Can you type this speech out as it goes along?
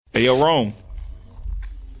Hey, yo, Rome.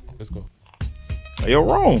 Let's go. Hey, yo,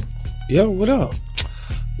 Rome. Yo, what up?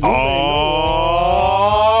 Oh,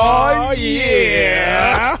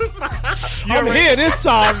 yeah. I'm here this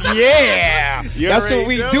time. Yeah. That's what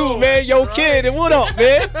we do, man. Yo, kid, and what up,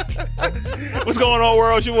 man? What's going on,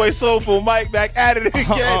 world? It's your boy Soulful Mike back at it again.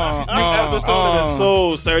 New episode of the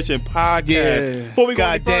Soul Searching Podcast. Yeah. Before we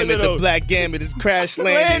God damn it, though, the Black Gambit is crash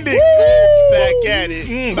landing. back at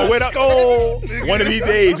it. Let's go. One of these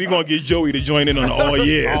days, we're going to get Joey to join in on the all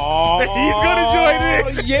years. He's going to join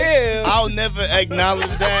in. Yeah. I'll never acknowledge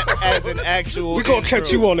that as an actual. We're going to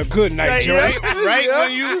catch you on a good night, Joey. Right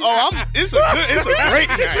when you, it's a great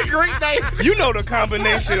night. Great night. You know the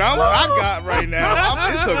combination I got right now.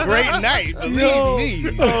 It's a great night. Believe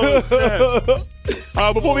me. Oh,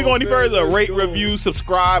 snap. Before we go any further, rate, review,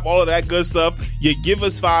 subscribe, all of that good stuff. You give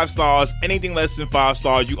us 5 stars. Anything less than 5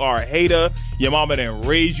 stars, you are a hater. Your mama didn't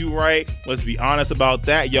raise you right. Let's be honest about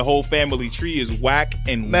that. Your whole family tree is whack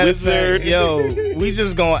and withered. Yo, we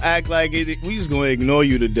just gonna act like it. We just gonna ignore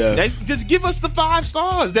you to death. Just give us the 5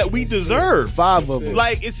 stars that we deserve. 5 of them.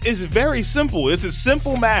 Like, it's very simple. It's a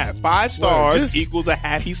simple math. 5 stars equals a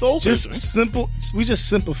happy soul just sister. simple. We just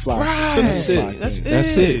simplify. Right. Simplify.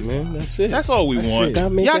 That's it, man. That's it. That's all we want. Gotta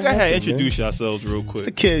make Y'all that go ahead, happen, introduce yourselves real quick.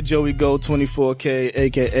 The kid Joey Gold 24K,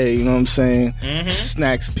 aka, you know what I'm saying?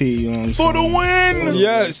 Snacks P, you know what I'm saying? For the win!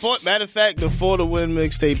 Yes. Matter of fact, the For the Win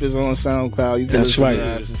mixtape is on SoundCloud. You can That's listen right. to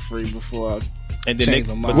that for free before I And then change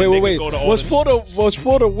my mind. Wait. Was for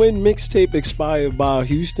the Win mixtape expired by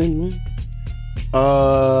Houston, man?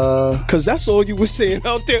 Cause that's all you were saying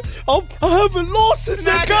out there. I haven't lost since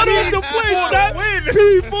I got on the place. That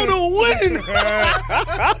P for the win.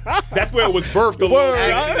 That's where it was birthed.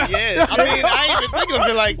 Actually, yeah. I mean, I ain't even thinking of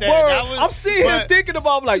it like that. That was, I'm sitting here thinking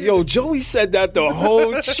about, like, yo, Joey said that the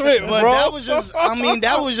whole trip, but bro. that was just,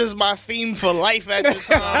 that was just my theme for life at the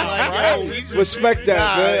time. Like, yo, we just, Respect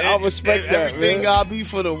that, man. I respect that, everything man. gotta be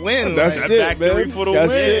for the win. That's like, it, factory man. for the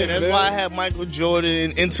That's win. it, That's man. why I have Michael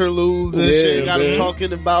Jordan interludes and Yeah, shit. Got him man.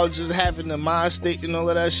 talking about just having the mind state and all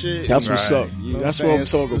of that shit. That's what's Right. up. You know That's what what I'm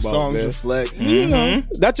talking the about, songs man. reflect. You know,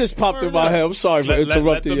 that just popped in my head. I'm sorry for Let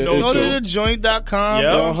interrupting them your know Go intro. to thejoint.com, you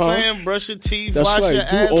Yeah. know what I'm saying? Brush your teeth, That's wash right. your Do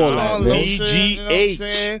ass, all that, on man. lotion, you know what I'm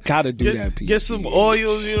saying? Gotta do that, Pete. Get some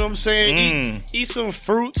oils, you know what I'm saying? Eat some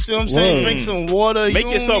fruits, you know what I'm saying? Word. Drink some water. Make You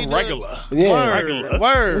don't yourself need to- regular. Yeah. Regular.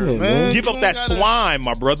 Word, Yeah, man. man. Give You up don't that gotta- swine,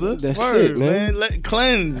 my brother. That's Word, it, man.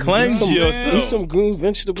 Cleanse. Cleanse You know what I'm yourself. saying? Eat some green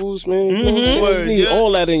vegetables, man. You know what I'm saying? Word, You need yeah.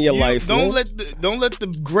 all that in your life, Don't man. let the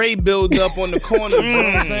gray build up on the corners. You know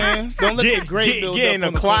what I'm saying? Don't let the gray build Getting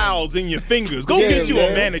up the on clouds in your fingers. Go Yeah, get you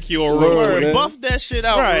man. a manicure real Word, quick. man. Buff that shit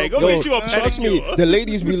out. Right, real go quick. get you a Trust me, pedicure. the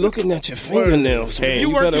ladies be looking at your fingernails. Hey, Man.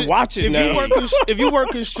 You better in- watch it if now. if you work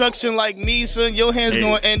construction like me, son, your hands Hey.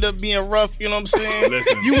 gonna end up being rough. You know what I'm saying?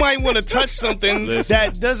 Listen. You might want to touch something Listen.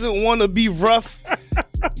 that doesn't want to be rough.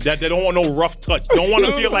 That they don't want no rough touch. Don't want to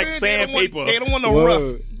You know feel what I'm like saying? sandpaper. They don't want no Word.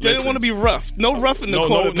 rough. They Listen. don't want to be rough. No rough in the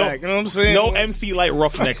quarterback. You know what I'm saying? No MC Light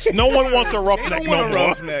roughnecks. No one wants a roughneck They don't no want a more.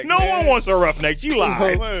 roughneck, No man. one wants a roughneck. You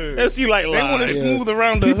lie. Word. MC Light They want lie. to smooth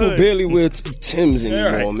around the People hood. barely wear Timbs anymore,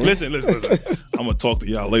 All right. man. Listen. I'm gonna talk to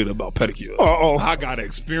y'all later about pedicure. Uh-oh. I got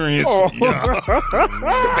experience with y'all.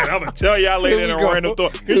 And I'm gonna tell y'all later in Here a we go. random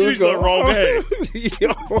thought. Here Cause we you said wrong day.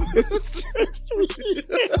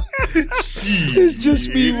 It's just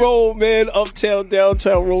me roll, man. Uptown,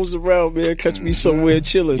 downtown, rolls around, man. Catch me somewhere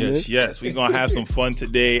chilling, Yes. We're gonna have some fun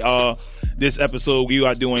today. This episode we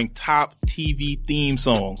are doing top TV theme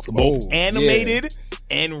songs, both Oh, animated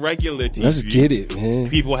and regular TV. man. Let's get it, man.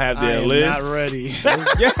 People have I their am list. not ready.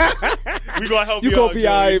 We gonna help You you. gonna out, be Joey.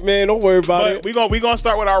 alright, man. Don't worry about But it. we gonna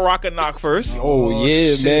start with our rock and knock first. Oh,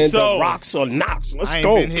 yeah, shit. man. So- the rocks or knocks. Let's I ain't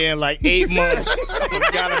go. been here in like 8 months. I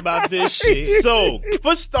forgot about this shit. So,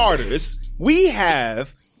 for starters, we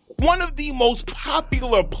have one of the most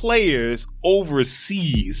popular players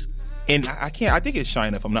overseas. And I think it's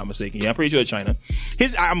China, if I'm not mistaken. Yeah, I'm pretty sure it's China.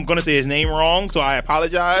 I'm going to say his name wrong, so I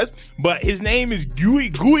apologize. But his name is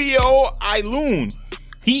Guiyou Ailun.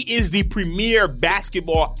 He is the premier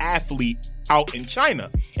basketball athlete out in China.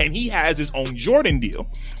 And he has his own Jordan deal.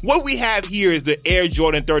 What we have here is the Air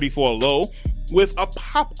Jordan 34 Low with a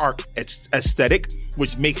pop art aesthetic,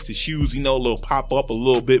 which makes the shoes, a little pop up a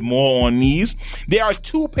little bit more on these. There are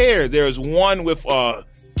 2 pairs. There's one with a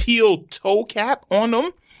teal toe cap on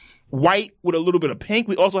them, white with a little bit of pink.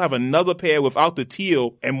 We also have another pair without the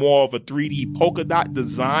teal and more of a 3D polka dot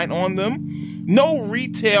design on them. No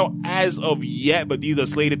retail as of yet, but these are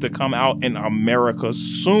slated to come out in America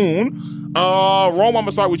soon. Rome, I'm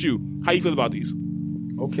gonna start with you. How you feel about these?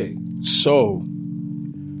 Okay, so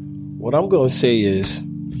what I'm gonna say is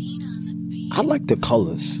I like the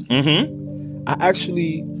colors. Mm-hmm. I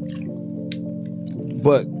actually,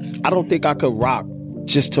 but I don't think I could rock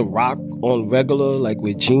just to rock on regular, like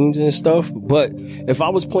with jeans and stuff. But if I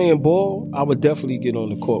was playing ball, I would definitely get on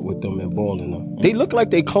the court with them and ball in them. They look like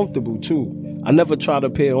they comfortable too. I never try to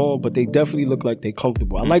pair on, but they definitely look like they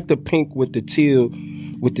comfortable. I like the pink with the teal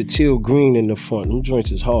green in the front. Them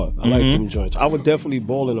joints is hard. I like them joints. I would definitely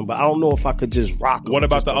ball in them, but I don't know if I could just rock them. What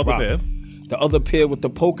about the other rock. pair? The other pair with the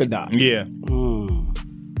polka dot. Yeah.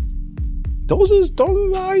 Those is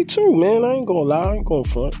alright too, man. I ain't gonna lie. I ain't gonna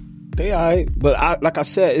front. They alright. But like I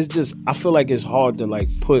said, it's just, I feel like it's hard to like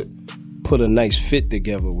put a nice fit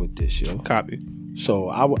together with this, yo. Copy. So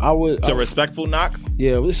I would. It's a respectful knock?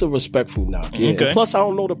 Yeah, it's a respectful knock. Yeah. Okay. And plus, I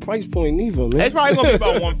don't know the price point either, man. It's probably going to be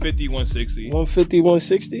about 150, 160. 150,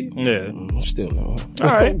 160? Yeah. Still no. All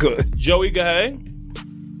right. Good. Joey, go ahead.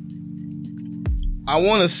 I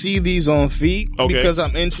want to see these on feet because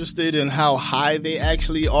I'm interested in how high they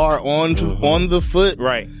actually are on the foot.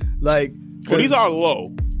 Right. Like, Well, these are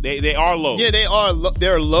low. They are low. Yeah, they are.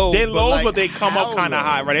 They're low. They're low, like, but they come up kind of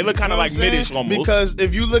high, right? They look kind of like midish almost. Because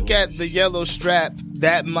if you look at the yellow strap,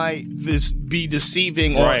 that might be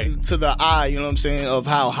deceiving Right. to the eye, you know what I'm saying, of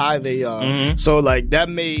how high they are. Mm-hmm. So, like, that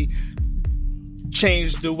may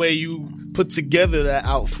change the way you put together that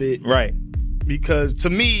outfit. Right. Because to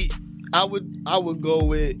me, I would go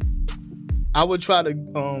with, I would try to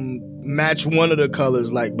match one of the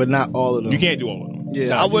colors, like, but not all of them. You can't do all of them. Yeah,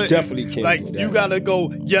 Nah, I would you definitely can't like do that. you gotta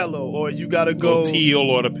go yellow or you gotta Go go teal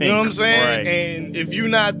or the pink. You know what I'm saying? Right. And if you're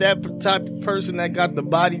not that type of person that got the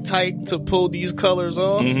body type to pull these colors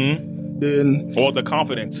off, then Or the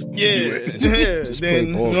confidence. to do yeah, it. yeah. Just play Then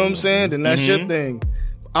you ball. know what I'm saying? Then that's your thing.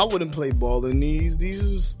 I wouldn't play ball in these. These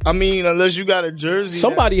is, I mean, unless you got a jersey.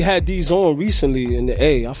 Somebody had these on recently in the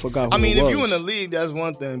A. I forgot who I mean, it if was. you in the league, that's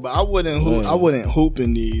one thing. But I wouldn't hoop. Yeah. I wouldn't hoop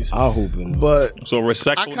in these. I'll hoop in them. But So I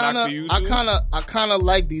respectful kind knock of, for you, I too? kind of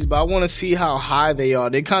like these, but I want to see how high they are.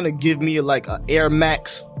 They kind of give me like a Air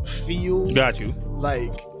Max feel. Got you.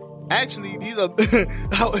 Like, actually, these are.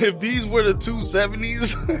 If these were the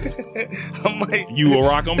 270s, I might. You will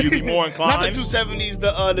rock them. You'd be more Not the inclined. 270s,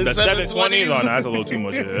 the The 720s? 720s. Oh, no, that's a little too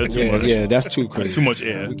much. That's too much. Yeah, that's too crazy. Too much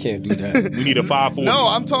air. We can't do that. We need a 540. No,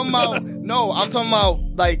 I'm talking about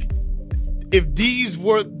like if these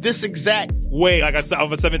were this exact. Wait, like of a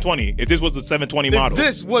 720. If this was the 720 If model.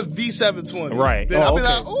 this was the 720, Right. Then I'll be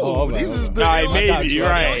okay. like, oh, okay, this is okay. the. All right, yo, maybe, I got you.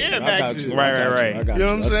 right. Air I got Maxes. you. Right, I got you. right. I got You know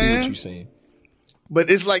what I'm I see saying? what you're saying. But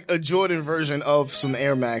it's like a Jordan version of some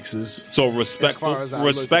Air Maxes. So As far as I look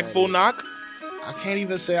respectful at it. knock? I can't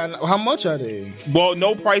even say I know. How much are they? Well,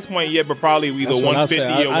 no price point yet, but probably either That's what I 150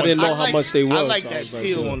 said. or I didn't 160. know how much they I was, like so I that was like,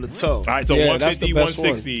 teal yeah. on the toe. All right, so Yeah, that's 150, the best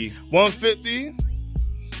 160. 150.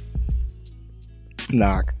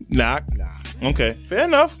 Knock. Knock. Okay, fair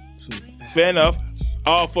enough. Fair enough.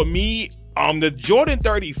 For me, the Jordan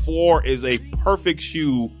 34 is a perfect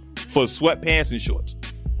shoe for sweatpants and shorts.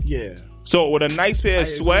 Yeah. So with a nice pair of I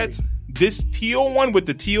agree. sweats, this teal one with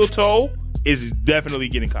the teal toe is definitely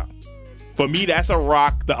getting caught. For me, that's a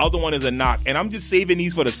rock. The other one is a knock. And I'm just saving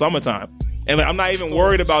these for the summertime. And like, I'm not even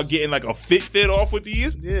worried about getting like a fit off with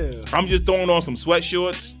these. Yeah. I'm just throwing on some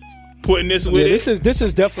sweatshorts, putting this with Yeah, it. this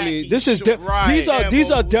is definitely Right. these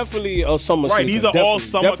are definitely a summer Right, sneaker. these are all Definitely.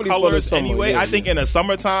 summer Definitely for the colors summer, anyway. yeah, I think yeah. in the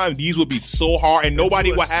summertime, these would be so hard and nobody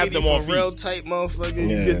You a would have skinny them on for real feet. tight motherfucker.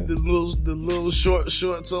 Yeah. You get the little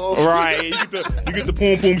shorts off. Right, you get the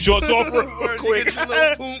poom poom shorts off real Word, quick. You get your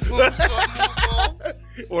little poom poom short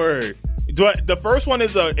off. Word. The first one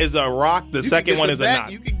is a rock. The second one is a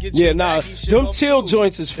knock. You can get Yeah, your nah, baggy shit them off teal too.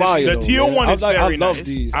 joints is fire. The though, teal man. one is I very love nice.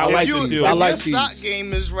 these. I I like like the these. teal. I If like your these. sock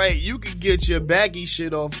game is right, you could get your baggy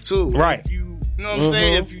shit off too. Right. If you know what I'm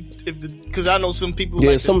saying? Because I know some people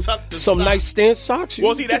Yeah, like some to tuck the some sock. nice stance socks. You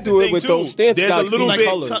Well, see, can that's do the it thing with too. those stance. There's got a little these bit,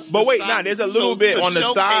 colors. but wait, sock there's a little so bit to on the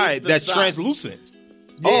showcase side the that's sock. translucent.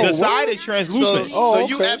 Yeah. The what? side is translucent. So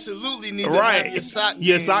you okay. absolutely need to Right. have your sock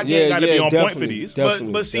Your game. sock game got to be on point for definitely, these.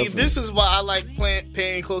 definitely, But see, definitely. this is why I like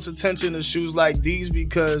paying close attention to shoes like these,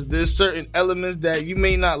 because there's certain elements that you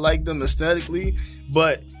may not like them aesthetically,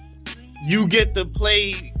 but you get to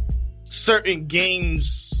play certain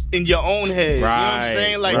games in your own head. You know what I'm Right,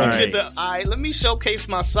 saying? Like right. you get the let me showcase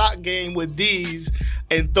my sock game with these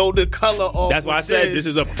and throw the color off. That's why I with said this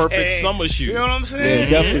is a perfect and- summer shoe. You know what I'm saying? Yeah,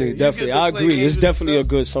 definitely, You definitely. get to I play agree. games It's with definitely a yourself.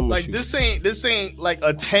 good summer Like shoe. this ain't like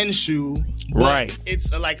a 10 shoe. but Right.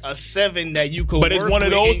 It's like a 7 that you could But it's work one of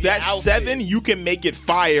with those, in your that outfit. 7, you can make it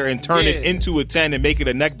fire and turn it Yeah. into a 10 and make it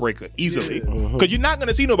a neck breaker easily. Yeah. Because you're not going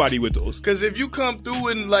to see nobody with those. Because if you come through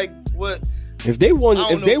in like what If they won, I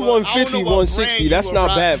don't if know they what- won I don't 50, know what 160, brand that's you not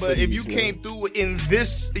rock, bad for But if these, you man. came through in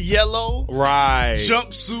this yellow Right.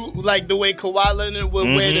 jumpsuit, like the way Kawhi Leonard would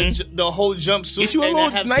wear the whole jumpsuit, Get you a and then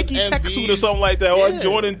little have Nike some tech MVs. suit or something like that, or a Yeah.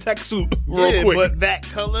 Jordan tech suit, real Yeah, quick. but that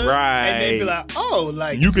color, Right. And they'd be like, oh,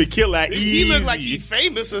 like You could kill that he easy. look like he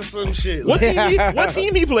famous or some shit. What Like,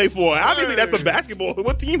 team he play for? Obviously, that's a Word. basketball.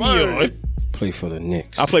 What team he Word. on? Play for the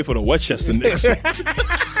Knicks. I play for the Westchester Knicks.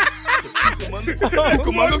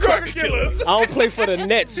 Cucamonga Cracker Killers. I don't play for the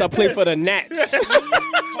Nets. I play for the Nats.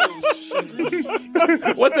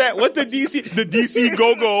 What's that? What's the DC? The DC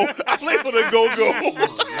Go-Go. I play for the Go-Go.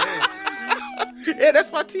 Yeah,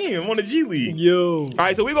 that's my team. I'm on the G League. Yo. All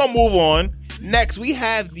right, so we're going to move on. Next, we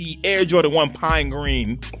have the Air Jordan 1 Pine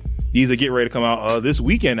Green. These are getting ready to come out this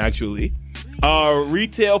weekend, actually.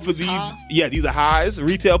 Retail for these, yeah, these are highs.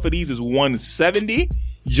 Retail for these is $170.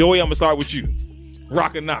 Joey, I'm going to start with you.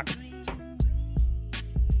 Rock or knock?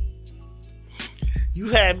 You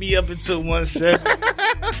had me up until 170.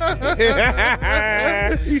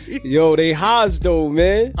 Yo, they highs though,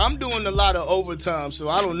 man. I'm doing a lot of overtime, so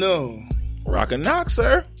I don't know. Rock or knock,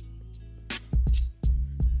 sir?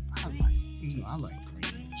 I like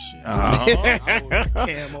green and shit.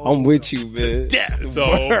 Camo. I'm with you, man. Yeah.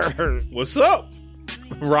 So, what's up?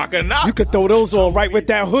 Rock or knock? You could throw those on right with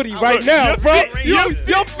that hoodie right look, now, you're bro. fit, you're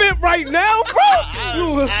You're fit right now, bro.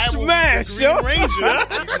 You will smash, Green yo. Ranger.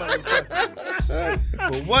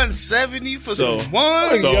 But 170 for So- some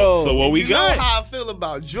ones. Yo. So what we You got? know how I feel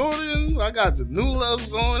about Jordans. I got the new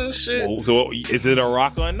loves on and shit. So is it a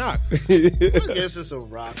rock or a knock? I guess it's a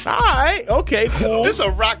rock. All right. Okay, cool. It's a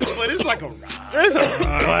rock, but it's like a rock. It's a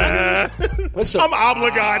rock. What's up? I'm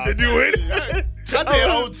obligated to do it. I did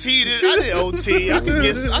OT. I did OT.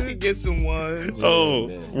 I could get some ones. Oh,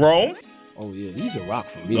 man. Rome? Oh yeah, these are rock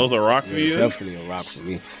for me. Those are rock for you? Definitely a rock for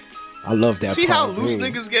me. I love that. See how Pine loose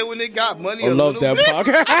Green. niggas get when they got money. I a love little that bit.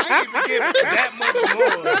 pocket. I ain't even get that much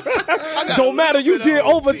more. I got a Don't matter. little You bit did of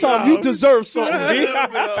OT. overtime. You deserve something. A B. little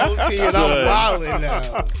bit of OT and I'm wilding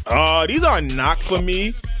now. These are knock for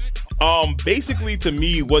me. Basically, to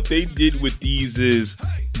me, what they did with these is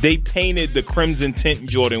they painted the crimson tint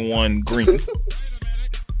Jordan 1 green.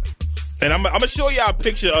 And I'm gonna show y'all a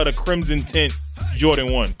picture of the crimson tint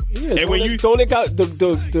Jordan 1. Yeah, and when you don't it got the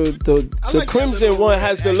I like that crimson little one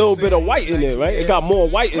has the little bit of white in it, accent, right? yeah. It got more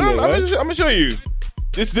white in it, I'm right? gonna show you.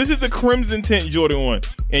 This is the crimson tint Jordan 1,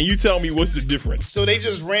 and you tell me what's the difference. So they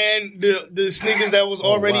just ran the sneakers that was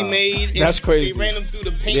already wow. made. And That's crazy. They ran them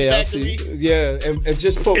through the paint Yeah, I factory. see. Yeah, and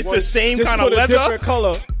just put It's one, the same just kinda put a leather? different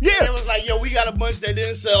color. Yeah, It was like, yo, we got a bunch that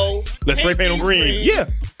didn't sell. let's spray paint them green. Yeah,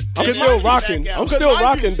 I'm And still mine rocking. back out. I'm Because still mind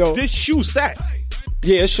rocking you, though. This shoe sat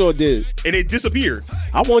Yeah, it sure did. and it disappeared.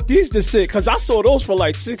 I want these to sit because I saw those for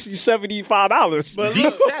like $60, $75. But These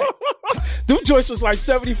look, sat. Them joints was like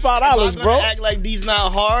 $75, bro. Act like these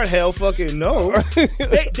not hard. Hell, fucking no.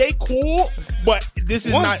 They cool, but this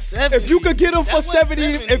is not. 170. If you could get them for That 70,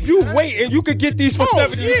 170, if you huh? wait and you could get these for Oh,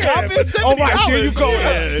 70, you yeah, drop for it? All right, there you go.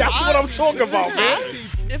 $70, That's yeah. what I'm talking about, man.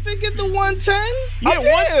 If it get the 110, Yeah, I'm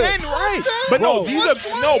there. 110, right? But no, Bro, these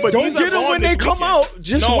are no, but Don't these get are them gone when this they come weekend. out.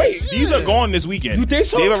 Just No, wait. these are gone this weekend. You think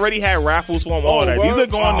so? They've already had raffles for them, all that. These word?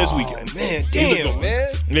 are gone this Oh, weekend. Man, These are damn, gone.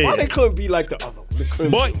 man. Yeah. Why they couldn't be like the other one? The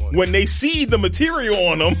crimson But one? when they see the material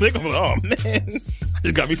on them, they're gonna be like, oh man, I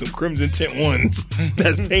just got me some crimson tint ones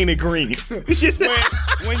that's painted green.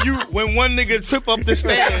 when one nigga trip up the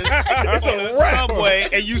stairs on the subway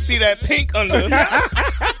and you see that pink under.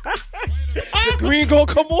 the green gonna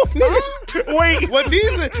come off, nigga. Wait, What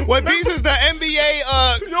these is the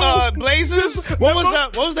NBA Blazers? What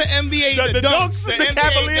was the NBA The dunks, the NBA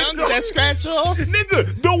Cavalier dunks dunks. that scratch off?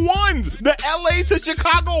 nigga, the ones, the LA to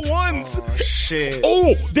Chicago ones. Shit.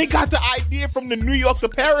 Oh, they got the idea from the New York to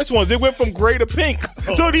Paris ones. They went from gray to pink.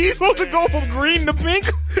 So these supposed to go from green to pink?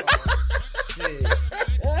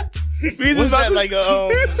 These Was is that not- like a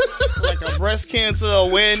breast cancer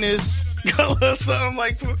awareness color or something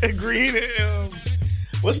like green?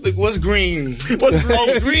 What's green? What's green? Oh,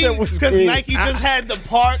 He said green what's because green. Nike just had the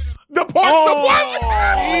park. The part, Oh, the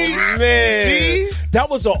part. man. See? That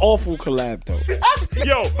was an awful collab, though.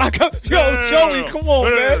 Yo, Joey, come on,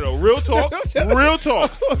 man. No. Real talk.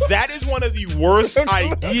 That is one of the worst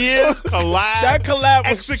ideas, collab. That collab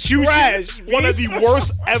was execution. trash, One of the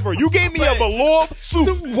worst ever. You gave me a velour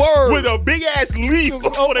suit Word. with a big ass leaf with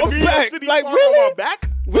a New York back. City Like, flag really? on my back.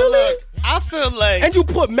 Really? I feel like And you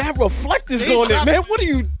put mad reflectors They on it, dropped- man. What are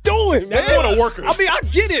you doing, That's man? for the workers. I mean, I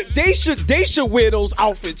get it. They should wear those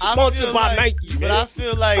outfits I sponsored feel by like- Nike, But man. I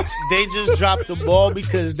feel like they just dropped the ball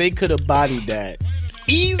because they could have bodied that.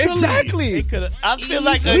 Easily. Exactly. I feel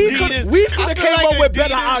like We Adidas. could I have feel came like up with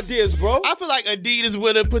better Adidas- ideas, bro. I feel like Adidas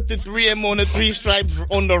would have put the 3M on the 3 stripes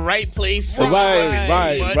on the right place.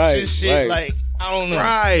 Right. And shit. Right. Like, I don't know.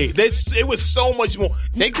 Right. It was so much more.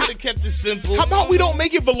 They could have kept it simple. How about we don't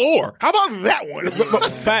make it velour? How about that one?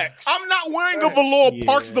 Facts. I'm not wearing a velour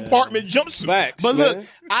Parks Department jumpsuit. Facts. But man. look,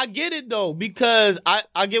 I get it though, because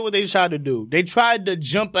I get what they tried to do. They tried to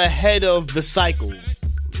jump ahead of the cycle.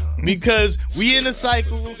 Because we in a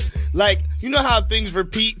cycle, like, you know how things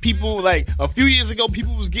repeat? People, like, a few years ago,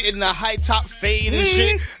 people was getting a high top fade and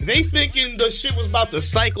shit. They thinking the shit was about to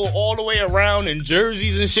cycle all the way around, and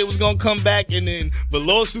jerseys and shit was gonna come back, and then the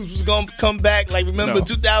lawsuits was gonna come back. Like, remember No.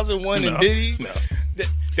 2001 and No. Diddy? No.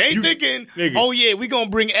 They You- thinking, nigga. oh yeah, we gonna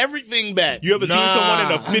bring everything back. You ever seen someone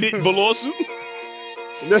in a fitted velour suit?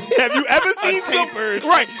 Have you ever seen tapered-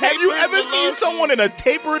 Right. Have you tapered ever velour seen suit. someone in a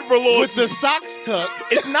tapered velour with the suit? socks tucked?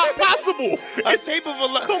 It's not possible. A tape of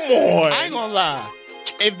a Come on. I ain't gonna lie.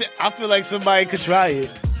 I feel like somebody could try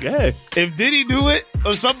it. Yeah. If Diddy do it,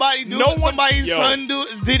 or somebody do No it, one- somebody's yo. son do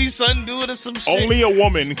it, Diddy's son do it, or some shit. Only a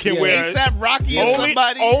woman can wear ASAP Rocky or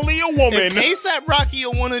somebody. Only a woman. If ASAP Rocky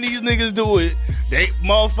or one of these niggas do it, they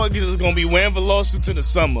motherfuckers is gonna be wearing velour suits in the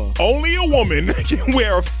summer. Only a woman can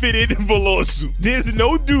wear a fitted velour suit. There's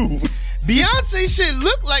no dude. Beyonce shit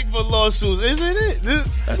look like velour suits, isn't it?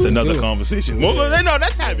 That's another conversation. Well, no,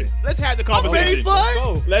 let's have it. Let's have the I'm ready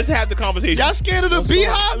conversation. for it. Let's have the conversation. Y'all scared of the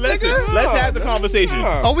beehive, Listen, nigga? let's have the conversation.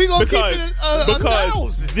 Are we gonna because keep it a because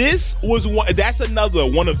 1,000? this was one. That's another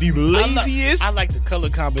one of the laziest. I like the color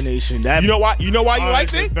combination. That You know why? You know why you orange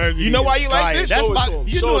like and it? burgundy You know why is you like fire. this? That's Show it my. to 'em.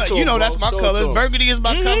 You Show know, it to you 'em, know bro. that's my Show it colors. to 'em. Burgundy is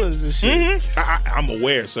my colors and shit. I'm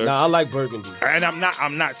aware, sir. Nah, I like burgundy. And I'm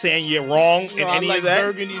not saying you're wrong in I any like of that.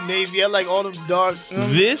 burgundy, navy. I like all them dark.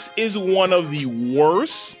 This is one of the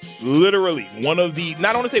worst, literally one of the.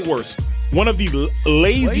 Not want to say worst. One of the What you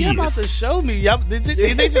laziest. about to show me? Y'all, did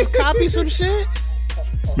they just copy some shit?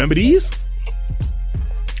 Remember these?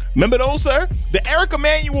 Remember those, sir? The Eric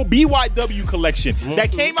Emanuel BYW collection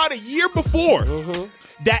that came out a year before.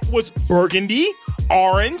 That was burgundy,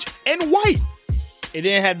 orange, and white. It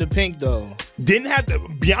didn't have the pink though. Didn't have the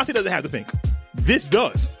Beyonce doesn't have the pink. This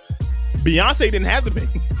does. Beyonce didn't have the pink.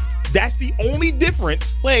 That's the only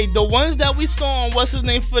difference. Wait, the ones that we saw on what's his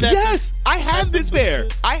name for that? Yes, I have this pair.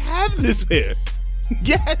 shit. I have this pair.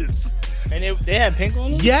 Yes. And they had pink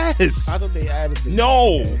on them. Yes. I thought they added. The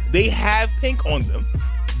No, they have pink on them.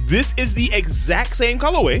 This is the exact same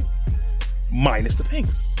colorway, minus the pink.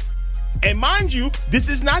 And mind you, this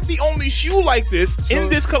is not the only shoe like this in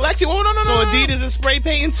this collection. Oh, no. So Adidas is spray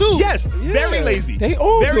painting too. Yes, very lazy. They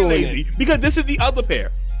all very doing lazy. Because this is the other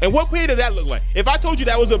pair. And what pair does that look like? If I told you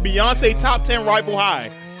that was a Beyonce top 10 rifle high.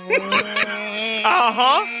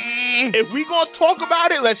 If we gonna talk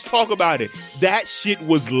about it, let's talk about it. That shit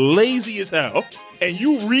was lazy as hell. And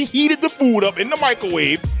you reheated the food up in the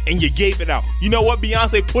microwave and you gave it out. You know what?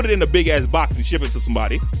 Beyonce put it in a big ass box and ship it to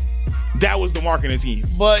somebody. That was the marketing team.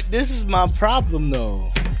 But this is my problem though.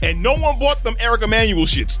 And no one bought them Eric Emanuel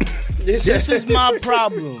shits. This is my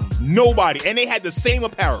problem. Nobody. And they had the same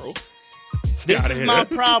apparel. This Outta is here. my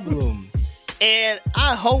problem. And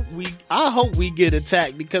I hope we get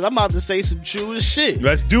attacked because I'm about to say some true as shit.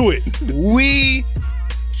 Let's do it. We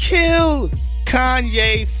kill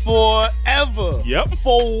Kanye forever. Yep.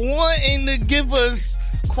 For wanting to give us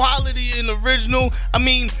quality and original. I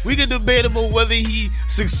mean, we could debate about whether he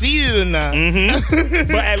succeeded or not.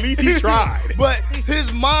 But at least he tried. But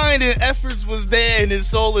his mind and efforts was there, and his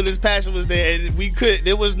soul and his passion was there, and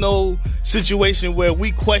there was no situation where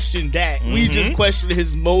we questioned that. We just questioned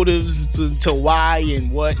his motives to why and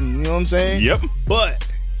what, and you know what I'm saying? Yep. But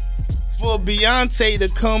for Beyonce to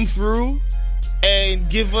come through and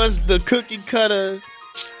give us the cookie cutter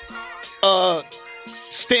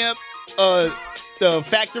stamp, the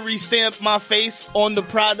factory stamp my face on the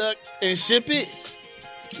product and ship it.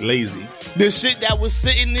 Lazy. The shit that was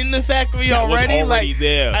sitting in the factory That was already, already like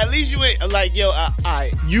there. At least you ain't like, yo,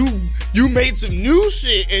 you made some new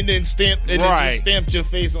shit and then stamped and then Right. just stamped your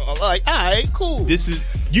face on. Like, all right, cool. This is,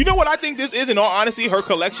 you know what I think this is, in all honesty, her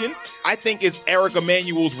collection? I think it's Eric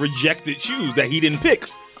Emanuel's rejected shoes that he didn't pick.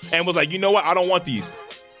 And was like, you know what? I don't want these.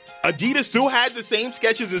 Adidas still had the same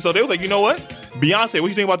sketches, and so they was like, you know what? Beyonce, what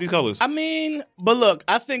you think about these colors? I mean, but look,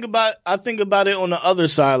 I think about it on the other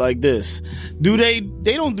side like this. They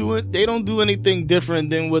don't do it. They don't do anything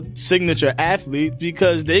different than with signature athletes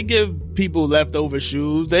because they give people leftover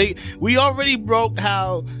shoes. We already broke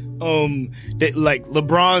how like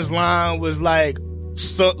LeBron's line was like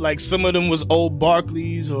some of them was old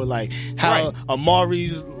Barclays or like how Right.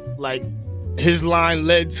 Amari's like his line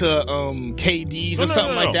led to KD's or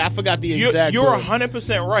something like that. I forgot the exact. You're word.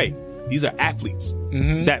 100% right. These are athletes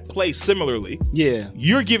that play similarly. Yeah,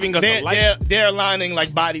 You're giving us they're aligning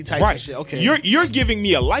like body type and shit. Okay, You're giving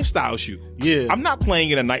me a lifestyle shoe. Yeah, I'm not playing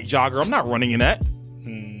in a night jogger. I'm not running in that.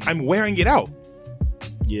 I'm wearing it out.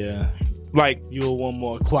 Yeah. Like, you'll want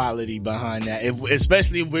more quality behind that,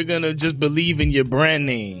 especially if we're gonna just believe in your brand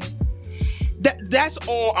name. That's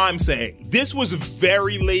all I'm saying. This was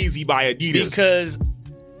very lazy by Adidas. Because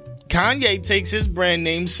Kanye takes his brand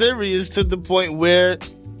name serious to the point where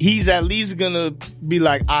he's at least gonna be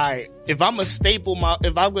like, all right, if I'm gonna stamp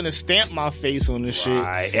my face on this shit,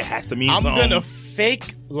 it has to mean I'm something. gonna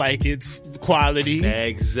fake like it's quality.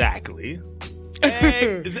 Exactly.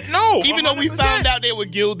 No, even though we 100%. found out they were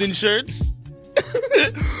Gildan shirts,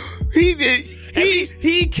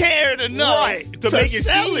 he cared enough to make it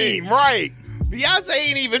sell seem it. right. Beyonce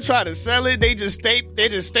ain't even try to sell it. They just stamped the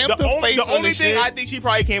face The on only the thing shit. I think she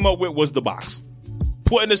probably came up with was the box,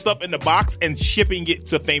 putting the stuff in the box and shipping it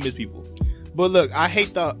to famous people. But look, I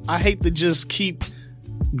hate to just keep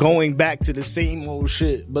going back to the same old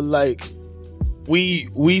shit. But like,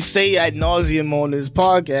 we say ad nauseum on this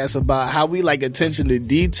podcast about how we like attention to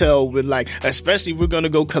detail with like, especially if we're gonna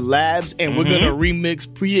go collabs and we're gonna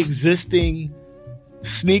remix pre-existing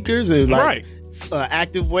sneakers and like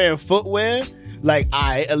activewear and footwear. Like,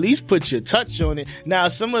 I at least put your touch on it. Now,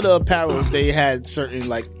 some of the apparel they had certain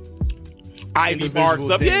like Ivy Park individual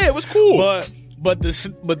stuff. things. Yeah, it was cool. But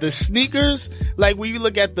the sneakers, like when you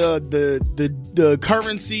look at the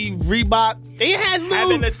currency Reebok, they had little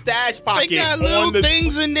having a stash pocket. they got little on the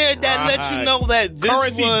things in there that let you know that this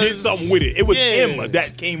currency was, did something with it. It was Yeah. him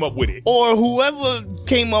that came up with it. or whoever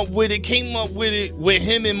came up with it with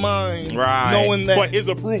him in mind, Right. knowing that. But his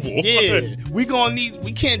approval. Yeah, we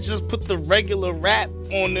can't just put the regular wrap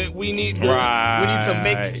on it. We need to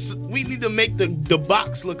make the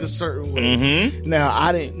box look a certain way. Mm-hmm. Now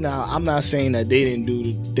I'm not saying that they didn't do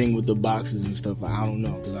the thing with the boxes and stuff. I don't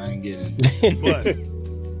know because I ain't getting it. But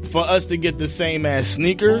for us to get the same ass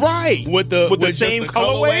sneaker, Right. with the same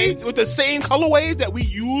colorways, with the same colorways that we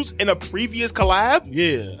used in a previous collab.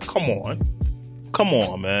 yeah. Come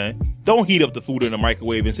on, man. Don't heat up the food in the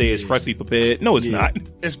microwave and say it's freshly prepared. No, it's not.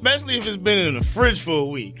 Especially if it's been in the fridge for a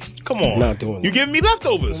week. Come on. Not doing You that. giving me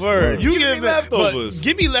leftovers. Word. You giving me leftovers. But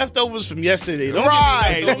give me leftovers from yesterday. Don't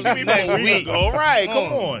Right. give me leftovers from next week. All right.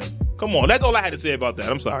 Come on. That's all I had to say about that.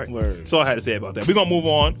 I'm sorry. Word. That's all I had to say about that. We're going to move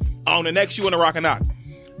on. On the next shoe in the Rock and Knock.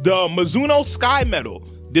 The Mizuno Sky Metal.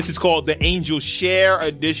 This is called the Angel Share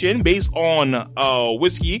Edition, based on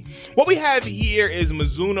whiskey. What we have here is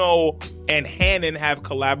Mizuno and Hanon have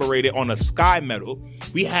collaborated on a Sky Metal.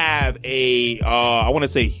 We have I want to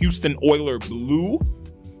say Houston Oiler Blue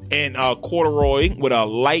and corduroy with a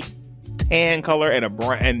light tan color and a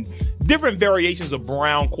brown, and different variations of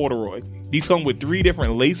brown corduroy. These come with 3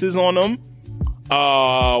 different laces on them.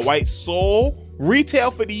 White sole. Retail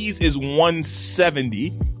for these is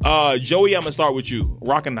 $170. Joey, I'm gonna start with you.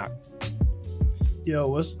 Rock and Knock. Yo,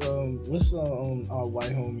 what's our white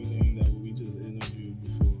homie name that we just interviewed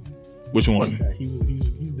before? Which one? Okay,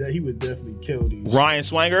 he would definitely kill these. Ryan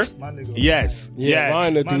Swanger? My nigga. Yes. Yeah, yes.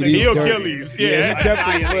 Ryan will do My these He'll dirty. kill these. He Yeah.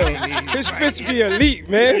 definitely will. His fits be elite,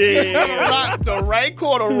 man. Yeah. Rock the right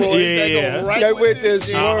corduroys Yeah. that go right That with with this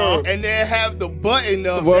this shit, word. and then have the button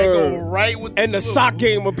up that Word. go right with And the sock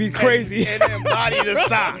game will be crazy. and then body the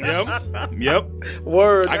socks. Yep.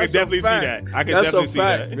 Word. I can that's a definitely see fact. that. I can That's definitely a see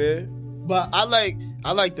fact, that. man. But I like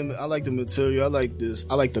the material. I like this.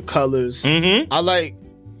 I like the colors. Mm-hmm. I like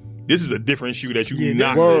This is a different shoe that you Yeah,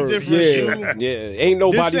 not this is a Word. different Yeah. shoe. Yeah. Ain't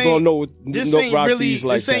nobody This gonna ain't- know this no ain't rock really these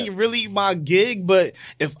like this ain't that. really my gig. But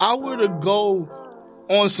if I were to go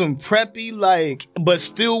on some preppy but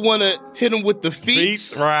still want to hit them with the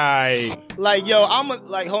feet, Right. like yo,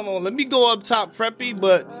 hold on, let me go up top preppy,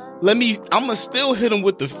 but I'ma still hit them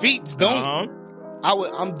with the feet. Don't Uh-huh. I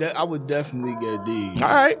would definitely get these. All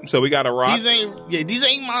right. So we got a rock. These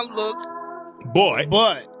ain't my look, But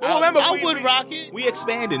but Well, remember, I would rock it. We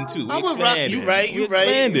expanding too. I would rock it. You right. We You right.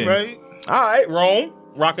 expanding. You right. All right, Rome.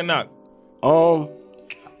 Rock and Knock.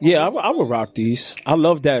 Yeah, I would rock these. I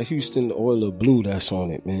love that Houston Oiler blue that's on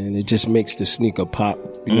it, man. It just makes the sneaker pop.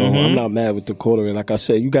 You know, I'm not mad with the corduroy. Like I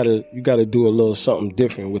said, you gotta do a little something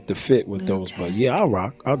different with the fit with those. But yeah,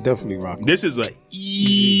 I'll definitely rock them. This is an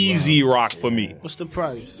easy rock for me. What's the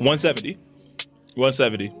price? 170.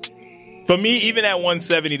 170. For me, even at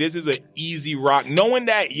 170, this is an easy rock. Knowing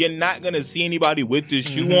that you're not gonna see anybody with this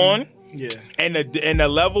shoe on, Yeah. and the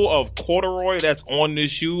level of corduroy that's on this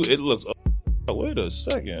shoe, it looks Oh, wait a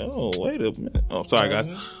second. Oh, wait a minute. Oh, sorry, guys.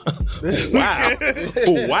 Wow.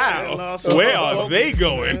 Wow. Where are they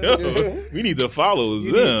going? We need to follow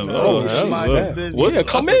them. Oh, my hello. goodness. What's Yeah,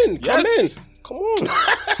 come up? in. Yes. Come on.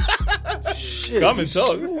 Shit. Come and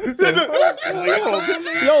talk. Yo,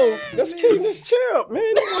 let's keep this chill up, man.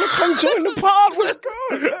 They want to come join the pod. What's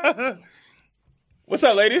good, man? What's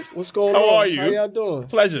up, ladies? What's going How on? are you? How y'all doing?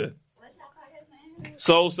 Pleasure. What's your podcast name?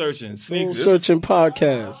 Soul Searching. Soul Sneakers. Searching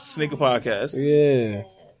Podcast. Sneaker podcast. Yeah.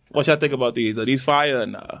 What y'all think about these? Are these fire or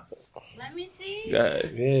nah? Let me see. Yeah.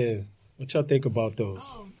 Yeah. What y'all think about those?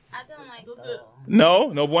 Oh, I don't like those. No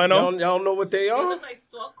bueno? Y'all know what they They are? look like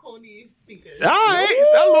Saucony sneakers. All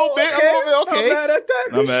right. A little bit. Not Okay. bad at that.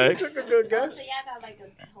 Not She bad. took a good So guess. y'all got like a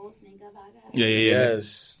whole sneaker podcast? Yeah.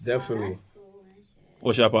 Yes, definitely. That's cool and shit.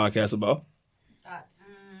 What's your podcast about? Dots.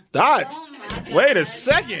 Dots. Oh my God. Wait a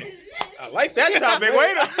second. I like that topic.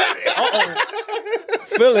 Wait a minute.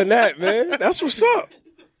 Feeling that, man. That's what's up.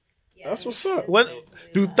 Yeah. That's what's up. What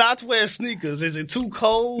do thoughts wear sneakers? Is it too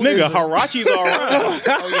cold? Nigga, Is it- Harachis are around.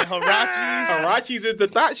 Oh yeah, Harachis. Harachis is the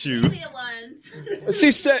thought shoe. Clear ones.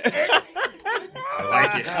 She said, I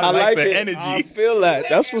like it. I like the it. energy. I feel that.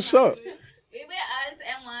 That's what's up. We wear us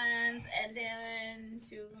and ones and then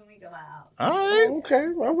shoes when we go out. All right. Okay,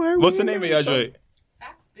 all right. What's the name of your joint?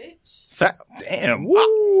 Facts, bitch. Damn.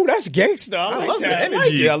 Woo, that's gangster. I like love the that.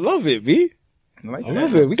 energy. I love it, V. I like I that.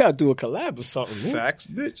 love it. We gotta do a collab or something. Man. Facts,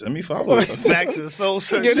 bitch. Let me follow it. Facts and soul Yeah,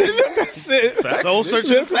 searching. that's it. Facts. Soul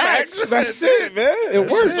searching facts. That's it, man. It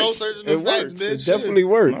works. Soul searching the It facts, works. bitch. It definitely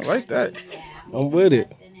works. I like that. Yeah. I'm with it.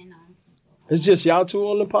 Then they know. It's just y'all two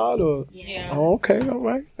on the pod, or? Yeah. Oh, okay, all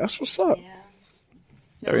right. That's what's up. Yeah.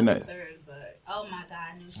 Very nice. Third, but Oh my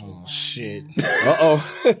God, new shoes. Oh shit. Uh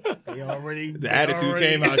oh. They already. The attitude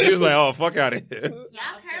came out. She was like, "Oh, fuck out of here." Y'all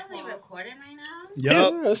currently recording right now?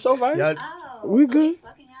 Yup. Yeah, it's all right. Y'all- Oh, We so good.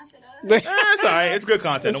 fucking y'all shit up? It's all right. It's good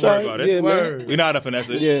content. It's Don't worry all right. about it. Yeah, man. Word. We know how to finesse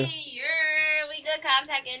it. Yeah. We good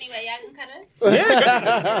contact anyway. Y'all can cut us.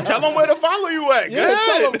 Yeah. Tell them where to follow you at. Yeah, Go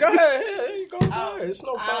tell ahead. them. Go ahead. Here you go. Go ahead. It's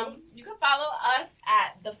no problem. you can follow us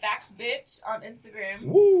at the Facts Bitch on Instagram.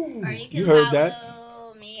 Woo. Or you can You heard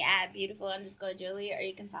follow that? me at beautiful_Julie, or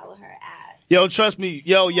you can follow her at. Yo, trust me.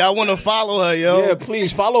 Yo, y'all want to follow her, yo. Yeah,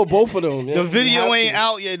 please follow both of them. Yeah, The you video have ain't to.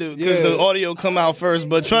 out yet, dude, Yeah. because the audio come out first.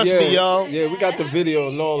 But trust Yeah, me, y'all. Yeah, we got the video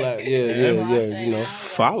and all that. Yeah, you know.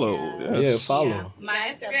 Follow. Yes. Yeah, follow. My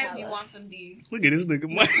Yes, Instagram, follow you us. want some D. Look at this nigga,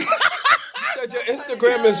 man. You said your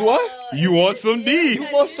Instagram is what? You want some D? You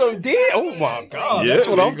want some D? Oh my God, Yeah, that's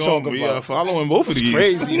what we I'm gon- talking we about. are following both of these.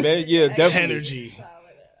 Crazy, man. Yeah, definitely. Energy. Okay.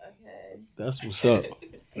 That's what's up.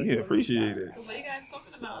 Yeah, appreciate it. So what are you guys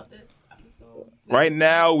talking about this episode? Right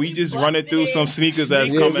now, we just running through some sneakers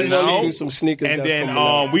that's Yeah, coming we out, do some sneakers. and that's then coming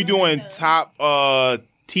out. we doing top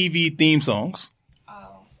TV theme songs.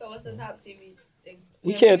 Oh, so what's the top TV thing?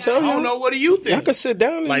 We can't tell I you. don't know. What do you Y'all think? can sit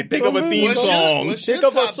down and Like, think of a tell me. theme What's your- song. what's your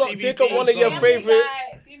Think of a top song- TV think of theme one of your song? favorite-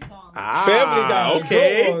 Theme song. Family Guy.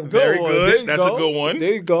 Okay, Good one, very one. good. There you That's go. a good one.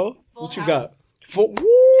 There you go. Full What you House. got? Woo!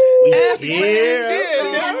 Yeah.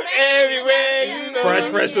 Everywhere you know.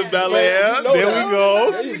 Fresh Prince of Bel Air. You know There that. we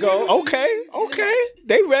go. There you go. Okay.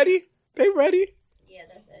 They ready. Yeah,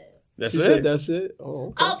 that's it. That's She it. said that's it. Oh,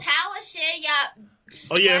 okay. Oh, power shit, y'all.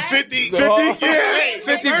 Oh yeah, 50. 50, yeah.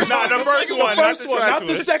 50. Not the first one, not the trash not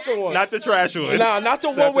the one. second one. Not the trash one. Nah, not the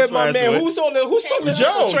Not one the with my trash man. one. Who sung the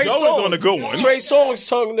Joe. Trey Joe is Songz. on the good one. Trey Songz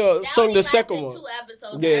sung the That sung only the second lasted one. 2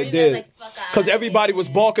 episodes. Yeah, it Everybody did. like, fuck out. Because everybody was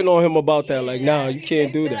balking on him about that. Like, nah, you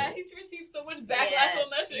can't do that. He's received so much backlash on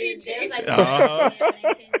that shit. He There's changed like it. Uh-huh. they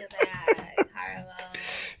changed it back. Harlow.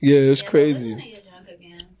 Yeah, it's Yeah, but crazy. listen to your junk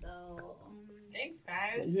again, so. Thanks,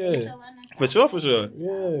 guys. Yeah. For sure. Yeah.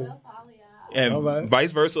 We'll follow y'all. And All right.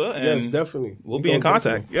 vice versa. And Yes, definitely. we'll We be in gonna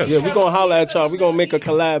contact. Yes. Yeah, we're gonna holler at y'all. We're gonna make a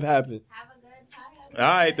collab happen. Have a good time.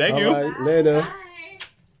 All right. Thank you. All right, later. Bye.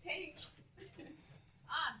 Take.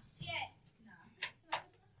 Oh,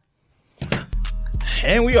 shit.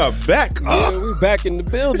 And we are back. Yeah, we back in the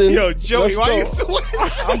building. Yo, Joey, Let's why go. you so...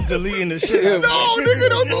 I'm deleting the shit. Yeah. No, nigga,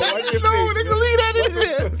 don't do Wipe that. your No, face, nigga, leave that in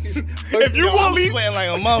there. If you Yo, gonna I'm leave... sweating like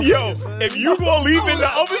a motherfucker. Yo, if you gonna leave in the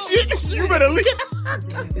other shit, you better leave.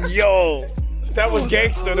 Yo, that was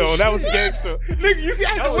gangster though. That was gangster. Nigga, you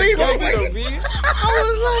got That to was leave him. gangster, nigga. B. I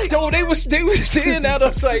was like... Yo, they was saying at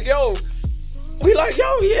us like, yo, we like,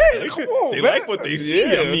 yo, yeah, come on, They man. like what they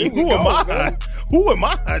see. Yeah, I mean, there who we am go, I? man. Who am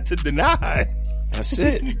I to deny? That's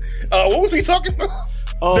it. What was he talking about?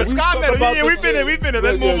 The We Sky talking Metal. about Yeah, we this- finished. We finished.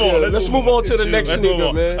 Let's Yeah, move yeah, on. Let's move on to the next Let's move nigga,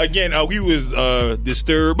 on. man. Again, we was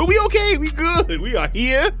disturbed, but we okay. We good. We are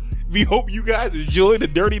here. We hope you guys enjoy the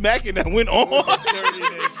dirty macking that went on.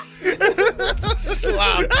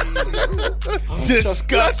 Sloppy.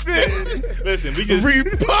 Disgusting. Listen, we just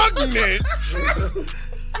Repugnant.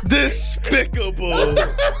 Despicable.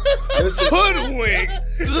 Hoodwink.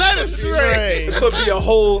 Led astray. It could be a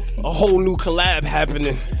whole new collab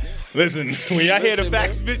happening. listen. When y'all hear the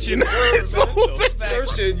facts bitching, It's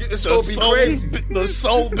gonna be great. The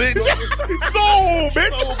soul bitch. soul bitch.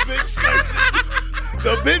 Soul bitch searching.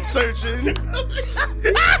 The bitch searching.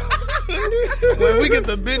 When we get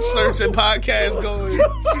the bitch searching podcast going,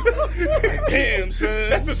 damn son,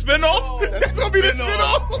 That's the spinoff. That's gonna be the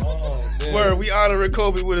spinoff. Where we honoring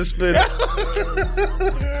Kobe with a spin.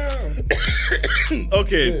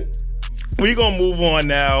 Okay, we gonna move on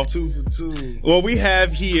now. 2 for 2. What we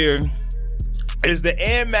have here is the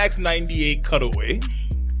Air Max 98 cutaway.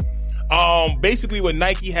 Basically what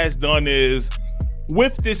Nike has done is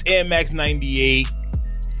with this Air Max 98,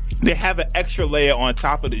 they have an extra layer on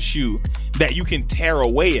top of the shoe that you can tear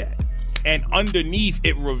away at. And underneath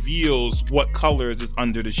it reveals what colors is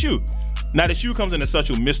under the shoe. Now the shoe comes in a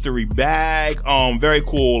special mystery bag, very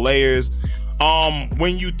cool layers.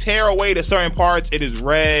 When you tear away the certain parts, it is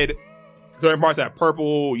red. Certain parts have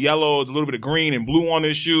purple, yellow, a little bit of green and blue on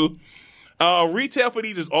this shoe. Retail for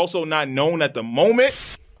these is also not known at the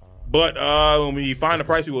moment. But when we find the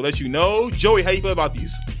price, we will let you know. Joey, how you feel about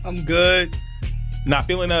these? I'm good. Not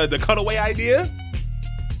feeling the cutaway idea?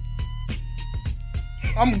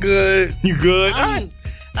 I'm good. You good? I'm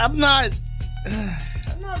not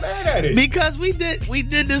I'm not mad at it. because we did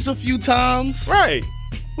this a few times. Right.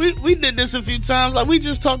 We did this a few times. Like we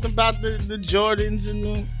just talked about the Jordans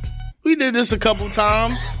and we did this a couple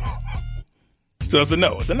times. So it's a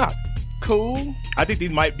no. It's a knock. Cool. I think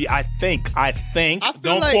these might be, I think, I feel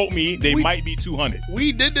don't like quote me, they we- might be 200.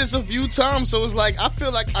 We did this a few times, so it's like I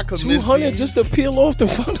feel like I could miss 200 these. just to peel off the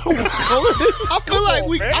front of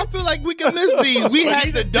I feel like we can miss these. We But had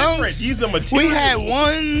these the are different. dunks. These are We materials. had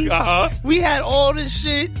ones. Uh-huh. We had all this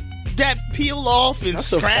shit that peel off and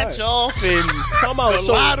That's a scratch fact. off and Talking about the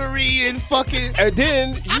so- lottery and fucking. And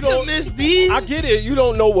then you I don't could miss these. I get it. You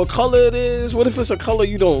don't know what color it is. What if it's a color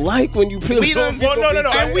you don't like when you peel We it done- off? Well, no.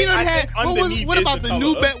 And we done I had. think What underneath what is about the the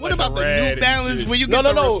new? color, What like about the the red New and Balance shit. when you No, get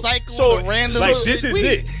no, the no. recycle, So- the random like, shit? this is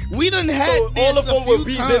it. We done had So this all of them a would few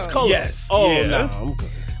be times. this color. Yes. Oh, Yeah. nah, I'm good.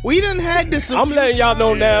 We done had this. I'm letting y'all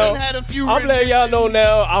know now. We done had a few. I'm letting y'all know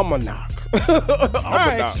now. I'm a knock. I'm a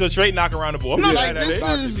right. knock. So straight knock around the board. I'm not Like mad at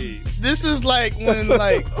it. this is like when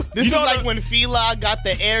when Fila got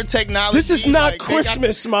the air technology. This is not like, they got-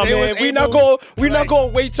 Christmas, my they man. was We're not able, going. We're not like, going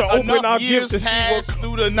to wait to open enough our years gift to see passed what.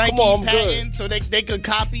 through the Nike on, I'm patent, so they could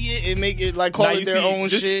copy it and make it like call Now, it you their see, own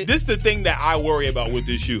this, shit. This is the thing that I worry about with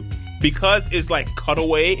this shoe. Because it's like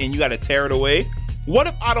cutaway and you got to tear it away. What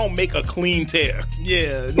if I don't make a clean tear?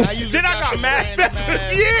 Yeah. Now you just Then I got some mad random feathers.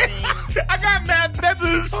 ass Yeah. I got mad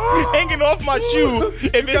feathers hanging off my shoe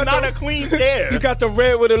if it's not a clean tear. You got the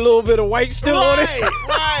red with a little bit of white still on it.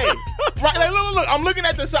 Right. Like, look. I'm looking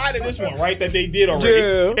at the side of this one, right, that they did already.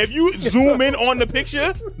 Yeah. If you zoom in on the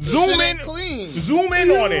picture, zoom Shit in, ain't clean. zoom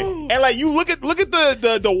in on it, and like you look at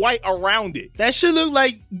the white around it. That shit look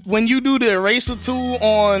like when you do the eraser tool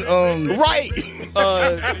on Right.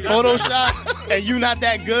 Photoshop and you not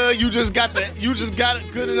that good. You just got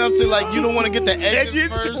it good enough to like you don't want to get the edges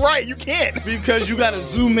first. Right. You can't. Because you gotta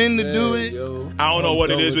zoom in to do it. I don't know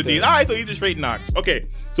what it is with that. these. All right, so these are straight knocks. Okay,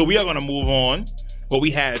 so we are gonna move on. What we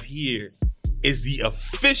have here is the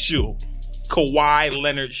official Kawhi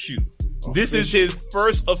Leonard shoe. This is his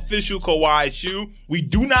first official Kawhi shoe. We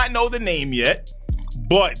do not know the name yet,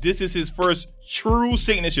 but this is his first true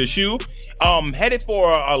signature shoe. Headed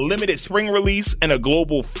for a limited spring release and a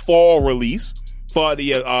global fall release for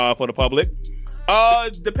the public.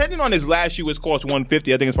 Depending on his last shoe, it's cost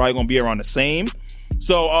 $150. I think it's probably gonna be around the same.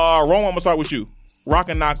 So, Rome, I'm gonna start with you. Rock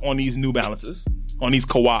and knock on these New Balances, on these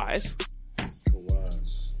Kawhis.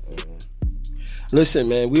 Listen,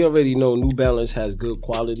 man, we already know New Balance has good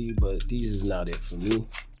quality, but these is not it for me.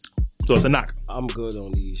 So it's a knock. I'm good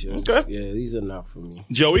on these, yo. Okay. Yeah, these are not for me.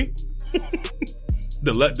 Joey,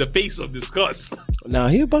 the face of disgust. Now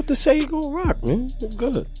he about to say he gonna rock, man. It's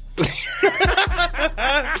good.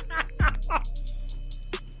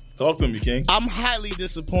 Talk to me, King. I'm highly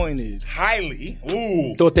disappointed. Highly.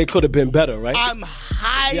 Ooh. Thought they could have been better, right? I'm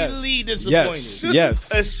highly disappointed.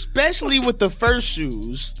 Yes. Especially with the first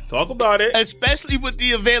shoes. Talk about it. Especially with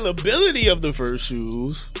the availability of the first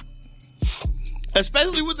shoes.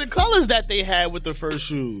 Especially with the colors that they had with the first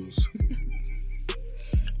shoes.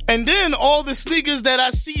 And then all the sneakers that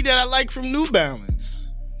I see that I like from New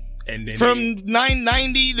Balance. And then from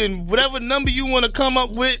 990 to whatever number you want to come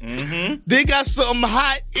up with, they got something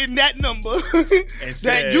hot in that number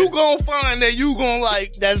that you gonna find that you gonna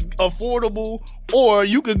like that's affordable, or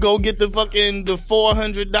you could go get the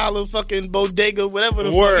 $400 fucking bodega, whatever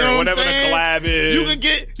the word, fuck, you know whatever what I'm the saying? collab is.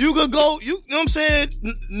 You know what I'm saying?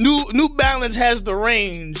 New Balance has the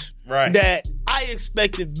range that I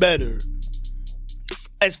expected better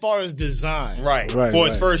as far as design. Right. For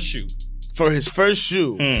his first shoe. For his first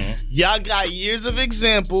shoe. Y'all got years of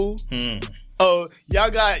example. Y'all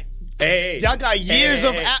got years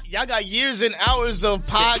and hours of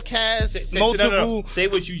podcasts, multiple. Say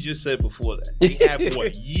what you just said before that. We have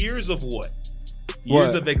what? Years of what?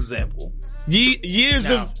 Years of example. Years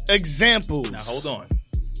of example. Now hold on.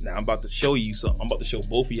 Now I'm about to show you something. I'm about to show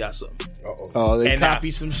both of y'all something. Oh, they and copy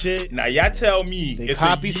some shit. Now y'all tell me They if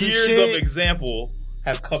copy the some years shit. of example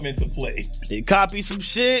have come into play. They copy some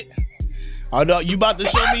shit. Oh, no, you about to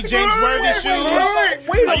show me James Worthy shoes?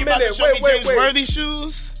 Wait Are a you about to minute. show me Wait. James Worthy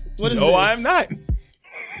shoes? What is No, this? I'm not.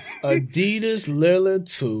 Adidas Lillard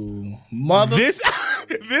 2. Mother.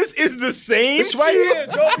 This is the same. It's right here,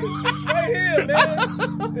 Joe. It's right here,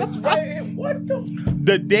 man. It's right here. What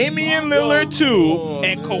the? Damian Lillard 2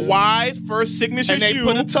 and Kawhi's first signature And they shoe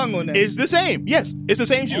put a tongue on that. is the same. Yes, it's the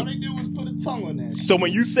same All shoe. they did was put a tongue on that shit. So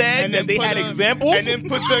when you said that they had examples, and then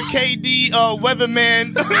put the KD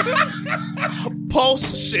weatherman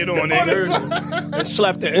pulse shit on it. And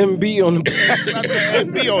slapped the MB on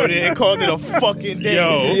the. Be on it and called it a fucking day.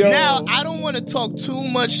 Yo. Now I don't want to talk too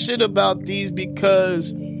much shit about these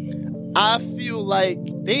because I feel like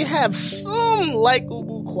they have some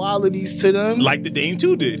likable qualities to them. like the Dame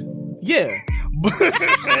 2 did. Yeah, but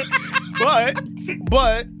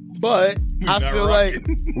I feel like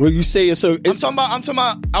Will you say it's a? I'm talking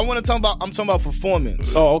about. I'm talking about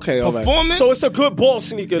performance. Oh, okay. All right. Performance? So it's a good ball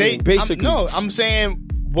sneaker, then, basically. I'm saying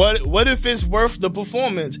what if it's worth the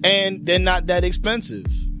performance and they're not that expensive?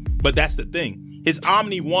 But that's the thing. His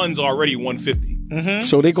Omni 1's already 150.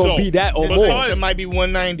 So they gonna So, be that or but more. so- It might be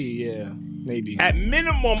 190. Yeah, maybe. At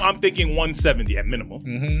minimum, I'm thinking 170 at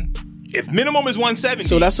minimum. If minimum is 170.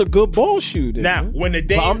 So that's a good ball shoe. Then, now, when the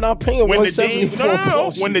Dame... But I'm not paying when the 170 Dame, for a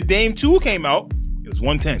ball When the Dame 2 came out, it was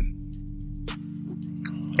 110.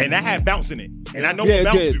 And that had bounce in it. And I know Yeah,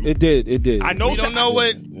 what bounce do. it did. I know We don't know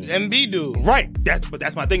what MB do Right. But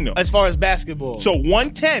that's my thing, though. as far as basketball. So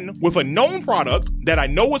 110 with a known product that I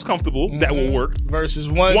know is comfortable, that will work, versus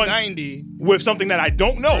 190 with something that I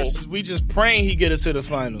don't know. versus we just praying he get us to the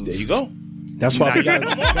finals. There you go. That's why we Nah, got.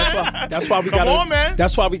 come on, man. That's why we Come got. on, man.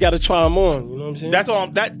 That's why we got to try them on. You know what I'm saying?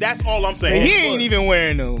 That's all I'm saying. He ain't even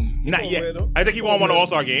wearing them. Not gonna yet. wear them. I think he won one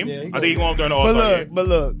All-Star game. Yeah, he I think he won during the But All-Star game.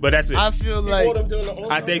 look. But that's it. I feel He like wore them during the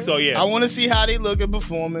All-Star I think so, yeah. I want to see how they look at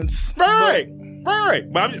performance. Right.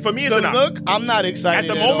 But for me, it's a The knock. look, I'm not At excited.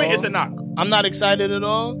 the moment, all. it's a knock. I'm not excited at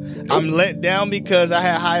all. I'm let down because I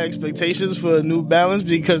had high expectations for New Balance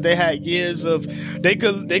because they had years of they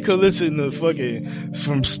could listen to fucking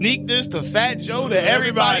from Sneak This to Fat Joe to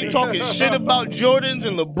everybody talking shit about Jordans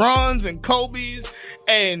and LeBrons and Kobe's.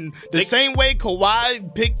 And the same way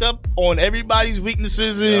Kawhi picked up on everybody's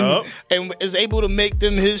weaknesses and is able to make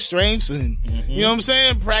them his strengths and you know what I'm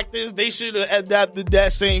saying? Practice. They should have adapted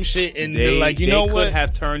that same shit and they're like, you know They what? could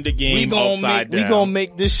have turned the game upside down. We gonna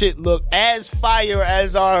make this shit look as fire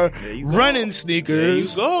as our you go. running There you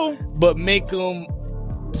sneakers, go. but make them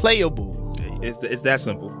playable. It's that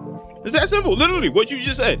simple. It's that simple. Literally, what you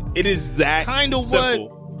just said. It is that Kind of simple.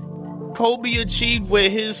 what Kobe achieved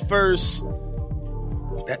with his first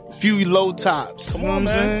few low tops. Come you know on,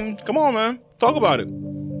 what I'm man. saying? Come on, man. Talk about it.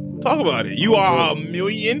 Talk about it. You are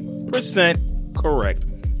 1,000,000% correct.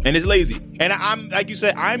 And it's lazy. And I'm, like you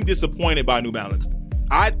said, I'm disappointed by New Balance.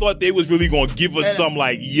 I thought they was really going to give us some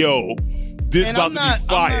like, yo, this And about to be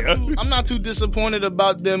fire. I'm not too disappointed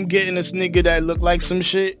about them getting a sneaker that look like some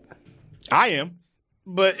shit. I am.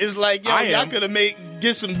 But it's like, yo, I y'all am. could have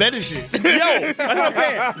get some better shit. Yo, that's what I'm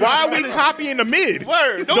saying. Why are we copying the mid?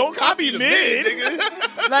 Word, don't copy the mid,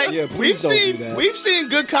 nigga. Like Yeah, please don't do that. we've seen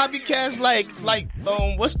good copycats like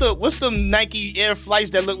what's the Nike Air Flights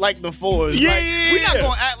that look like the fours? Yeah, like, yeah, we're not yeah.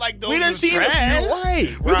 gonna act like those We done is seen it. trash. You're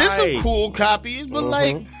right, Well, there's right. some cool copies, but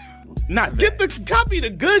like Not get the copy the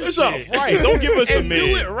good What's shit. up? Right. Don't give us the And mid.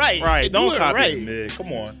 do it right. Right. And Don't do it copy right. the mid.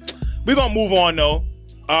 Come on. We're going to move on, though.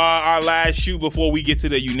 Our last shoe before we get to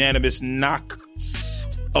the unanimous knocks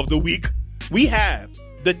of the week. We have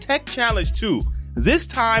the Tech Challenge 2. This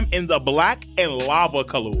time in the black and lava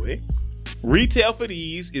colorway. Retail for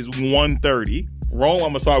these is $130. Rome, I'm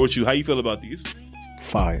going to start with you. How you feel about these?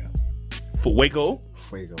 Fire. For Waco?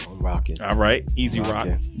 Fuego. I'm rocking. All right. Easy rock.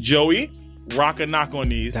 Rocking. Joey? rock a knock on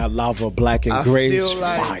these. That lava black and I gray feel is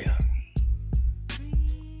like- fire.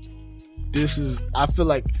 I feel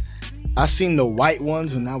like I seen the white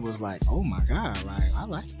ones and I was like, oh my God, like I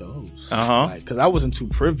like those. Uh-huh. Like, cause I wasn't too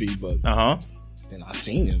privy, but Uh-huh. then I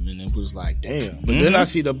seen them and it was like, damn. But then I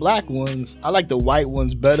see the black ones. I like the white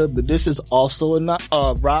ones better, but this is also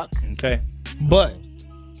a rock. Okay. But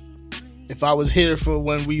if I was here for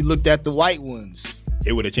when we looked at the white ones,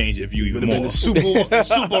 It would have changed your view it even would have been more. a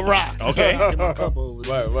super rock. Okay. Give me a couple.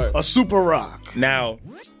 Right. A super rock. Now,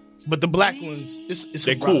 But the black ones, it's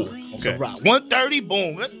They're a cool. rock. It's a Okay. rock. 130,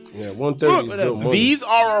 boom. Yeah, 130 is good money. these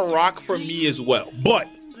are a rock for me as well. But,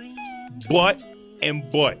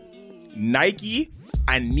 Nike,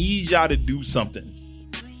 I need y'all to do something.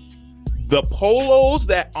 The polos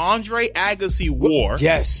that Andre Agassi wore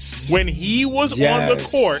Yes. when he was on the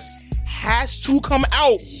Yes. court has to come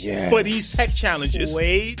out Yes. for these tech challenges.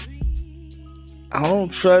 Wait. I don't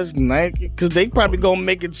trust Nike because they probably gonna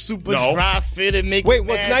make it super No. dry fit and make Wait, it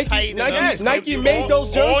was mad Nike- tight and Nike- uncomfortable. Nike made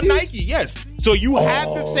those All jerseys? Nike, yes. So you have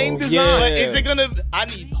the same design. yeah. But is it gonna? I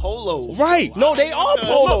need polos. Right. No, they are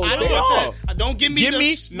polos. I They don't are. want the- Don't give me Give the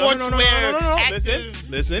me sportswear active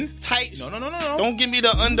Listen. tight. No. Don't give me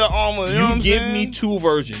the Under Armour. You know what You I'm give saying? me two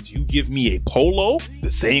versions. You give me a polo,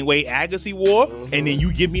 the same way Agassi wore, and then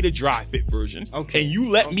you give me the dry fit version. Okay. And you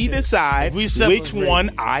let me decide If we which separate-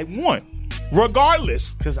 one I want.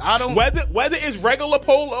 Regardless, Because I don't. whether it's regular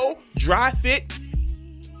polo, dry fit,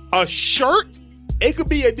 a shirt, it could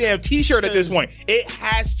be a damn t-shirt at this point. It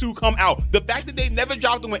has to come out. The fact that they never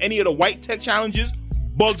dropped them with any of the white tech challenges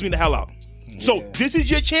bugs me the hell out. So this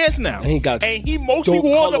is your chance now. And he mostly dope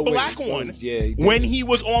wore the colorways. black one Yeah, he did. when he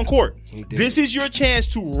was on court. He did. This is your chance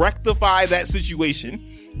to rectify that situation.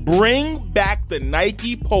 Bring back the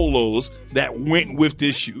Nike polos that went with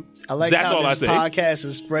this shoe. I like That's how all I this say. podcast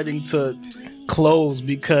is spreading to clothes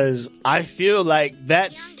because I feel like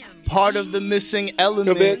that's part of the missing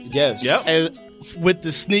element. Yes. Yep. And with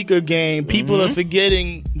the sneaker game, people are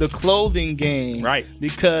forgetting the clothing game. Right.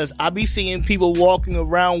 Because I be seeing people walking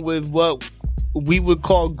around with what we would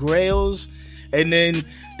call grails, and then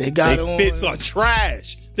they got They on. fit some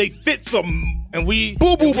trash. They fit some and we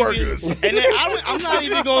boo-boo and we- burgers. And then I'm not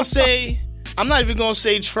even gonna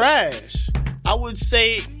say trash. I would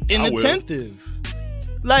say inattentive.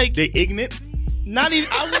 Like they ignorant. not even.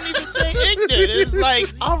 I wouldn't even say ignorant. It's like,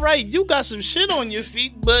 all right, you got some shit on your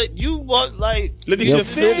feet, but you walk like Look at Your your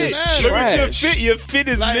fit fit. is Look at your trash. fit. Your fit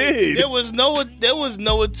is like mid. there was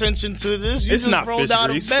no attention to this. You It's just not rolled fish out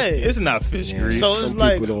grease. of bed. It's not fish Yeah, grease. So some it's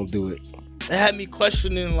like- people don't do it. It had me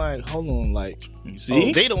questioning, like, hold on, like, You see?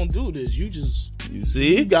 oh, they don't do this. You You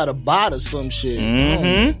see? got to buy to some shit.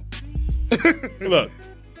 Mm-hmm. Look.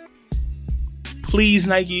 Please,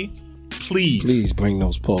 Nike. Please bring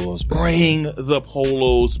those polos back. bring the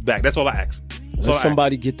polos back. That's all I ask. That's all Let I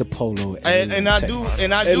somebody get the polo. And I do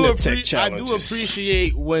the tech I do challenges.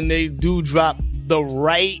 appreciate when they do drop the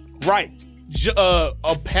right ask. Right.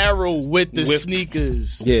 apparel with the With-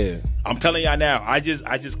 sneakers. Yeah. I'm telling y'all now. I just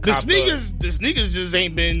The copped sneakers just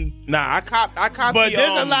ain't been. Nah, I copped. But the,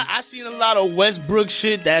 there's a lot. I seen a lot of Westbrook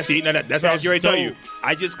shit. That's See, no, that's what I was going to tell you.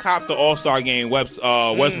 I just copped the All Star Game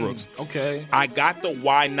Westbrooks. Okay. I got the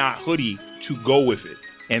Why Not hoodie to go with it,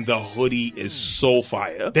 and the hoodie is so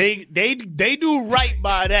fire. They do right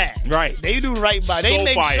by that. Right. They do right by. They So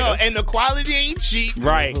make fire. sure, and the quality ain't cheap.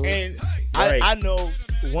 Right. And Right. I know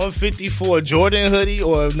 150 for a Jordan hoodie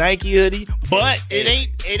or a Nike hoodie, but it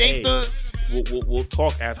ain't Hey. the We'll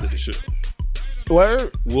talk after the show.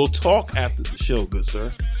 word. We'll talk after the show, good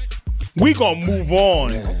sir. We gonna move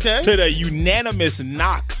on Okay. to the unanimous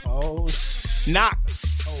knocks. Oh,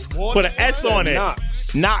 Put an S on it.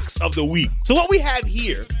 Knocks of the week. So what we have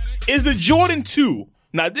here is the Jordan 2.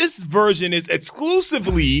 Now this version is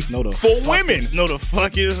exclusively no, the for fuck women. Is, no, the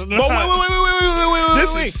fuck is not. But wait.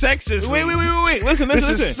 This is sexism. Wait. Listen. This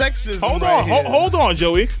is sexism. Hold right on, here. hold on,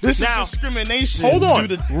 Joey. This now, is discrimination. hold on.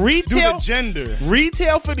 Due to Retail gender.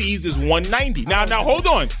 Retail for these is $190. Now hold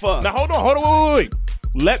on. Fuck. Now hold on. Wait.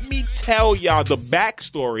 Let me tell y'all the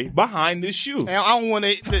backstory behind this shoe. And I don't want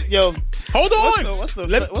to. Yo, Hold on. what's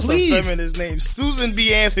the please. feminist name? Susan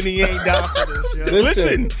B. Anthony ain't down for this. Yo.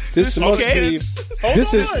 Listen. This must okay. be. Hold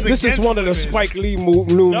This on. is this is against one of the women. Spike Lee new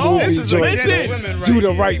No, movies. this is joints. against women right Do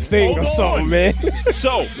the here. right thing or Hold something, on. man.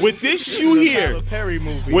 So with this shoe This is a here, Tyler Perry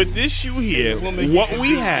movie. with this shoe here, Woman what can we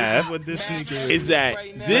do. This have is what this sneaker is that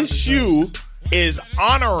this shoe is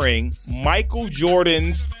honoring Michael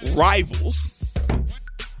Jordan's rivals.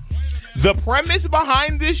 The premise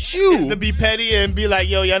behind this shoe is to be petty and be like,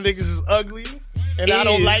 yo, y'all niggas is ugly. And I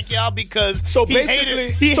don't like y'all because So he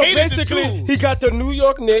basically, hated the tools. he got the New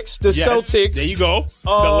York Knicks, the Yes, Celtics. There you go.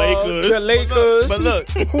 The Lakers. But look,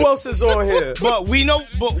 Who else is on here? but we know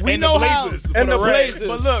And how. the Blazers. And the Reds. Blazers.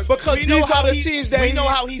 But look, because we know these how are the he- teams that we know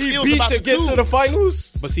how he feels beat about to the get to tools. the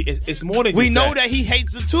finals. But see, it's more than We just know that he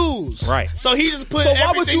hates the tools. Right. So he just put So why would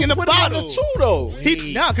everything you in the put it on bottle. the two though?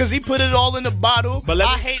 Because he put it all in the bottle. But let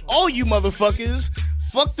I me- hate all you motherfuckers.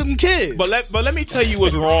 Fuck them kids. But let me tell you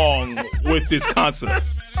what's wrong with this concept.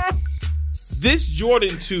 This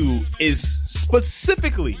Jordan 2 is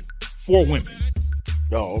specifically for women,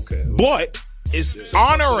 Oh, okay. but it's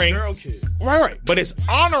honoring girl kid. right. But it's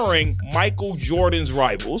honoring Michael Jordan's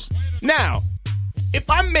rivals. Now, if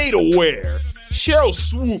I'm made aware, Cheryl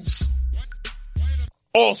Swoops,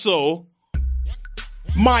 also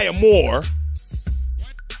Maya Moore,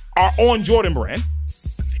 are on Jordan Brand.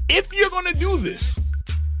 If you're gonna do this,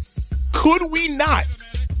 could we not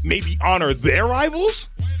maybe honor their rivals?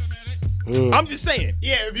 I'm just saying.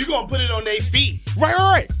 Yeah, if you're gonna put it on their feet.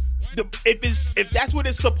 Right. If that's what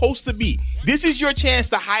it's supposed to be, this is your chance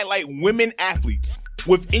to highlight women athletes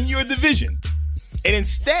within your division. And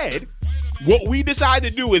instead, what we decide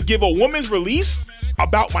to do is give a woman's release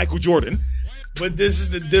about Michael Jordan. But this is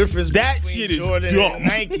the difference That between shit is Jordan dumb. and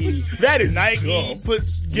Nike. That is Nike dumb.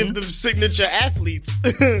 give them signature athletes.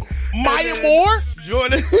 Maya And then Moore?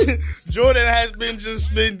 Jordan has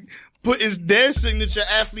been putting their signature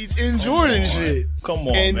athletes in Jordan shit. Come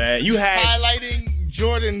on, And man. You had highlighting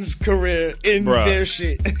Jordan's career in Bruh. their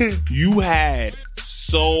shit. you had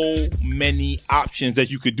so many options that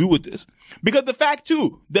you could do with this. Because the fact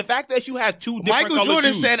that you had two different Michael color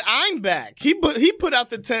Jordan shoes. said, "I'm back." He put out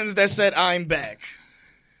the 10s that said, "I'm back."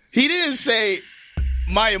 He didn't say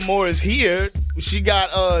Maya Moore is here. She got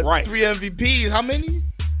Right. 3 MVPs. How many?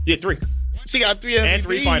 Yeah, 3. She got 3 MVPs And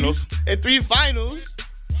 3 finals. And 3 finals.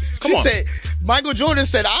 Come She on. said, Michael Jordan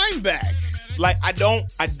said, "I'm back." Like I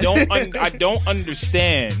don't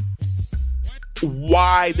understand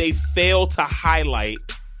why they fail to highlight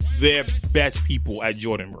their best people at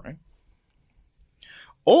Jordan Brand.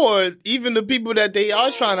 Or even the people that they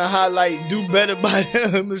are trying to highlight do better by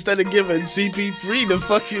them instead of giving CP3 the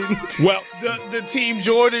fucking Well, the Team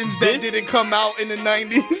Jordans that This- didn't come out in the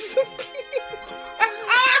 90s.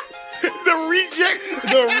 the reject.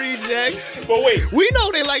 The rejects. But wait, We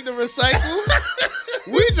know they like to recycle.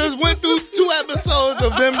 We just went through 2 episodes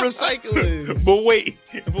of them recycling. but wait.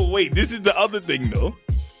 This is the other thing though.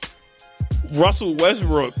 Russell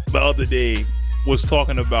Westbrook the other day was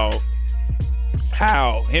talking about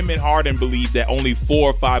how him and Harden believe that only 4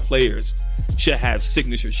 or 5 players should have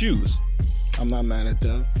signature shoes. I'm not mad at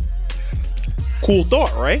that. Cool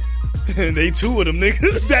thought, right? And they 2 of them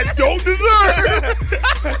niggas. That don't deserve.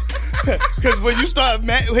 Because when you start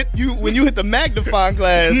when you hit the magnifying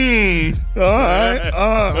glass, all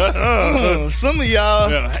right, some of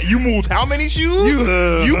y'all You moved how many shoes?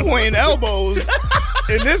 you pointing elbows,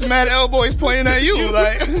 and this mad elbow is pointing at you.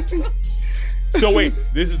 Like, So wait,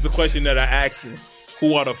 this is the question that I asked him.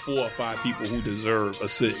 Who are the 4 or 5 people who deserve a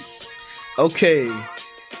sig? okay,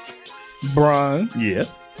 Bron, Yeah.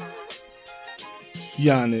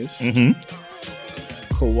 Giannis, Mm-hmm.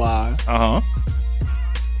 Kawhi, Uh-huh.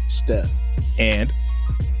 Steph, And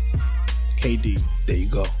KD. there you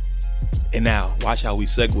go. And now, watch how we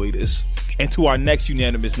segue this into our next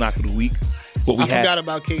unanimous knock of the week. What we I have, forgot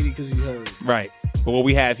about KD because he hurt. right. But what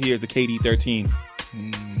we have here is the KD 13.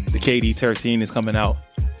 The KD 13 is coming out.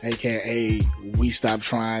 AKA, we stopped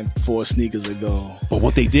trying 4 sneakers ago. But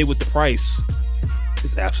what they did with the price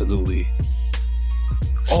is absolutely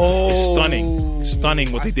it's stunning.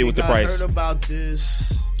 Stunning what they did with the price. I heard about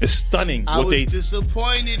this. It's stunning I what was they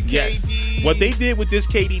disappointed, Yes. KD. What they did with this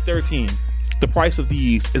KD 13, the price of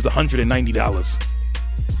these is $190.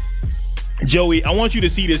 Joey, I want you to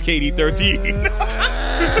see this KD 13.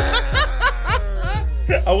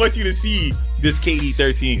 I want you to see this KD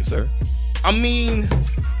 13, sir. I mean,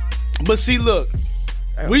 but see, look,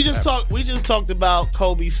 we just talked about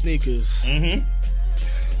Kobe sneakers. Mm-hmm.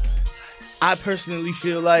 I personally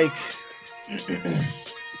feel like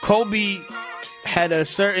Kobe had a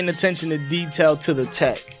certain attention to detail to the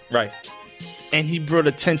tech, Right. and he brought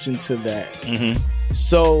attention to that. Mm-hmm.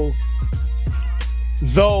 So,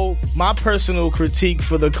 though my personal critique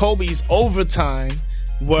for the Kobe's overtime,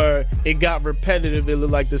 where it got repetitive, it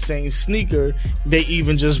looked like the same sneaker, they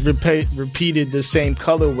even just repeated the same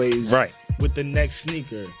colorways Right. with the next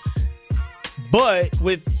sneaker. But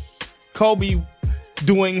with Kobe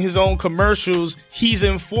doing his own commercials, he's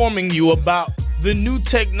informing you about the new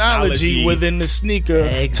technology Technology. within the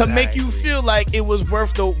sneaker to make you Exactly. feel like it was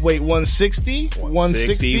worth the wait, 160?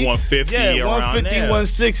 160, 150, Yeah, around 150, there.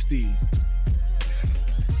 160.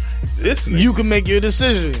 This nigga. You can make your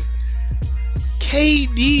decision.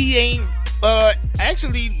 KD ain't.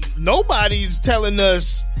 Actually, nobody's telling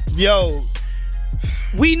us, yo.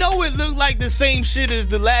 We know it looked like the same shit as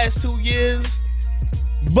the last 2 years,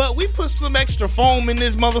 but we put some extra foam in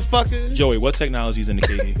this motherfucker. Joey, what technology is in the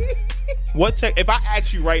KD? If I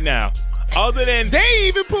ask you right now, other than They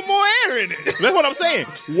even put more air in it. that's what I'm saying.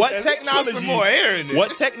 What At least put technology? some more air in it.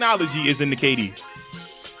 What technology is in the KD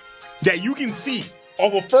that you can see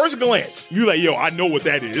off a first glance? You like, yo, I know what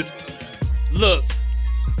that is. Look,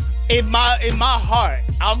 in my heart,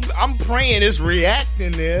 I'm praying it's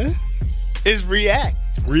reacting there. It's react.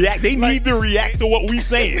 React. They need to react to what we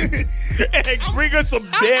saying and bring us some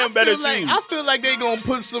damn better shoes. I feel like they gonna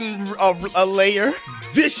put a layer.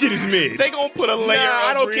 This shit is mid. They gonna put a layer.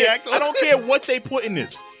 I don't care. I don't care what they put in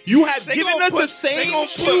this. You have They given gonna us put- the same They gonna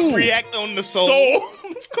shoe. put react on the sole. So,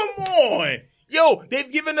 come on. Yo,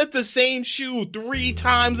 they've given us the same shoe 3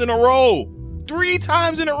 times in a row. 3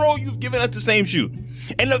 times in a row you've given us the same shoe.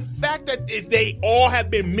 And the fact that they all have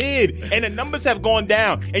been mid and the numbers have gone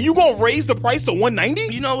down and you gonna raise the price to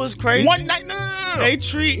 190? You know what's crazy? 190? No. They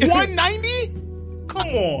treat 190? Come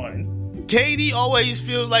on. KD always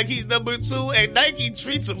feels like he's number 2, and Nike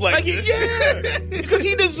treats him like this. Yeah. Because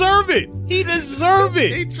he deserve it. He deserve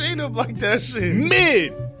They it. treat him like that shit.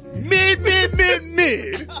 Mid.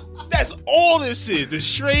 That's all this is. It's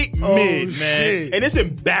straight mid, man. shit. And it's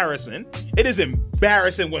embarrassing. It is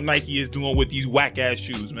embarrassing what Nike is doing with these whack ass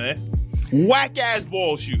shoes, man. Whack ass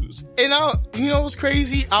ball shoes. And you know what's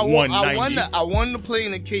crazy? I want 190. to play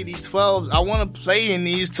in the KD 12s. I want to play in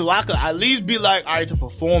these too. I could at least be like, all right, the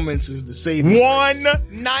performance is the same.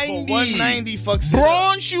 190. 190 fucks it up.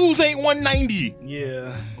 Bronze shoes ain't 190.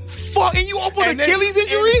 Yeah. Fuck, and you off an And then- Achilles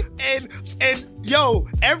injury? And yo,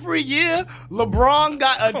 every year LeBron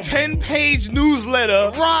got a 10-page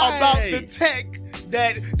newsletter Right. about the tech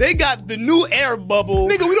that they got the new air bubble.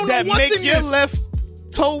 Nigga, we don't know that what's make in your this. left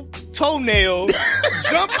toenail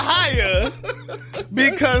jump higher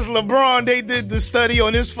because LeBron they did the study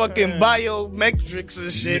on his fucking biometrics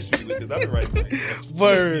and shit. That's right.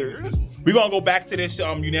 Word. We're going to go back to this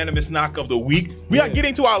unanimous knock of the week. We are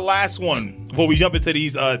getting to our last one before we jump into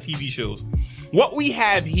these TV shows. What we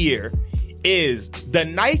have here is the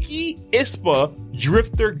Nike ISPA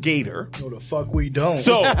Drifter Gator. No, the fuck we don't.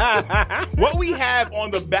 So, what we have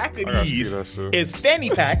on the back of gotta see these that shit. is fanny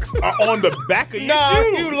packs are on the back of your Nah,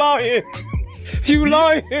 shoe. you lying. You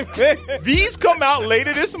lying, man. These come out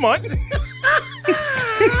later this month.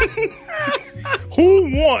 Who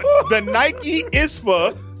wants the Nike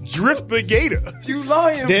ISPA Drifter Gator? You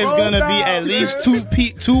lying, there's bro. gonna be Nah, at least man.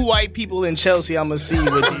 two white people in Chelsea I'm gonna see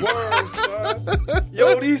with these.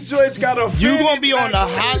 Yo, these joints got a You gonna be on the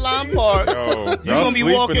Highline Park. Yo, gonna be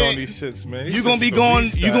walking- on these shits, man. You gonna be going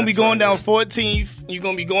down 14th. You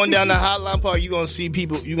gonna be going down the Highline Park. You gonna see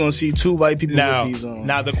people. You gonna see 2 white people Now, with these on.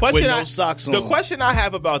 the question with no socks on. The question I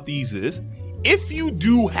have about these is, if you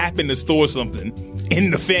do happen to store something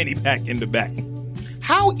in the fanny pack in the back,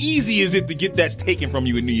 how easy is it to get that taken from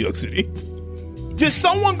you in New York City? Just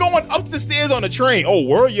someone going up the stairs on a train. Oh,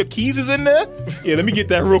 where your keys is in there? Yeah, let me get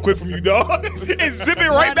that real quick from you, dog, and zip it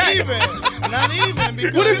right not back. not even.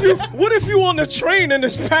 Because What if you on the train and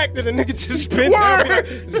it's packed and the nigga just spin down? Word.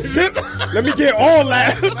 Be like, zip. Let me get all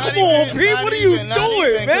that. Come not on, even- Pete. not What are you even- not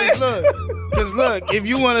doing, even, man? Cause look, if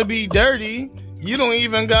you want to be dirty, you don't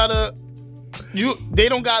even gotta. They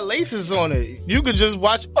don't got laces on it. You could just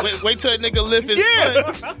wait till a nigga lift his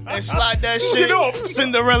Yeah. foot and slide that Shit shit off.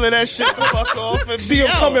 Cinderella that shit the fuck off and See be him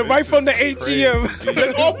out. coming right from the ATM.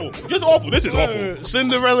 Just awful. Just awful. This is awful.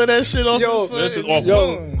 Cinderella that shit off Yo, his foot. this is awful.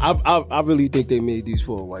 Yo, I really think they made these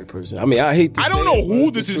for a white person. I mean, I hate to I don't say know it, who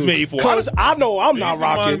but this the is truth. made for. Cause I know I'm not These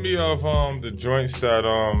remind rocking. me of the joints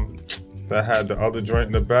that had the other joint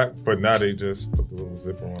in the back, but now they just put the little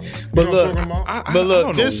zipper on it. But You know look, what I'm talking about? I But look,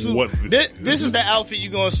 don't know this what this is the outfit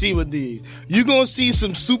you're gonna see with these. You're gonna see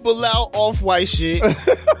some super loud off-white shit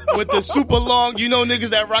with the super long. You know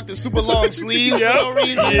niggas that rock the super long sleeves for no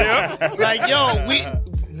reason. Yeah. Like yo,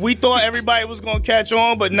 we thought everybody was gonna catch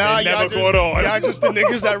on, but now It never y'all caught on. Y'all just the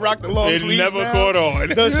niggas that rock the long It sleeves. never now. caught on.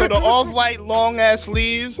 So the off-white long ass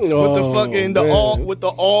sleeves with the Oh, fucking man. with the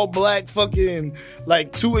all black fucking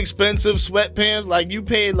like too expensive sweatpants. Like you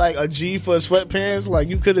paid like a G for sweatpants. Like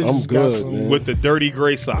you could have I'm just got good, some. man. With the dirty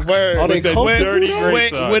gray socks. Word. Are they With the comfortable, dirty though? gray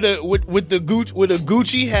with, socks. with a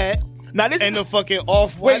Gucci hat Now this and the fucking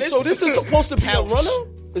off-white. Wait, so this is supposed to be a Pouch. runner?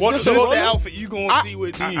 Is What this is a This the runner? outfit you gonna see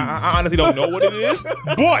with these. I honestly don't know what it is,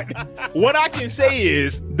 but what I can say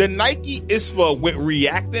is the Nike ISPA with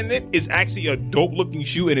React in it is actually a dope looking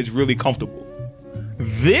shoe and it's really comfortable.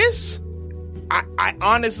 This, I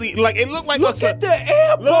honestly like. It looked like Look at the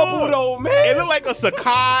air bubble, though, man. It looked like a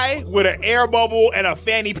Sakai with an air bubble and a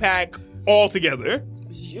fanny pack all together.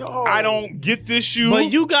 Yo. I don't get this shoe.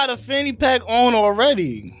 But you got a fanny pack on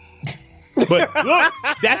already. But look,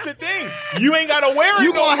 that's the thing. You ain't gotta wear it.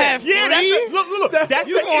 You gonna no have more. Yeah, three? look. That's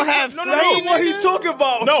You the, gonna have no, That's three? what he's talking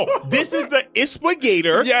about. No, this is the ISPA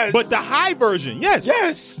Gator, Yes. but the high version. Yes.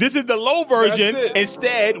 Yes. This is the low version. That's it.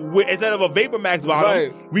 Instead of a Vapor Max bottom,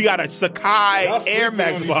 Right. we got a Sakai Y'all Air sleeping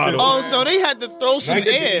Max on these bottom. shit. Oh, so they had to throw some Nike-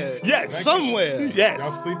 air. Yes. Somewhere. Y'all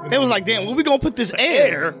Yes. sleeping They was on like, these damn, shit. where we gonna put this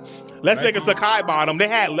air? Air. Let's make a Sakai bottom. They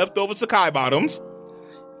had leftover Sakai bottoms.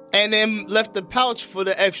 And then left the pouch for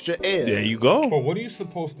the extra air. There you go. But what are you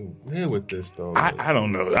supposed to wear with this, though? I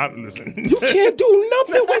don't know. Listen. You can't do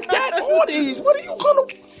nothing with that on these. What are you gonna?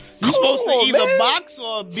 You supposed to Come on, either man. box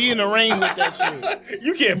or be in the rain with that shit.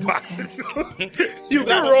 You can't box it. You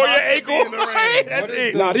gotta can roll your box it ankle. in the rain. That's What is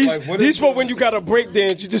it. the- Nah, these Like, what these is for it? when you got to break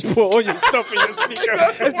dance. You just put all your stuff in your sneaker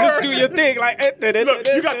and just do your thing. Like, Look,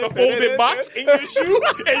 you got the folded box in your shoe,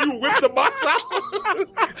 and you whip the box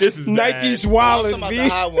out. This is Nike's bad. wildin', Some of the B.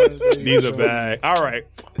 high ones. These are bad. All right.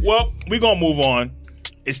 Well, we're gonna move on.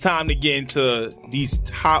 It's time to get into these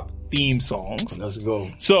top theme songs. Let's go.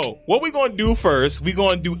 So, what we're gonna do first, we're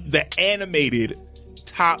gonna do the animated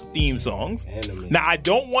top theme songs. Animated. Now, I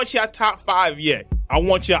don't want your top 5 yet. I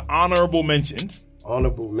want your honorable mentions.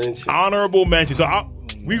 Honorable mention. Honorable mentions. So,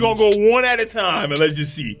 we're gonna go one at a time and let's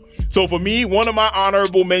just see. So, for me, one of my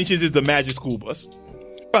honorable mentions is the Magic School Bus.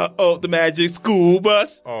 The Magic School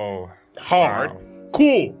Bus. Oh, Hard. wow.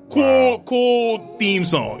 Cool theme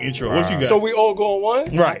song intro. What you got? So we all going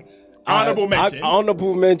one? right. Honorable mention.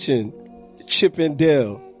 Honorable mention. Chip and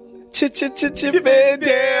Dale. Chip and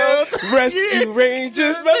Dale. Rescue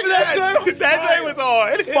Rangers. Remember that joint? That joint was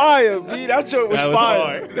hard. Fire, B. That joint was That was fire.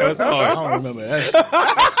 hard. That was I hard. don't remember that.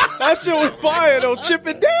 That shit was fire, though. Chip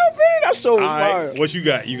and Dale, B. That shit was All fire. right. What you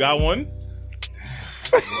got? You got one?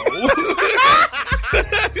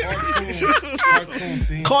 Cartoon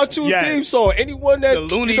theme. Cartoon Yes. theme song. Anyone that The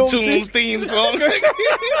Looney you don't Tunes see- theme song. Because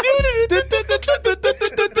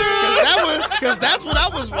that's what I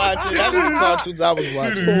was watching. That was the cartoons I was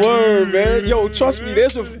watching. Word, man. Yo, trust me.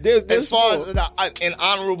 There's As far more. as an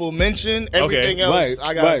honorable mention, everything else right,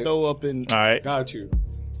 I gotta right. throw up in. All right. Got you.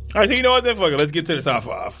 All right. So you know what? Then fuck it. Let's get to the top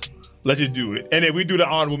 5. Let's just do it, and then we do the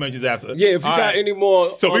honorable mentions after. Yeah, if you All got right. any more.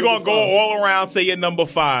 So we're gonna go honorable all around. Say your number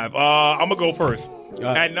 5. I'm gonna go first.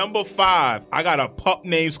 right. At number 5, I got a pup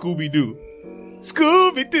named Scooby Doo.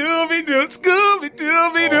 Scooby Dooby Doo, Scooby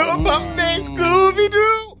Dooby Doo, a pup named Scooby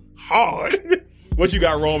Doo. Hard. What you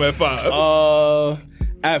got, Rome, at 5?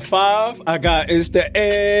 At 5, I got It's the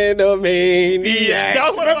Animaniacs. That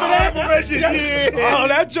was one of my honorable mentions. Yeah. Oh,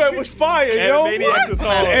 that joint was fire, yo. Animaniacs was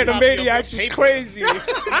hard. Animaniacs was crazy.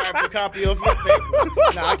 Grab the copy of your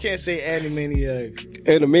paper. Nah, I can't say Animaniacs.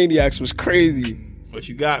 Animaniacs was crazy. What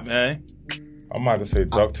you got, man? I'm about to say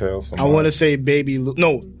DuckTales. I want to say Baby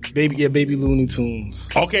Looney Tunes.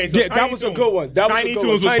 Okay, so Yeah, that Tiny was a Toons. good one. That was Tiny a good Toons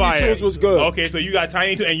one. was Tiny fire. Toons was good. Okay, so you got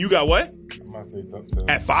Tiny Toons, and you got what? I'm about to say DuckTales.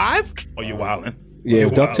 At 5? Oh, you wildin'. Yeah, You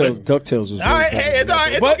DuckTales wildin'. was All right, hey, it's all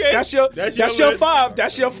right. It's But okay. that's your list. 5.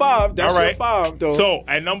 That's your 5. That's All right. your 5, though. So,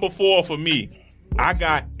 at number 4 for me, I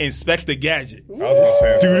got Inspector Gadget. I was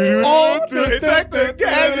gonna say. Oh, Inspector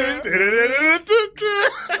Gadget.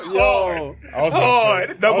 Yo. I was Hard.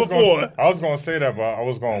 say, Number 4. I was gonna say that, but I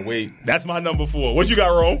was gonna wait. That's my number 4. What you got,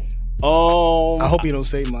 Rome? I hope you don't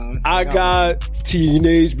say mine. I got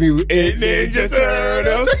Teenage Mutant Ninja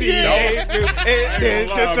Turtles. Yeah. Teenage Mutant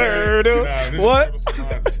Ninja Nah, Turtles. Ninja What?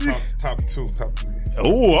 Turtles is top 2, top 3.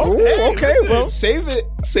 Oh, Ooh, okay, listen. well, save it.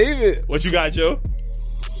 Save it. What you got, Joe?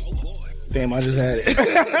 Damn, I just had it.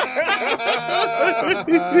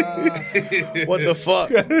 What the fuck?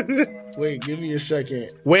 Wait, give me a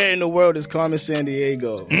second. Where in the world is Carmen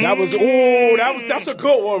Sandiego? That's a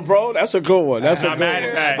good one, bro. That's a good one. That's a I'm good not mad at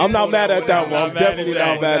one. that. I'm not mad at that one. I'm I'm not mad definitely at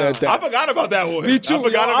not mad at I that. forgot about that one. Me too. I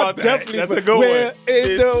forgot yo, about that. Definitely. That's a good Where one.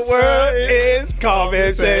 in the world is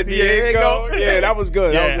Carmen Sandiego? Yeah, that was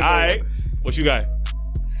good. Yeah, That all was a good right. What you got?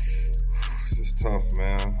 This is tough,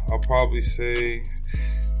 man. I'll probably say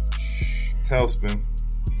Tailspin.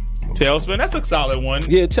 Tailspin. That's a solid one.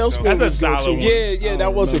 Yeah, Tailspin That's a was good solid too. one. Yeah,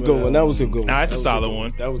 that was a good one. That was a good one. Nah, that's a That was solid good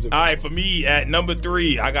one. That was a good All one. right, for me, at number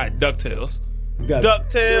 3, I got DuckTales. You got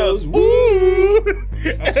DuckTales. Woo!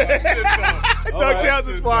 All right. DuckTales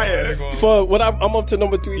is fire. For what I'm up to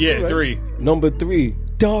number 3. Yeah, too, right? 3. Number 3,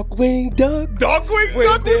 Darkwing Duck. Darkwing When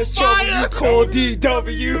Duck there's was trouble, fire. you call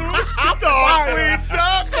DW. Darkwing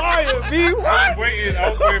Duck. Fire, B. I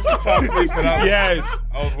was waiting for top 3 for that one. Yes.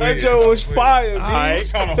 I was That waiting. joke was fire, B. All right.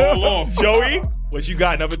 Trying to hold off. Joey, what you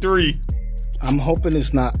got? Number 3. I'm hoping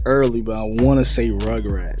it's not early, but I want to say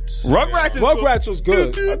Rugrats. Rugrats was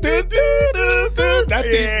good. That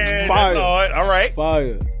thing fire. All right.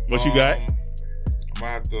 Fire. What you got? I'm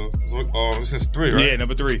gonna have to. This is 3, right? Yeah,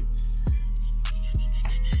 number 3.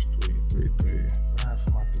 3. What I have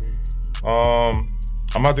for my 3? I'm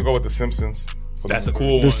gonna have to go with The Simpsons. That's a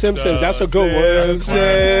cool one. The Simpsons. That's a good one. Simpsons.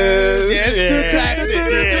 Yeah, it's Yeah. classic.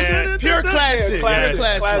 Yeah. Just pure classic.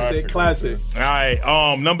 Classic. Classic. All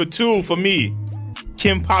right. Number 2 for me,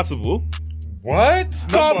 Kim Possible. What?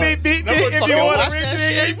 Call me if you want watch to that reach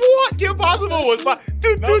shit. me. What? Kim Possible was fine.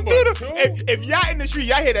 Number 2. If y'all in the street,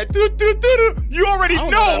 y'all hear that. You already I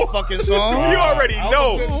don't know. know that fucking song. You already I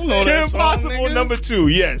know. don't know that Kim song, Possible nigga. number 2.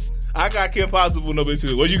 Yes, I got Kim Possible number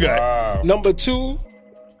 2. What you got? Wow. Number 2,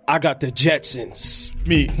 I got the Jetsons.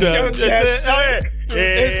 Me. Jetsons.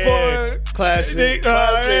 It's for Classic. his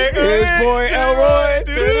boy Elroy.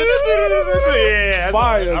 Yeah.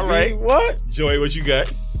 Fire. All right. What? Joey, what you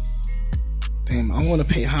got? Damn, I want to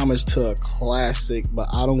pay homage to a classic, but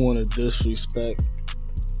I don't want to disrespect.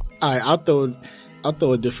 All right, I'll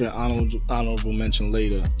throw a different honorable mention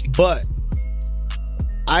later. But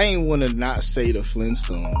I ain't want to not say the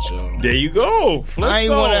Flintstones, yo. There you go. I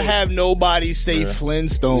ain't want to Flintstones. have nobody say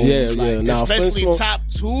Flintstones. Yeah. Nah, especially Flintstones- top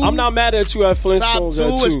 2. I'm not mad at you at Flintstones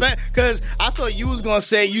at 2. Because I thought you was gonna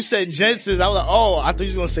say, you said Jetsons. I was like, oh, I thought you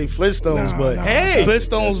was gonna say Flintstones, but Hey.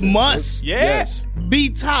 Flintstones must Yes. be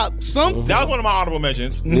top something. That was one of my honorable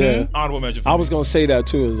mentions. Yeah. Honorable mention. For I me. was gonna say that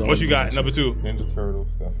too. What you got? Number 2. Ninja Turtles,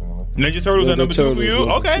 definitely. Ninja Turtles Ninja at number 2 for Turtles, you.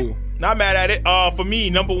 number Okay. 2. Not mad at it. For me,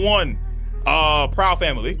 number 1, Proud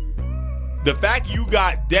Family. The fact you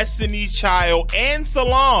got Destiny's Child and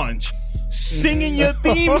Solange singing your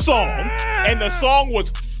theme song, and the song was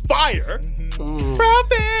fire. Proud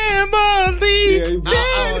Family. Yeah,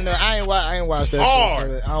 I don't know. I ain't watched that Hard.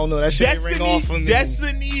 shit. So I don't know. That shit ain't ring off for me.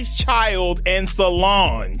 Destiny's Child and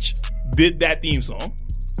Solange did that theme song.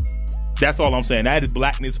 That's all I'm saying. That is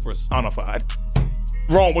blackness personified.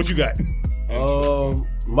 Ron, what you got?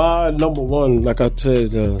 My number 1, like I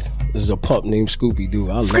said, is a pup named Scooby Doo.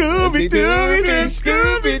 I love Scooby-Doo,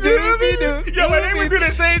 Scooby-Doo. Yo, man, they would do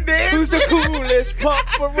the same dance. Who's the coolest pup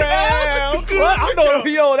around? What? I know,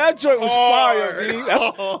 yo, that joint was fire, B.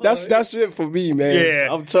 That's it for me, man. Yeah.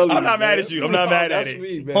 I'm telling you. I'm not mad man. at you. I'm not mad at That's it.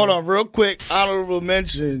 me, man. Hold on, real quick. Honorable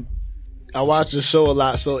mention. I watch the show a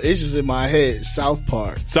lot, so it's just in my head. South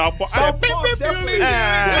Park. South Park. definitely.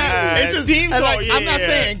 It's just theme song, like, I'm not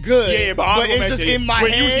saying good, Yeah, but it's just in my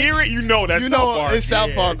when head. you hear it, you know that's You South know Park. it's South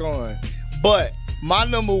Yeah. Park on. But my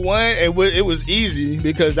number 1, it was easy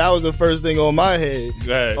because that was the first thing on my head,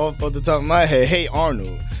 Go ahead. off the top of my head. Hey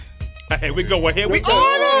Arnold. Here we go. Well, here we go.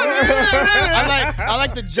 I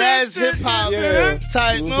like the jazz hip hop Yeah.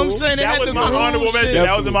 type. You know what I'm saying? They That had was the my groove honorable shit. mention.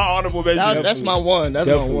 That was in my honorable mention. That's my one. That's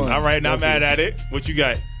Definitely. my one. All right, not mad at it. What you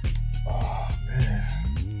got?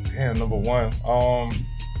 Damn, number 1. I'm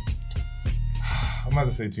about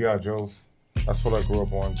to say G.I. Joe's. That's what I grew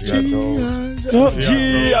up on. G.I. Joe's.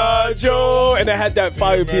 G.I. Joe. And I had that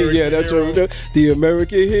fire beat. Yeah, that's the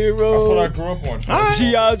American hero. That's what I grew up on.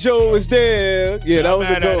 G.I. Joe was there. Yeah, that was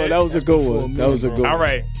a mad good at one. it. That was a good one. That was a good one. All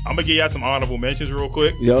right, I'm gonna give y'all some honorable mentions real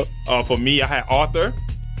quick. Yep. For me, I had Arthur.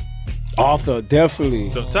 Arthur,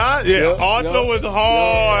 definitely. So Todd, yeah, Yep, Arthur yep. was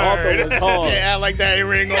hard. Arthur was hard. Yeah, like that ain't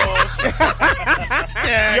ring off.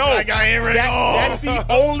 Yeah, Yo, like I ain't ring off. that's the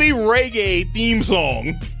only reggae theme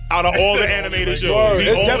song out of all the animated shows. Word, The it's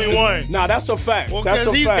only definitely- one. Nah, that's a fact. Well, That's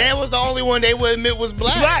a because fact. that was the only one they would admit was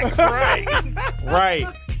black. Right, right.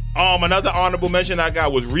 Another honorable mention I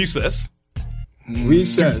got was Recess.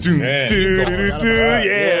 Recess. Man,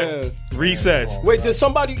 Yeah. Recess. Wait, did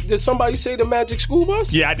somebody say the Magic School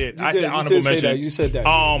Bus? Yeah, I did. You I did, said you honorable did say mention. that. You said that.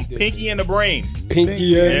 You did. Pinky and the Brain.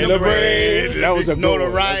 Pinky and the Brain. Brain. That was a good one.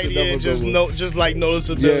 Notoriety That's and another good one. just like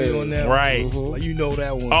noticeability Yeah. on that. Right. Like, you know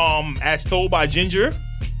that one. As Told by Ginger.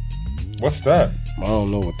 What's that? I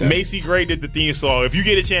don't know what that. Macy Gray did the theme song. If you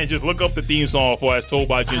get a chance, just look up the theme song for As Told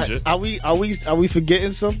by Ginger. Are we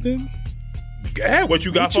forgetting something? Go ahead. What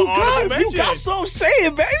you got What for you honorable got? You mention? got something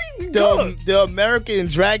saying, baby. You good. The American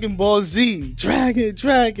Dragon Ball Z. Dragon. I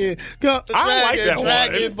like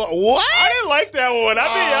that one. What? I didn't like that one.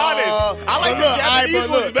 I'll be honest. I like the Japanese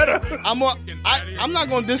ones better. I'm not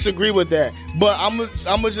gonna disagree with that, but I'm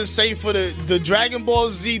gonna just say for the Dragon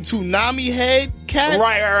Ball Z Toonami head cats.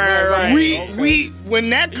 Right. We when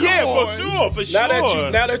that come Yeah, on, for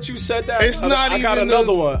sure. Now that you said that, It's not I got even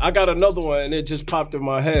another one. I got another one, and it just popped in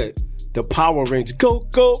my head. The Power Rangers. Go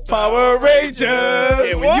Power Rangers.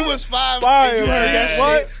 Yeah, when you was 5 and you heard that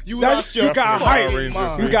What? shit, you lost your You got fucking hype.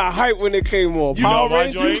 mind. You got hype when it came on. You know Power my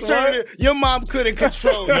Rangers. joint? You turned it, your mom couldn't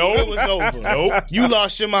control you. Nope. It was over. Nope. You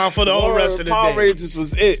lost your mind for the whole rest of the Power day. Rangers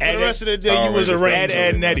was it. For the rest of the day, Power you was a Rangers. ranger.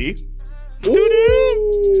 Ed Nettie.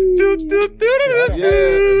 Ooh.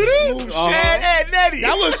 Smooth shit. Ed Nettie.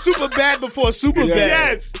 That was super bad before super bad.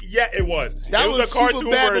 Yes. Yeah, it was. That it was a cartoon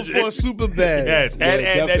super bad version. before super bad. Yes.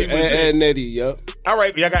 Ed Nettie was Ed it. Nettie, yep. All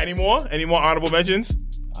right. Y'all got any more? Any more honorable mentions?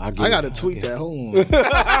 I gotta tweet that. Hold on.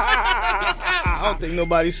 I don't think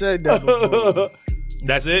nobody said that before.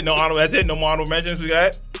 That's it. No honorable. That's it. No more honorable mentions. We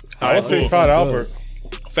got. All I right. say Cool. Fat Albert.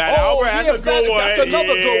 Fat Albert. That's a good one. That's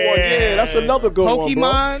another good one. Yeah, that's another good one, bro.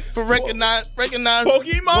 Pokemon for recognize. Pokemon.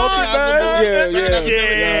 Yeah.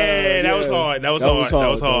 Yeah, that was hard. That was hard.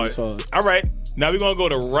 All right, now we're gonna go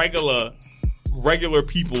to regular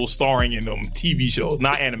people starring in them TV shows,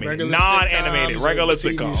 not animated, non-animated, regular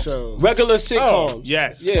sitcoms. Regular sitcoms.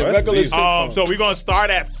 Yes. Yeah, that's regular easy. sitcoms. So we're gonna start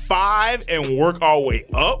at 5 and work our way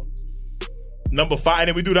up. Number 5, and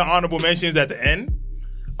then we do the honorable mentions at the end.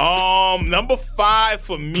 Number 5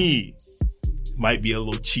 for me might be a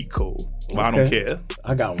little cheat code, but I don't care.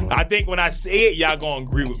 I got one. I think when I say it, y'all gonna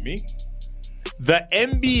agree with me. The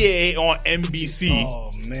NBA on NBC. Oh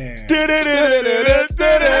man.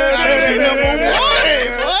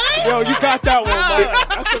 Yo, you got that one, man.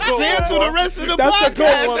 That's a good Damn one. to the rest of the That's a podcast.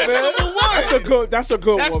 good one, That's man. number one. That's a good That's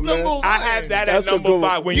one, man. number one. I have that That's at a number good one.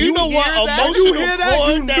 5. When You you know hear what? that, When you hear that,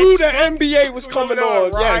 chord you that knew the struck- NBA was coming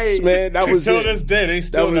on. Yes, Right. man. That was Until it. this day, they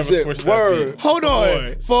still That was never it. switched Word. that beat. Hold on.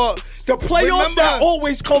 Boy. For The playoffs that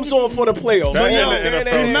always comes on for the playoffs. That Yo, in the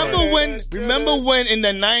NFL. remember when in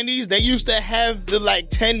the 90s they used to have the like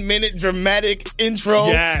 10-minute dramatic intro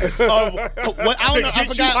Yes. of what I don't know, To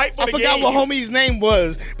get you hyped for I the forgot game. what homie's name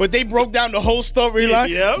was, but they broke down the whole storyline.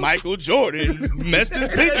 Yeah. Michael Jordan messed his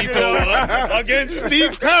pinky toe up against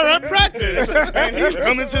Steve Kerr at practice, and he's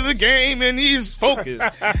coming to the game and he's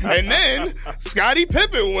focused. And then Scottie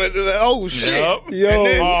Pippen went, oh shit. Yup. Yo, And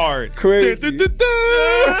then hard. crazy.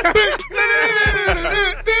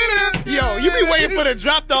 Yo, you be waiting for the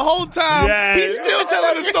drop the whole time. Yes. He's still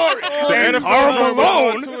telling the story. The And NFL Karl one was hard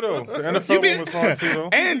Malone, too, though. The you NFL be- one was hard too, though.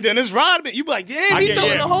 and Dennis Rodman. You be like, damn, he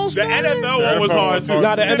telling the whole story. The NFL one was hard too.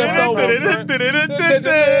 Nah, the NFL one. On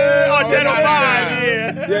Channel 5,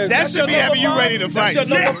 yeah. Yeah, That should be having you ready to fight. That's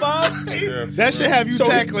your number 5? Yeah, That should have you So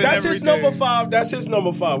tackling that's everything. his number 5. That's his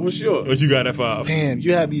number 5. What's yours? What you got at 5? Damn,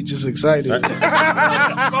 you have me just excited. My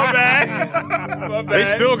bad. My They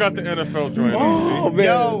bad. still got the NFL joint. Oh, man.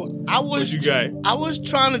 Yo, I What was you got? I was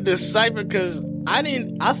trying to decipher because I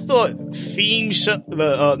thought theme show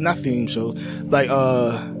not theme shows like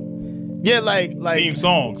Theme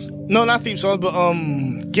songs. no, not theme songs, but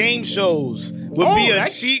game shows would Oh, be a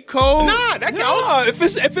that- cheat code. Nah, that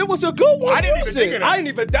counts. Nah, if it was a good one, I didn't even use think it. of that. I didn't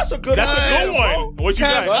even. That's a good. That's a good bro. one. What you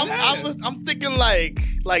Because got? I'm thinking like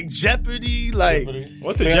Jeopardy, like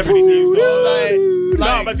What's the Jeopardy theme song?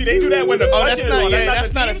 like No, but see, they do that when the oh, that's budget is not on.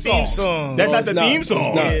 that's not a theme song. That's No, not it's the not. theme It's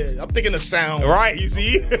song. not. Yeah, I'm thinking of sound. Right, you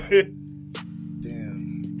see?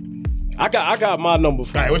 Damn. I got my number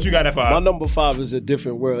 5. All right, what you got at 5? My number 5 is a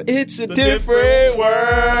different world. It's a different different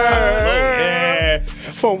world. Yeah.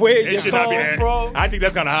 From where It you should not be come that. from. I think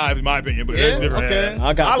that's kind of high, in my opinion, but Yeah, that's different. okay. Yeah.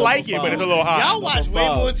 I got I like number it, but 5. it's a little high. Y'all watch way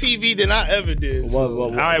five. more TV than I ever did. Well, So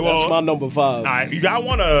all right, well- that's my number 5. All right, you got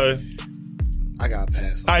one? All I got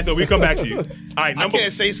past. right, so we come back to you. All right, I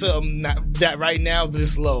can't say something that right now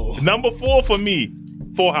this low. number 4 for me,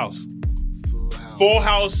 Full House. Full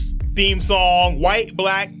House theme song, white,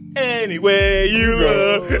 black, anywhere you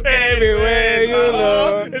look, Everywhere you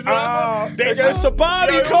look. It's There's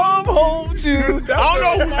somebody come home to. I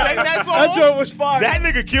don't know who sang that song. That joint was fire. That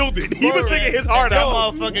nigga killed it. He was singing his heart That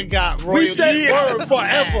out. motherfucker got we royalty. said word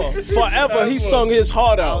forever. He sung his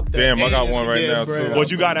heart out. Damn, I got one right now, too. What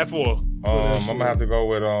you got that for? I'm gonna have to go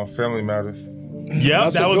with Family Matters. Yep,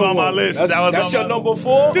 That's that a was good on my one. list. That's That was your on my number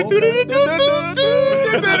 4. I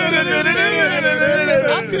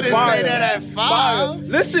couldn't say that at 5.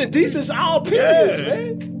 Listen, these is our opinions,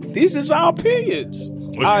 man. These is our opinions.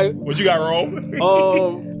 What you got, Rome?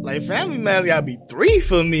 Like Family Man's gotta be 3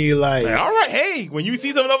 for me. Like All right, hey, when you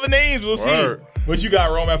see some other names, we'll Word. see. What you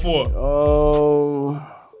got, Rome, at 4?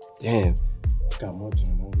 Damn. Got my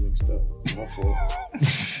joint all mixed up. My fault.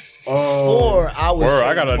 4, I would say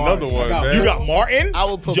I got another Martin. one, man. You got Martin. I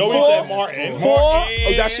would put Joey Martin. said Martin. 4?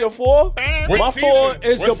 Oh, that's your 4? What My season? 4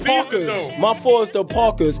 is What the season, Parkers. though? My 4 is the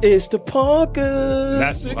Parkers. It's the Parkers.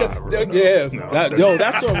 That's fire, bro. Yeah. No. Yo,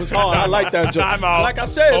 that joint was hard. I like that joint. Time out. Like I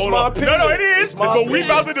said, it's Hold my on. opinion. No, it is. It's my But we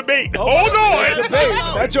opinion. about to debate. Oh, Hold let's on.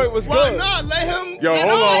 debate. That joint was Why good. not? Let him. Yo, let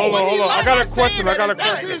hold him on, say hold what on, he hold on. I like. got a I'm question, saying I got a that's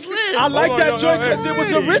question. his list. I like Hold on, that joint yo, because it was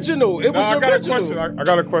hey. original. It was I got a original. question. I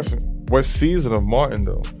got a question. What season of Martin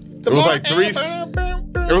though? It was like three.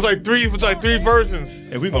 It was like three. It was like 3 versions.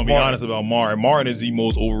 And we're gonna be honest about Martin. Martin is the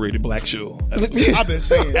most overrated black show I've been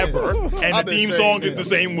saying that. ever. And the I've been theme saying song is the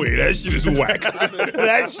same way. That shit is whack.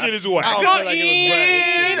 That shit is whack. I don't feel like it was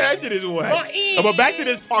whack. That shit is whack. But back to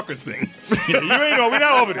this Parkers thing. You ain't know. We're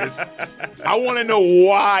not over this. I want to know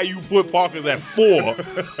why you put Parkers at 4.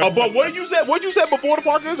 But what you said? What you said before the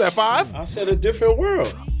Parkers at 5? I said a different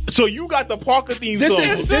world. So you got the Parker theme This song.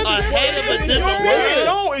 is what Ahead of it a is. different Listen,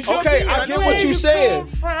 world. no, it's your Okay, thing. I get know what you're saying.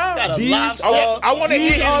 Got a These live are- song. I want to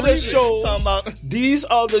These get are his the reason. shows. Talking about- These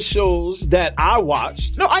are the shows that I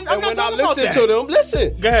watched. No, I'm and not when I talking about listen that. to them,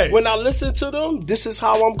 listen. Go ahead. When I listen to them, this is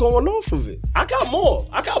how I'm going off of it. I got more.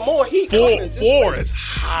 I got more heat. 4 coming. Just 4 wait. is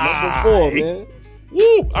high. Number 4, man.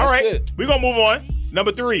 Woo! All That's right, it. we're gonna move on.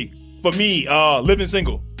 Number 3 for me, Living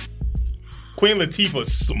Single. Queen Latifah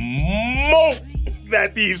smoked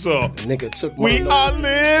that theme song. Nigga took my We are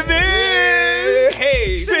living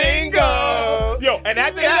Hey, single. Yo, and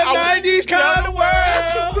after In that, the 90s kind of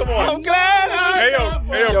world. Come on. I'm glad I Hey yo,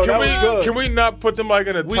 Yo, that was good. can we not put them like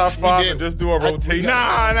in the top 5 did. and just do a rotation?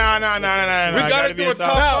 Nah. We gotta do a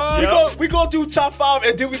top Now, five. we gonna do top 5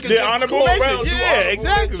 and then we can The just honorable go mentions. around. Do Yeah, honorable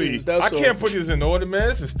exactly. mentions. That's I all. can't put these in order, man.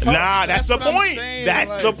 This is tough. Nah, that's the what I'm point. saying, That's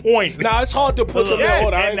like- the point. Nah, it's hard to put them Yes, in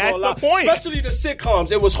order. I and ain't that's gonna lie. the point. Especially the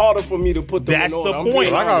sitcoms. It was harder for me to put them That's in order. the I'm point.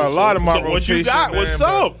 being I got a honest. lot of my So what you got? rotation, What's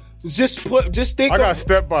man, up? Just think I got of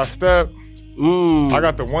Step by Step. Mm. I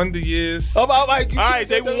got the Wonder Years. About like you All can right,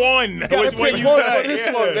 say put them- one. You gotta Which one pick you one got? for this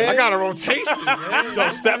Yeah. one, man. I got a rotation, man. So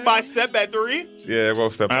Step by Step at 3. Yeah, well,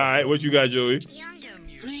 Step All by right, what you got, Joey?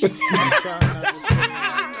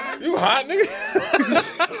 You hot, nigga?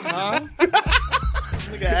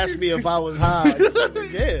 Nigga asked me if I was high.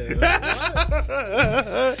 Yeah.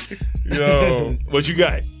 Yo. What you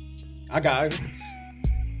got? I got.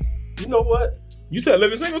 You know what? You said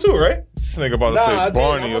Living Single too, right? This nigga about to Nah, I say did. I'm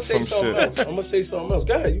Barney gonna or say some something shit. else. I'm gonna say something else.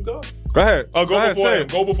 Go ahead, you go. Go ahead. Oh, go ahead, before say him.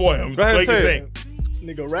 it. Go before him. Go ahead, So you can say think. it.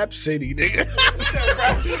 Nigga, Rap City, nigga.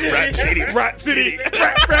 Rap City, Rap City, Rap City,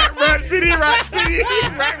 Rap City, Rap City.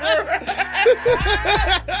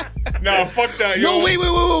 Nah, fuck that, yo. Yo, wait.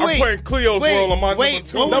 I'm putting Cleo's Wait, World on my wait, number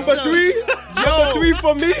 2. what was Number the- 3. Number 3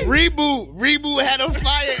 for me. Reboot had a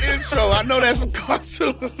fire intro. I know that's a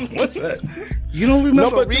cartoon. What's that? You don't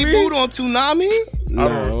remember Number 3? Reboot on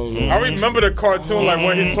Toonami? I remember the cartoon, like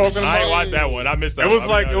what he talking about. I ain't watched that one. I missed that. It was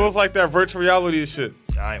one. like that virtual reality shit.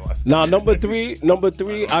 I ain't watched that. Nah, number 3.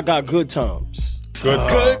 I got Good Times. Good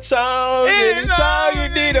Good times. Anytime you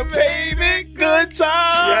need a payment. Good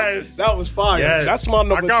times. Yes. That was fire. Yes. That's my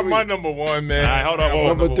number I got 3. my number 1, man. All right, hold on.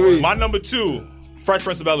 Number 3. My number 2, Fresh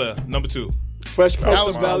Prince of Bel-Air. Number 2. Fresh Prince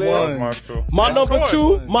was of my Bel-Air. one. My number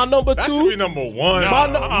 2. My number That should be 2. number 1.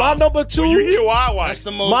 My number 2. You hear why I That's watch?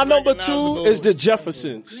 the most My number 2 recognizable. is the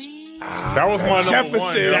Jeffersons. That was my number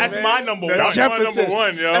 1. Jefferson. That's my number one. That's my number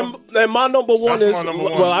 1, yo. And my number 1 That's is my number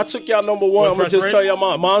one. well, I took y'all number 1. I'm gonna Fresh just tell Prince? y'all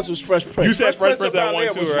mine. Mine was Fresh Prince. You said Fresh Prince of at 1 Bel-Air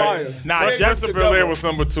too, was right? fire. Nah, They Jefferson worked Bel-Air together. was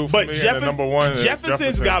number 2 for But me, and the number 1 is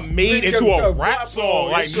Jefferson's got made He into kept a the rap rap song.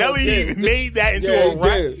 song. Like He sure Nelly did. made that into Yeah, a he rap.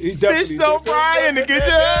 did. He definitely Fish don't did. fry in the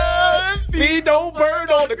kitchen. Feet don't burn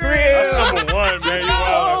on the grill. That's number 1, man. You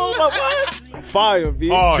Oh, wild. my what? Fire, B.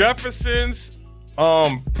 Oh, Jefferson's,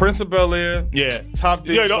 Prince of Bel-Air, yeah. top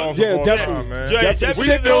dick Yeah, songs yeah, of all definitely. time, man. Yeah, Definitely. We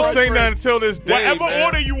Jefferson still and sing Fresh that Prince. until this day, Whatever man.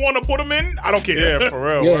 order you want to put them in, I don't care. Yeah, for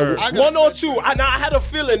real. Yeah, word. I got 1 or 2. I had a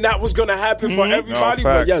feeling that was gonna happen for everybody, No,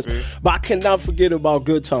 but facts, yes, dude. but I cannot forget about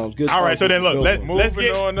Good Times. Good All right, Times so then was a look, good one. let's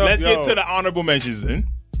Moving on up, get yo. to the honorable mentions then.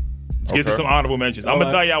 Let's get to Okay. some honorable mentions. I'm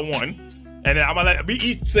gonna tell y'all one, and then I'm gonna let we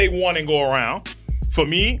each say one and go around. For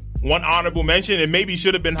me, one honorable mention, and maybe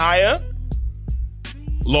should have been higher.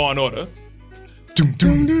 Law and Order. They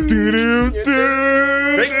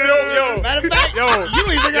still, yo. Matter of fact, Yo, you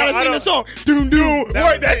even yo, gotta I sing the don't- song. Doom doom.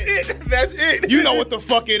 Right, that's it. That's it. You know what the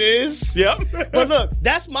fuck it is. Yep. But look,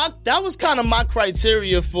 that was kind of my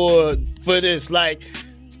criteria for this. Like,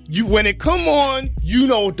 when it come on, you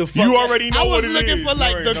know what the fuck. You already know what it is. I was looking for You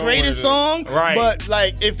like already the know greatest what it is. song, Right. but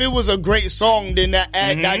like if it was a great song, then that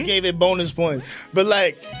gave it bonus points. But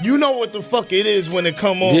like you know what the fuck it is when it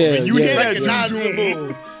come on. Yeah, you yeah, hear that yeah.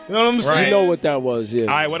 recognizable. You know what I'm saying? You know what that was, yeah. All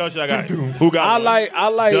right, what else I got? Who got? I one?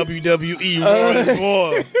 like WWE Raw is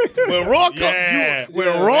Raw. When Raw come, Yeah. when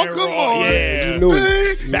Raw come on, Yeah. You knew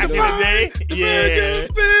it. Back in the day, yeah,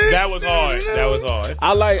 that was hard. That was hard.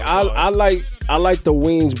 I like the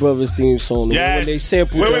Wayans Brothers theme song. The one Yes. when they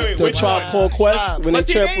sampled Wait, the which Tribe one? Called Quest. When they But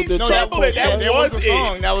see, sampled the no, Tribe Called that Quest. that was the was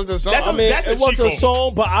song. it. That was the song. That's I mean, That's it was a Chico.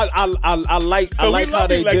 song, but I like we how love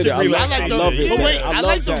they did it. I electric like- relax. I love it. But man. wait, I love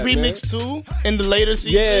like the that, remix man. too in the later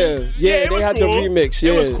seasons. Yeah, it they was had cool. the remix.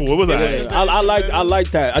 Yeah, It was cool. It was Yeah. alright. I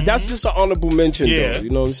like that. That's just an honorable mention, Yeah. though. You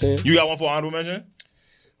know what I'm saying? You got one for honorable mention?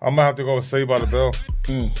 I'm gonna have to go with Saved by the Bell.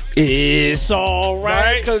 It's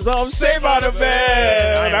alright, cause I'm Saved by the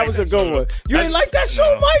Bell. That was a good one. You ain't like that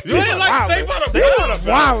show, Mike? You didn't like Saved by the Bell?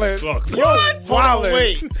 Wildin'. Sucks. Wildin'.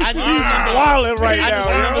 Wait, I just remember. Wildin' right I just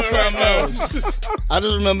remember now. something else. I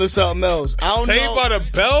just remember something else. I don't Saved know. by the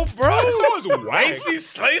Bell, bro. That was white. Icy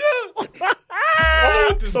Slater. What's wrong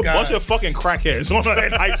with It's this a guy? bunch of fucking crackheads in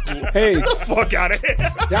high school. Hey, Get the fuck out of here.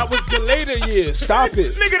 that was the later years. Stop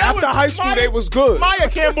it. Nigga, that After was high school, Maya- they was good. Maya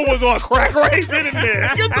Campbell was on crack right then and there.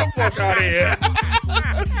 Get the fuck out of here.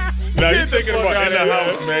 Now you thinking about In the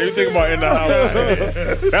House, man. You thinking about In the House.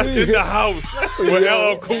 That's In the House with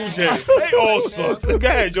LL Cool J. They all suck. Go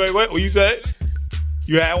ahead, Joey. What you said?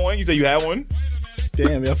 You had one? You said you had one?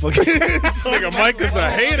 Damn, y'all fucking. Nigga, Mike is a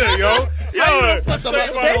hater, yo. Yo, Fuck Saved by somebody-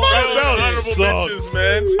 the Bell, honorable Sucks. mentions,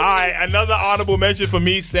 man. All right, another honorable mention for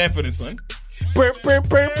me, Sanford and Son. Hey,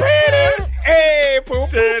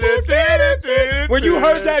 when you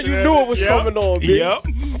heard that, you knew it was coming on, bitch.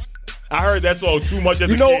 Yep. I heard that song too much as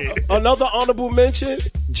You a know, kid. another honorable mention,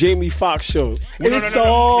 Jamie Foxx show. No, It's no, no,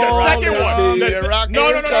 no. all The second one. me. The rock no,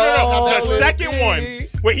 no, no, it's no, no, all no. The in second me. one.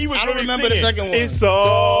 Where he was I don't really remember the singing. second one. It's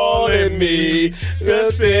all in me.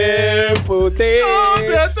 The simple thing.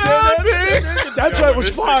 That joint was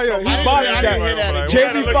fire. He I bodied didn't hear that. that.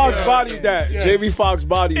 Jamie Foxx bodied that. Jamie Foxx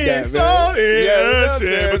bodied that, It's man. all in the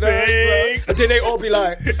simple thing. And then they all be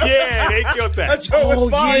like, Yeah, they killed that. that joint was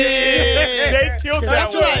fire. They killed I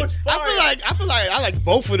that feel one. like I like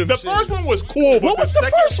both of them. The shits. first one was cool, but What was the the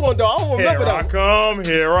second first one, though? I don't Here remember I that. come,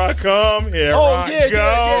 here I come, here Oh, I yeah, go.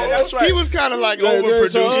 yeah, that's right. He was kind of like Yeah,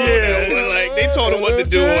 overproduced. yeah. Yeah, like they told him what to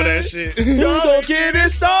do on that shit. You don't get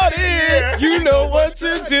it started. You know what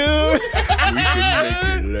to do.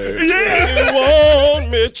 Yeah. You want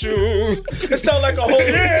me to. It sounds like a whole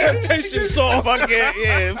Temptation song. Fucking He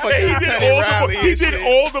fucking Teddy Riley. he did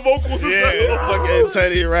all the vocals. Yeah, fucking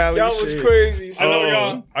Teddy Riley. That was shit. crazy.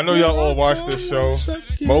 I know y'all all watch this show.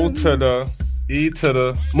 Mo to the E to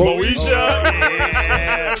the Moesha.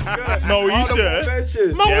 Yeah.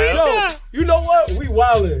 Moesha. Moesha. You know what? We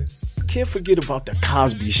wildin'. Can't forget about the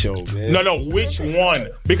Cosby Show, man. No, which one?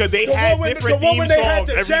 Because they The had one different when theme they had songs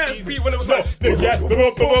the every jazz season. beat when it was No, like, the jazz- That's the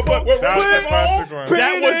classic one.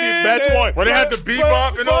 That was the best one. When they had the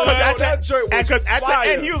bebop and all that. That joint was Because at the fire.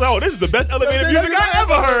 end, he was like, "Oh, this is the best elevator music I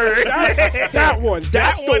ever heard." That one.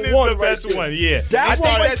 That's That one the is one the right best there. one. Yeah, That's I think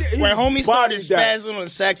one right that's there. When homie started Bodied that. spazzing on the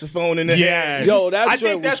saxophone in the yeah. Yo, that I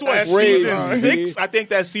joint think that's was what crazy. season 6. I think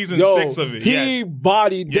that's season Yo, 6 of it. he Yes.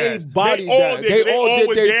 bodied. Yes. They bodied They all that. did. They all did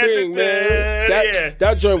was their dancing thing, man. yeah.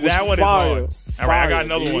 That joint was That one fire. is hard. All right, I got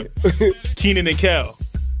another Fire, one. Keenan and Kel.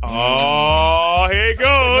 Oh, here it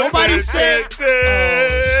goes. Nobody said-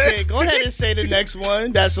 Oh, shit. Go ahead and say the next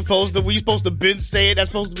one. That's supposed to. We supposed to been say it. That's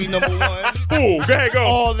supposed to be number one. Ooh, go ahead, go.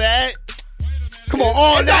 All that. Come on,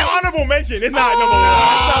 all It's that. not honorable mention. It's not number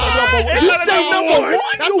one. You It's say not number one? one.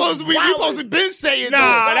 That's supposed to be. We supposed to been saying.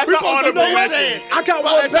 Nah, that's we an supposed to honorable been mention. saying. I got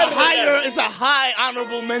But one it's a better than higher. that. It's a high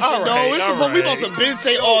honorable mention, All though. right, It's all supposed, we right. supposed to been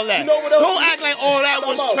say all that. You know what else Don't is- act like all that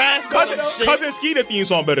was Time out. trash. or Cousin, some shit. Cousin Skeeter theme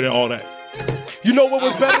song better than all that. You know what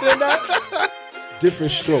was better than that?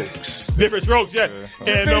 Different Strokes. Different strokes, yeah. And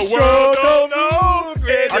the Different world stroke don't of know.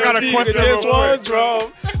 you. I got a question Just real one quick.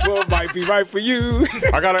 drum. Well, might be right for you.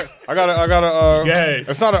 I gotta. Yeah.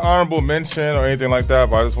 It's not an honorable mention or anything like that,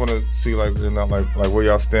 but I just want to see like where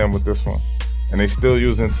y'all stand with this one. And they still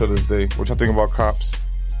using to this day. What y'all think about Cops?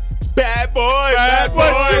 Bad boys. Bad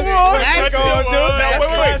What boys. you want That's to do? good. Now, That's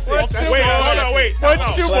classic. wait, That's hold classic. on, wait. What Time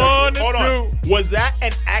out. you wanna Hold on. Was that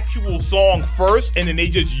an actual song first, and then they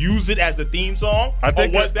just used it as the theme song? I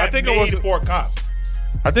think or was it- that I think it made was- for Cops?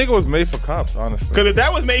 I think it was made for cops, honestly. Because if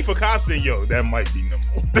that was made for cops, then yo, that might be number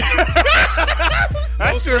one.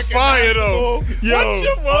 That shit fire though. Yo, What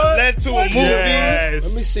you want? Led to a movie. Yes.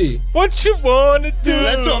 Let me see. What you wanna do?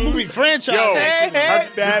 Led to a movie franchise. Yo,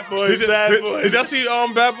 actually. Bad Boys, Bad Boys. Did y'all see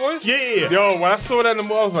Bad Boys? Yeah. Yo, when I saw that in the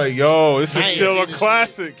movie, I was like, yo, this I is ain't still seen a this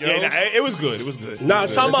classic, yo. Yeah, nah, it was good. It was good. Nah,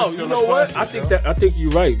 time out. You still know a what? classic, I think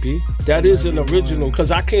you're right, B. That is an original because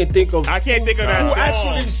I can't think of I can't think of that who song.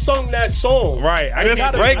 actually sung that song. Right. I And it's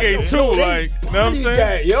can't reggae too, Yo, they like, you know what I'm bodied saying?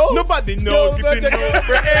 that, yo. Nobody Yo, knows. but they-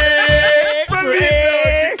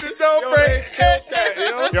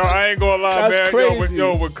 Yo, I ain't gonna lie, That's man. crazy.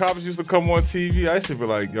 Yo, when cops used to come on TV, I used to be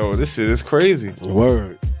like, yo, this shit is crazy.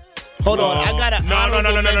 Word. Hold on, I got an No.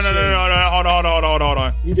 Hold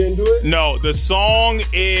on. You didn't do it? No, the song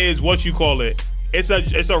is what you call it. It's a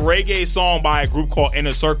reggae song by a group called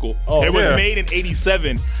Inner Circle. Oh, it was yeah. made in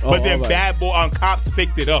 '87, but then all right. Bad Boy Cops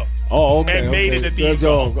picked it up. Oh, okay. And made it the theme Good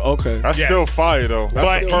job. song. Okay. That's Yes. still fire, though. That's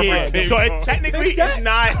But a perfect yeah, theme so song. it technically it's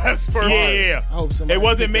not. That's perfect. Yeah, I hope somebody it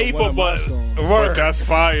wasn't picked made up for, one of my but songs. Word, that's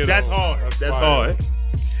fire, that's though. hard. That's fire. hard.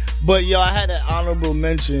 But yo, I had an honorable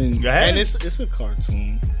mention, Go ahead. and it's a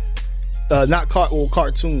cartoon. Not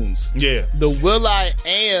cartoons. Yeah. The Will I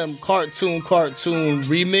Am cartoon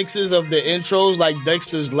remixes of the intros, like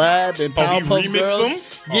Dexter's Lab and Oh, he Powerpuff remixed Girls. them?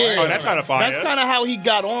 Yeah, Oh, that's kinda fire. That's kind of how he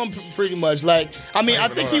got on, pretty much. Like, I mean, I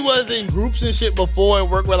think he was in groups and shit before and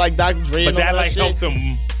worked with like Dr. Dre But and all that that like shit. helped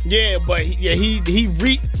him. Yeah, but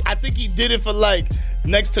I think he did it for like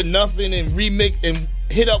next to nothing and remix and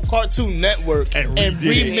hit up Cartoon Network And and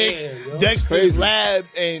redid remix it. Yeah, yo. Dexter's Crazy. Lab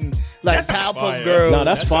and like That's Powerpuff fire. Girls. Nah,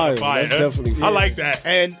 that's fire. Fire. That's definitely fire. I like that.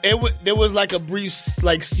 And there was like a brief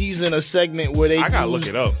like season, a segment where they I gotta used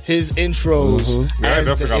look it up. his intros. Mm-hmm. Yeah, I as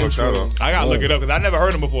the definitely gotta look that intro. up. I gotta look it up because I never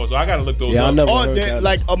heard him before, so I gotta look those Yeah, I up. never Or heard they- that.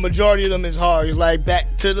 like a majority of them is hard. It's like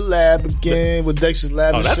Back to the Lab again with Dexter's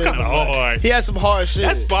Lab. Oh, and that's shit. kinda hard. He has some hard shit.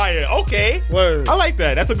 That's fire. Okay. Word. I like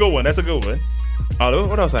that. That's a good one. Oh,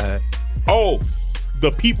 what else I had? Oh,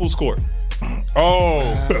 the People's Court. Oh.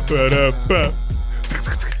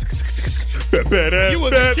 You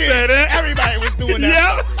was a kid. Everybody was doing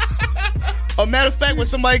that. Yeah. A matter of fact, when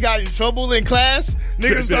somebody got in trouble in class,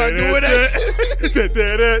 niggas started doing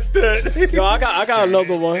that shit. Yo, I got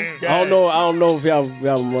another one. I don't know if y'all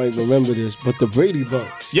might remember this, but the Brady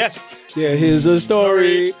Bunch. Yes. Yeah, here's a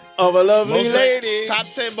story of a lovely Most lady. Top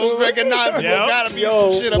 10 most recognizable. Yep. Gotta be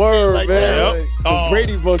Yo, some shit up word, there like man. that. Yep. The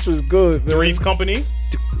Brady Bunch was good, man. Three's Company.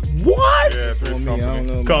 What? Yeah, For Three's me, I don't Company.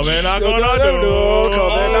 know. Come and knock Come on our and door.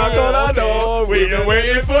 knock on our door. We've been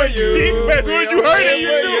waiting for you. See, as soon as you heard it, you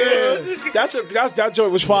knew. That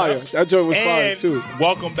joint was fire. That joint was fire And too.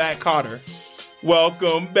 welcome back, Carter.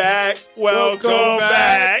 Welcome back. Welcome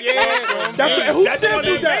back. Yeah. That's who That's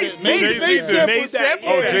sampled what that? Mace Mace did. sampled Mace that.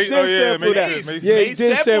 sampled Yeah, that. he did Oh, yeah, sample Mace that. did, Mace Yeah, he did. did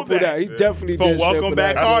Mace sample sampled that. He that. definitely From did Welcome sample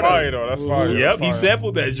Back, that. That's Carter. fire, though. That's fire. Yep, That's he fire.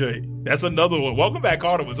 sampled that joint. That's another one. Welcome Back,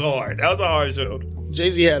 Carter was hard. That was a hard show.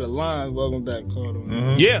 Jay-Z had a line, Welcome Back, Carter.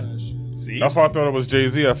 Yeah. See? That's why I thought it was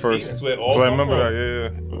Jay-Z at first. that's where it all So I come remember from. that,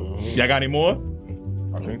 yeah. Y'all got any more?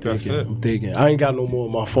 I think that's it. I'm thinking. I ain't got no more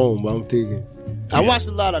on my phone, but I'm thinking. I watched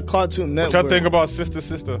a lot of Cartoon Network. What y'all think about Sister?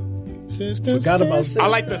 Sister, Forgot about sister. I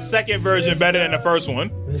like the second version better than the first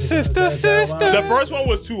one. Sister. The first one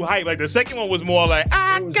was too hype. Like the second one was more like,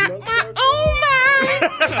 I got my own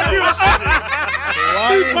mind.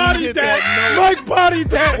 Why did he Body hit that. that Mike body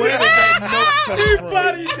that. Where did that note come He from?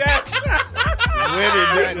 body that. Where did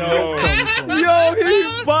that note come from? Yo, he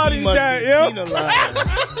He body must that, be yo. penalized.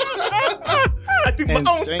 I do my own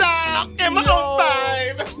Insane. style and my own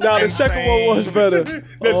vibe. Nah, the second one was better.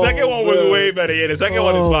 The second one was way better. Yeah, the second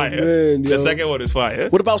one is fire. Man, The yo. second one is fire.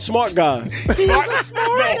 What about Smart Guy? No,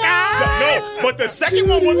 but the second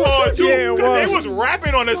one was hard too. Yeah, it Because they was. was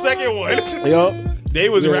rapping on the second one. Yo. They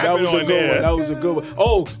was Yeah, that rapping was a on good there. one. That was a good one.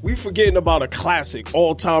 Oh, we forgetting about a classic,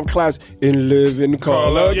 all-time classic, In Living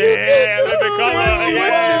Color. Yeah, Living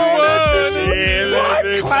Color. What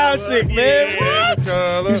classic, man?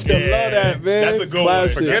 Color. Used to love that, man. That's a good one.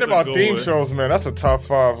 Classic. Forget Forget That's a about good theme one. shows, man. That's a top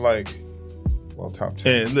 5, like, well, top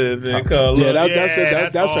 10. And Living Color. Yeah,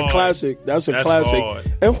 that's a hard. classic. That's a That's classic.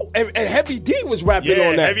 hard. And Heavy D was rapping Yeah,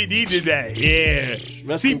 on that. Heavy D did that. Yeah.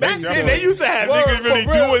 Rest See, in back peace, then yo. they used to have Word, niggas really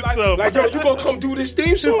for real. doing stuff. Like, yo, you gonna come do this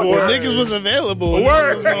theme song? Well, Word. niggas was available.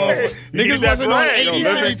 Word. Niggas Niggas that wasn't on brand. 80 Yo,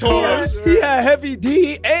 City Living tours. He had Heavy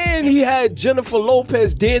D and he had Jennifer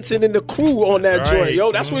Lopez dancing in the crew on that Right. joint.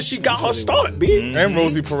 Yo, that's where she got her start, B. And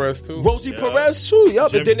Rosie Perez, too. Rosie Perez too, yup.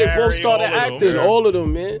 Jim And then they Carrey, both started all of them. acting, Yeah. all of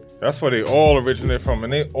them, man. That's where they all originate from,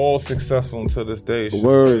 and they all successful until this day. It's just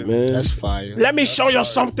Word, crazy. man. That's fire. Let me show you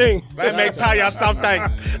something. Let me tell you something.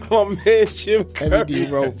 My man, Jim Heavy D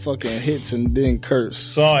Curry. wrote fucking hits and then curse.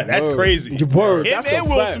 Son, that's Word. crazy. Word. Him That's and a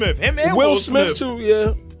Will fact. Smith. Him and Will Smith too,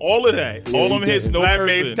 yeah. All of that. Yeah, All he them hits, did. no Let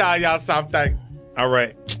cursing. me tell y'all something. All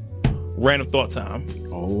right. Random thought time.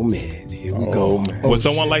 Oh man, here we go, man. Would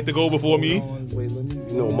someone like to go before me?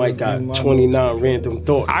 You know, Mike got 29 random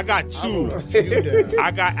thoughts. I got two.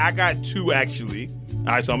 I got two actually. All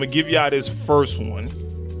right, so I'm gonna give y'all this first one.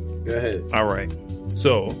 Go ahead. All right.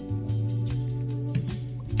 So,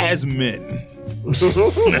 as men,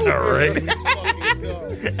 all right,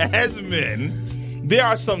 as men, there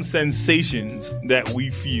are some sensations that we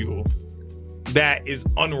feel that is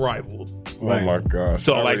unrivaled. Oh my gosh.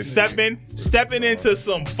 So, like stepping into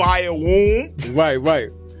some fire womb, Right.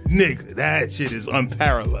 nigga, that shit is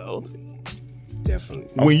unparalleled.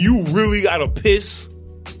 Definitely. When you really gotta piss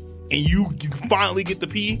and you finally get to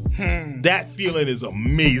pee, that feeling is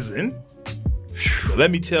amazing. But let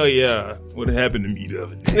me tell you what happened to me the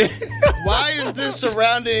other day. Why is this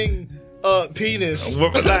surrounding penis?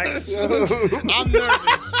 Well, relax. I'm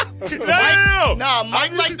nervous. No. Nah,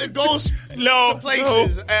 Mike like to go No, to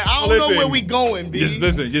places. no. And I don't know Listen. where we going, B. Just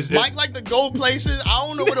listen. Just Mike like to go places. I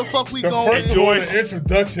don't know where the fuck we The going. first one, the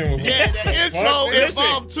introduction was Yeah, the intro Listen,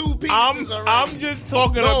 involved two I'm pieces already. just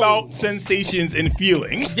talking No. about sensations and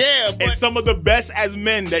feelings. Yeah, and but some of the best as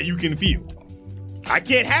men that you can feel. I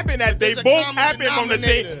can't happen that they there's a both common happen from the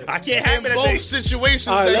same. denominator I can't in happen that both they. situations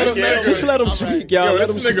All right, that let you him, mentioned. just let him All speak, right. y'all. Yo, let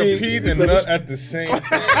him this nigga speak. peed and nut at the same time.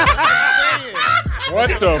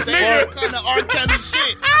 What the Saying fuck? what kind of R. Kelly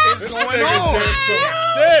shit is going on?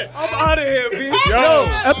 Shit. I'm out of here, B. Yo. Yo,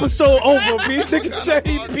 episode over, B. Nigga said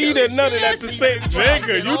he peed and nutted at the same time.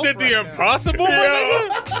 Nigga, you did the impossible, my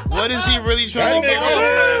nigga? What is he really trying to get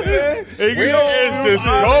Nigga, over? Man. Where is this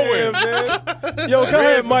I'm outta here, going? man. Yo, go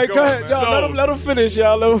ahead, Mike. Go ahead. going, Y'all, man? let him finish,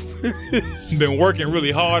 y'all. Let him finish. Been working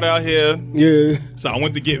really hard out here, Yeah. so I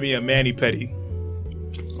went to get me a mani pedi.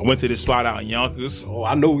 I went to this spot out in Yonkers. Oh,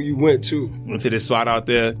 I know where you went to. Went to this spot out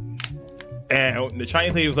there, and the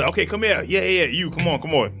Chinese lady was like, "Okay, come here, yeah, you, come on,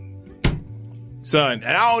 son."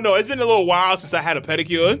 And I don't know, it's been a little while since I had a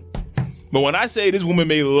pedicure, but when I say this woman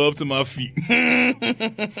made love to my feet,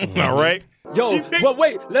 all right. Yo, She picked- but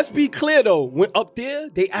wait, let's be clear though. When up there,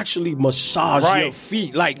 they actually massage Right. your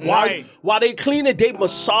feet. Like Right. while they clean it, they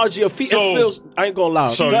massage your feet. So- It feels. I ain't gonna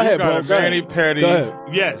lie. So go you ahead, got bro. a Go ahead. mani pedi Go ahead.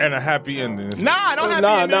 Yes. and a happy ending. Nah, I don't have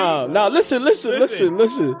Nah. Listen.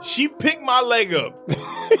 She picked my leg up.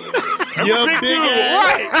 Your Big big dude,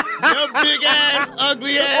 ass, right? your big ass,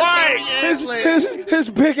 ugly ass, Right. hairy ass leg. His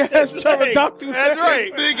big ass pterodactyl. That's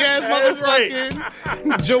right. Big ass That's right.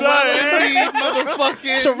 motherfucking Joel Embiid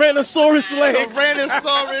motherfucking Tyrannosaurus legs.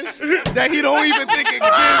 Tyrannosaurus that he don't even think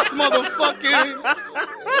exists, motherfucking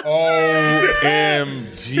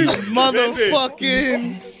OMG.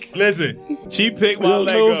 motherfucking. Listen, she picked my Yo,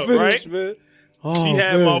 leg no up, finish, right? man. Oh, She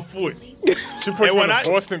had man. my foot. She put And you when in I- a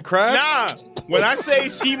Boston Crab? Nah, when I say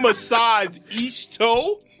she massaged each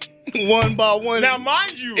toe, One by one. now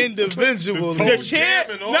mind you, individual. the chair,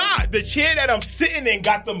 the chair that I'm sitting in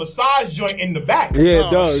got the massage joint in the back. Yeah, it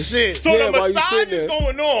Oh, does. shit. So Yeah, the while you massage sitting is there.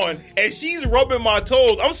 going on, and she's rubbing my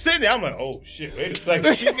toes. I'm sitting there. I'm like, oh shit, wait a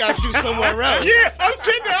second. She got you somewhere else. Yeah, I'm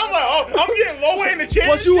sitting there. I'm like, oh, I'm getting lower in the chair.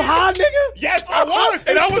 Was you high, nigga? Yes, I was,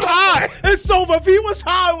 and I was high. It's over. If he was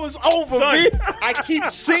high, it was over, Son, B. I keep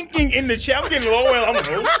sinking in the chair. I'm getting lower, and I'm like,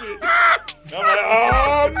 oh shit. I'm like,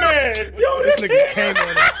 oh man. Yo, This nigga came on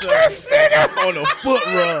himself on a foot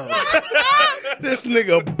rub. This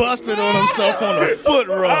nigga busted on himself on a foot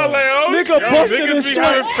I was rub. like, oh Nigga shit. busted Niggas his be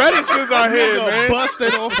having sweat. fetishes out here, Nigga man.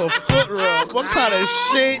 busted off a foot rub. What kind of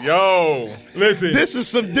shit? Yo. Listen, This is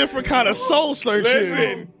some different kind of soul searching.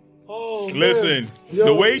 listen. Oh, man. Listen, Yo.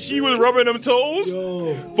 the way she was rubbing them toes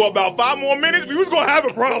Yo. for about 5 more minutes, we was gonna have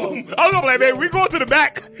a problem. I was gonna be like, baby, we going to the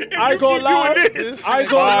back. If I you ain't gonna keep lie. doing this. I ain't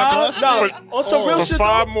gonna lie. busted. Nah, on some real For shit.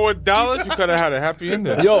 $5 more, you could have had a happy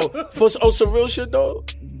ending. Yo, on some real shit though,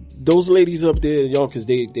 those ladies up there, yo, cause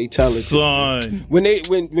they talented. Son. When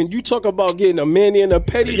you talk about getting a mani and a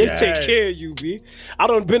petty, Yes. they take care of you, B. I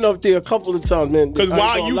done been up there a couple of times, man. Because I ain't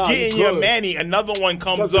while gonna you lie, getting it's your good. mani, another one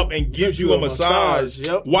comes Does up it- and gives gives you a massage.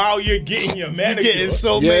 Yep. While you're getting your You manicure. getting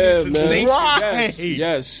so Yeah, many man. sensations. Right.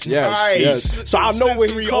 Yes. Right. Yes. So I know where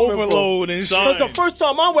Sensory he coming overload and shit. Because the first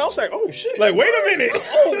time I went, I was like, oh shit. Like, wait a minute.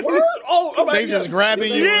 oh, word? Oh, I'm like, They just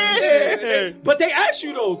grabbing you. Yeah. But they ask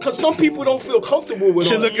you though, because some people don't feel comfortable with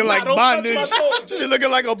Shit all looking that. like Don't touch bondage. my toes. Shit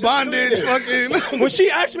looking like a bondage. Fucking. When she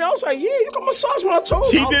asked me, I was like, yeah, you can massage my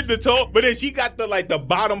toes. She I was- did the toe, but then she got the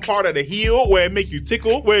bottom part of the heel where it make you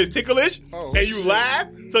tickle, where it's ticklish, Oh, and you laugh.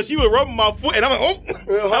 So she was rubbing my foot, and I'm like, oh,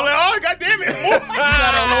 I'm like, oh, god damn it!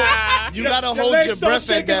 You gotta hold your breath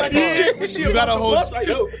at that point. You gotta hold.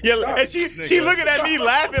 Yeah, and she looking at me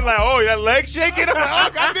laughing like, oh, that leg shaking. I'm like, oh,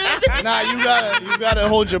 god damn it! Nah, you gotta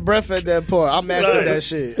hold your breath at that point. I mastered that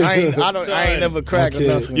shit. I ain't never cracked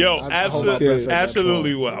nothing. Yo,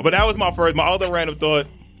 absolutely well. But that was my other random thought.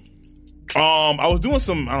 I was doing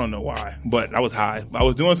some, I don't know why, but I was high. I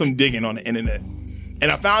was doing some digging on the internet.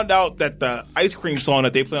 And I found out that the ice cream song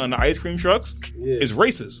that they play on the ice cream trucks is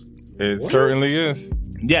racist. It certainly is.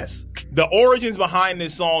 Yes. The origins behind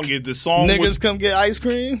this song is the song Niggas come get ice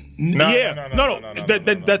cream? No.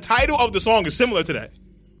 The title of the song is similar to that.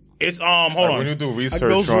 It's hold on. When you do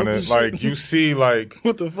research on it, like you see like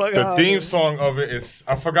what the fuck? The theme song of it is,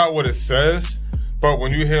 I forgot what it says, but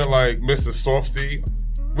when you hear like Mr. Softy,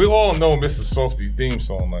 we all know Mr. Softy theme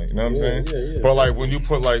song, like, you know what I'm saying? Yeah. But like when you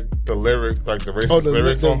put like the lyrics, like the racist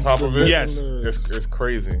lyrics on top of it, yes, it's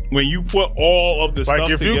crazy. When you put all of the like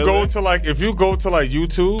stuff if together, if you go to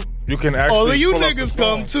YouTube, you can actually all of you niggas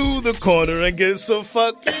come to the corner and get some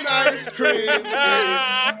fucking ice cream.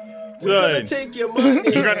 Gotta take your money.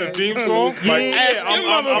 You got the theme song?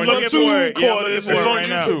 I'm looking for it. It's on right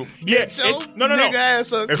YouTube. Now. No.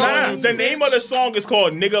 The name of the song is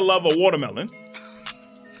called "Nigga Love a Watermelon."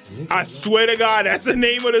 I swear to God, that's the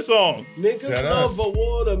name of the song. Niggas love a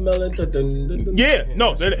watermelon. Yeah,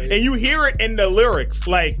 no, and you hear it in the lyrics,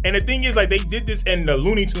 like, and the thing is, like, they did this in the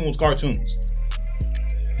Looney Tunes cartoons.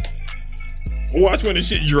 Watch when the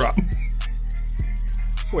shit drop.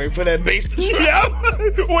 Wait for that bass to drop. Yeah,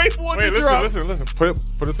 wait for it to drop. Listen. Put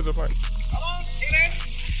it to the mic. Hello, Steven.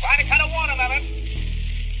 Trying to cut a watermelon.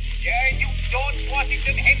 Yeah, you George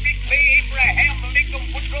Washington, Henry Clay, Abraham Lincoln,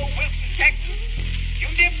 Woodrow Wilson, Jackson. You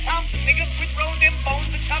them Thompson niggas quit roll them bones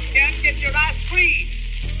and come down and get your ice cream.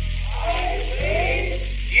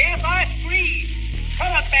 Yes, ice cream. Cut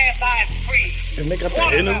up ass ice cream. And they got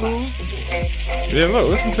the interlude? Yeah, look,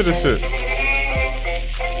 listen to this shit.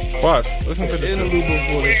 Watch, listen to the interlude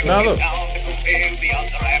before this. Now look.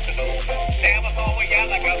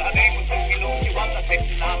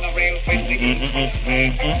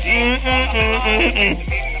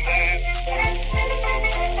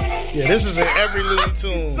 Yeah, this is in every Looney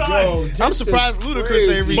Tune. Yo, I'm surprised Ludacris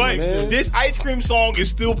ain't remixed this. This ice cream song is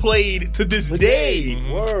still played to this day.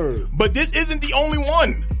 Word. But this isn't the only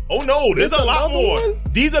one. Oh no, there's a lot more.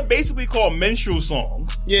 These are basically called minstrel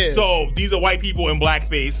songs. Yeah. So these are white people in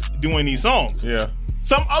blackface doing these songs. Yeah.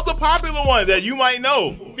 Some other popular ones that you might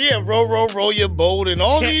know. Yeah, roll your boat and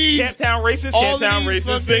all these. Camptown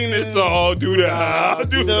Racist, sing this song. Do that.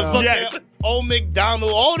 Yes. Old McDonald,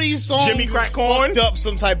 all these songs. Jimmy Crack Corn. Fucked up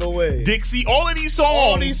some type of way. Dixie, all of these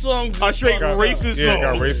songs. Are straight racist songs. Yeah,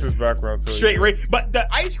 got racist background too. Straight racist. But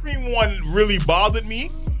the ice cream one really bothered me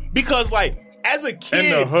because, like, as a kid,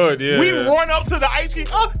 in the hood, we run up to the ice cream.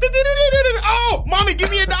 Oh, mommy, give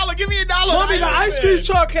me $1. Mommy, the ice cream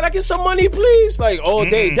truck. Can I get some money, please? Like all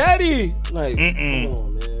day, daddy. Like, come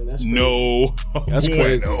on, man. That's crazy. No, that's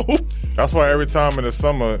crazy. No. That's why every time in the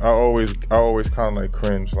summer, I always kind of like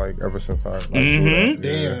cringe. Like ever since I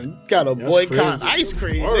damn, gotta boycott ice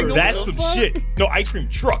cream. Nigga, that's some shit. No, ice cream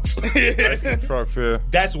trucks. Ice cream trucks, yeah.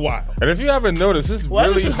 That's wild. And if you haven't noticed, it's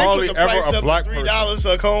really hardly ever a black person.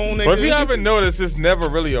 $3 a cone. Nigga. But if you haven't noticed, it's never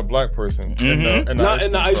really a black person in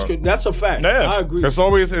the ice cream. That's a fact. Yeah. I agree. It's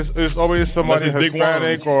always somebody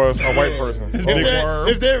Hispanic or a white person.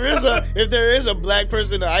 If there is a black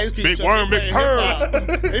person in the ice cream, big worm, big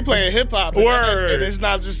perm. They playing hip hop. Word. And it's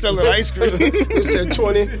not just selling ice cream. It said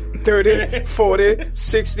 20, 30, 40,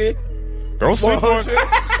 60. Don't sleep on it. He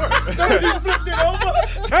flipped it over.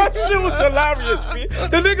 That shit was hilarious, B.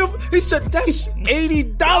 The nigga, he said, that's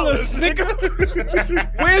 $80,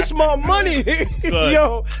 nigga. Where's my money?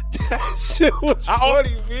 Yo, that shit was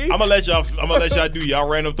funny, B. I'm gonna let y'all do y'all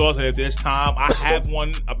random thoughts at this time. I have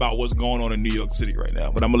one about what's going on in New York City right now,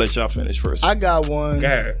 but I'm gonna let y'all finish first. I got one. Go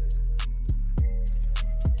ahead.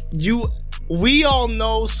 We all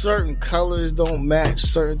know certain colors don't match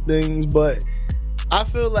certain things, but I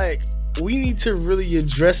feel like we need to really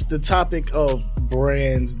address the topic of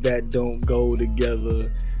brands that don't go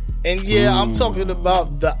together. And yeah, I'm talking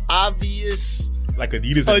about the obvious, like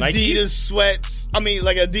Adidas and Nike? Adidas sweats. I mean,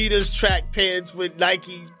 like Adidas track pants with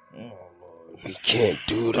Nike. We can't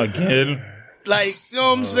do that again. Like, you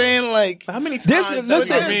know what I'm saying? Like, how many times? No. It's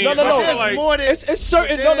certain. No.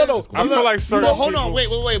 I feel like certain. Well, hold on,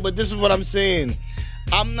 wait. But this is what I'm saying.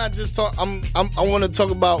 I'm not just talking. I want to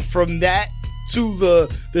talk about from that to the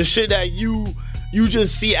shit that you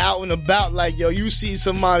just see out and about. Like, yo, you see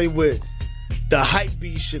somebody with the hype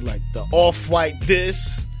beast shit, like the Off-White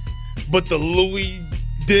this, but the Louis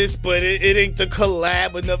this, but it ain't the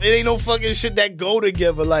collab enough. It ain't no fucking shit that go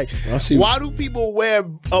together. Like, why do people wear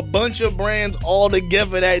a bunch of brands all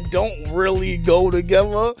together that don't really go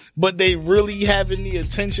together, but they really having the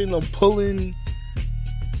attention of pulling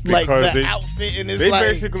like the outfit? And it's they like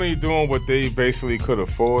basically doing what they basically could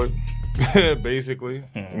afford. Basically,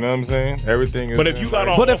 you know what I'm saying? Everything is. But if you got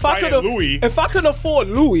on, but if I could afford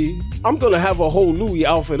Louis, I'm gonna have a whole Louis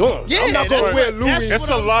outfit on. Yeah, I'm not gonna wear Louis. It's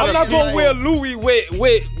a lot. I'm not gonna wear Louis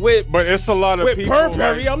with. But it's a lot of with people.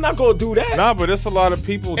 Burberry. I'm not gonna do that. Nah, but it's a lot of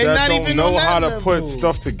people And that not don't even know on how that to level. put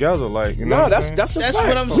stuff together. Like, you know, No, what I'm that's saying? a That's fact.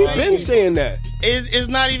 what I'm We've saying. been saying that. it's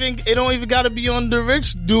not even. It don't even got to be on the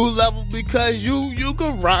rich dude level, because you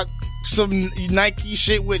could rock some Nike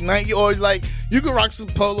shit with Nike, or like you could rock some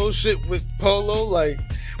Polo shit with Polo, like.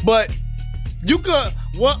 But you could.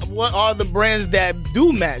 What are the brands that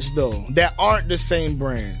do match though? That aren't the same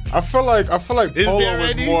brand. I feel like Is Polo there is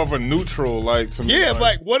any? more of a neutral, like, to me. Yeah,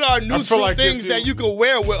 like what are neutral like if things that you could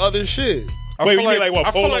wear with other shit? Wait, you mean like what?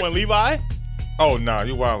 Polo and Levi? Oh, nah,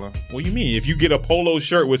 you wildin'. What do you mean? If you get a polo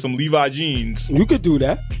shirt with some Levi jeans, You could do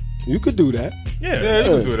that. You could do that. Yeah, you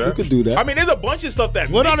can do that. You could do that. I mean, there's a bunch of stuff that.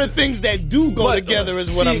 What are the things that do go But, together?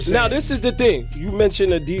 Is what see, I'm saying. Now this is the thing. You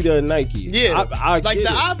mentioned Adidas and Nike. Yeah. I Like get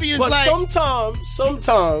the it. obvious, But like-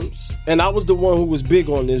 sometimes, and I was the one who was big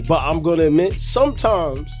on this, but I'm gonna admit,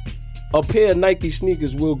 sometimes a pair of Nike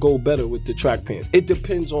sneakers will go better with the track pants. It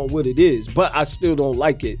depends on what it is, but I still don't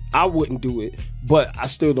like it. I wouldn't do it, but I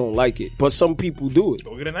still don't like it. But some people do it.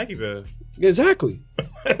 Go get a Nike pair. Exactly.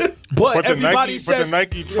 But the everybody Nike, says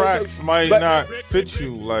but the Nike tracks might but- not fit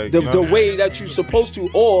you, like, the, you know? the way that you're supposed to,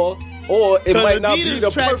 or it might not be Adidas the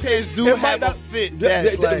track perfect. pants do it have might a not- fit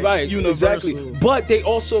that's like right, universal. exactly. But they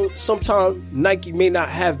also sometimes Nike may not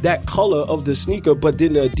have that color of the sneaker, but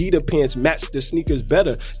then the Adidas pants match the sneakers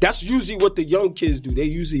better. That's usually what the young kids do. They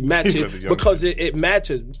usually match He said the it young because it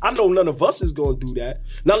matches. I know none of us is gonna do that.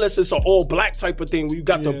 Not unless it's an all black type of thing where you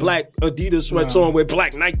got the black Adidas sweats on with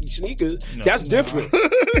black Nike sneakers. That's different.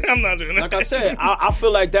 I'm not doing that. Like I said, I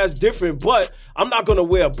feel like that's different, but I'm not gonna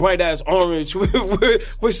wear a bright ass orange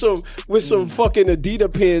with some fucking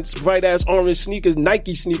Adidas pants, bright ass orange sneakers,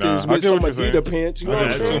 Nike sneakers Nah, I with get some what you're saying. Adidas pants. You know what I'm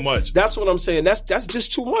That's saying? too much. That's what I'm saying. That's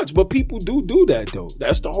just too much. But people do that though.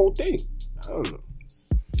 That's the whole thing. I don't know.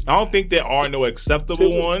 I don't think there are no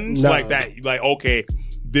acceptable ones Nah. like that. Like, okay,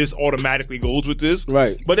 this automatically goes with this,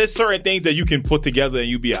 Right. But there's certain things that you can put together and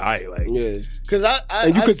you be alright. Like, Yeah. Because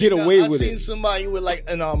And you could get away with seen it. somebody with like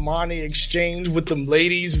an Armani exchange with them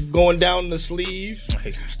ladies going down the sleeve,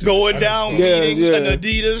 going down Yeah, eating yeah. an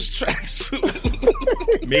Adidas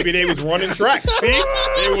tracksuit. maybe they was running track. See,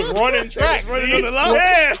 they was running track. running on the line.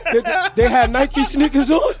 Yeah, They had Nike sneakers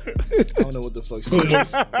on. I don't know what the fuck's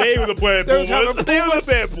Pumas. They was a player They was Pumas. having They was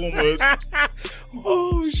a player Pumas.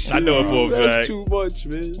 Oh shit! I know it for a That's fact. too much,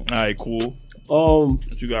 man. All right, cool.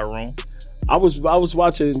 What you got wrong? I was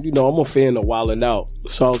watching, you know, I'm a fan of Wild 'N Out.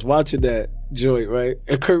 So I was watching that joint, right?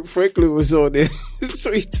 And Kurt Franklin was on there.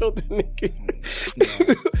 So he told the nigga,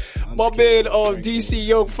 my man DC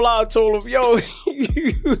Young Fly told him, yo,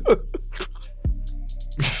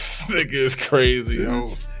 This nigga is crazy,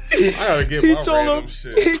 yo. I gotta get he my told random him,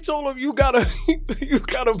 shit. he told him, you got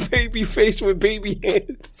a baby face with baby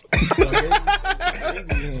hands.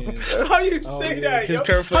 How you say that? 'cause Yo?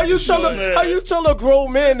 Kurt How you tell Franklin a how you tell a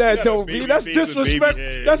grown man that got a don't baby be? That's face with baby disrespect.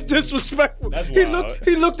 hands. That's disrespectful. That's he wild.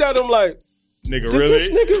 he looked at him like, Nigga, did really?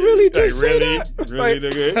 this nigga really Like, just say really? that? Really,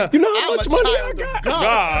 Like, nigga? you know how I'm much a money I child got? of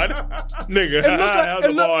God. God, nigga. It looked How's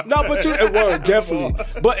like, the bar? nah, but it was definitely.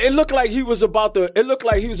 But it looked like he was about to. It looked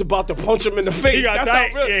like he was about to punch him in the face. He got That's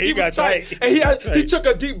tight. how real, Yeah, he got was tight. And he took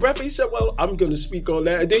a deep breath. And he said, "Well, I'm going to speak on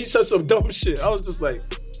that." And then he said some dumb shit. I was just like,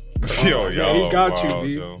 Yo, yo, he got wow,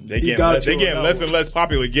 you, yo. B. They He getting got less, they you on getting that less one. and less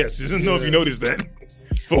popular guests. Just don't know if you noticed that.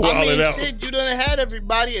 For a I while mean, now. shit, you done had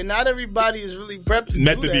everybody, and not everybody is really prepped to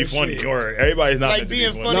Meant do to be that funny, shit. or everybody's not Like meant to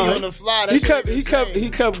being be funny funny. on the fly. That He shit kept insane.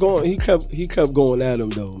 he kept going at him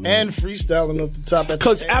though, man. And freestyling off the top. At the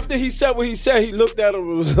Because end. after he said what he said, he looked at him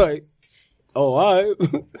and was like, "Oh, all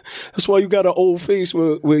right. That's why you got an old face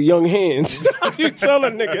with young hands." You tell a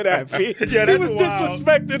nigga that, B. Yeah, he that's was wild.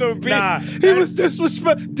 disrespecting him, B. Nah, he was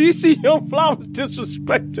DC Young Fly was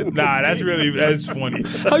disrespecting him. Nah, that's funny.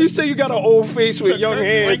 How you say you got an old face with young Kirk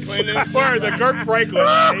hands? Franklin and shit. Word, the Kirk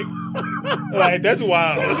Franklin. Like, that's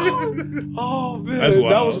wild. Oh man, That's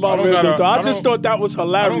wild. that was my I don't random gotta- thought. I I just don't- thought that was I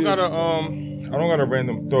hilarious. don't got a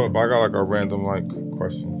random thought, but I got like a random like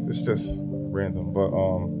question. It's just random, but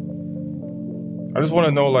I just want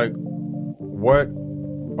to know like what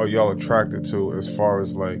are y'all attracted to as far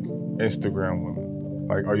as like Instagram women?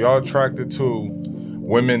 Like, are y'all attracted to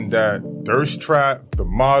women that thirst trap, the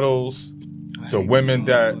models, the women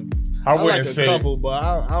that I wouldn't like a say couple, but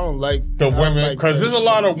I don't like the women because there's a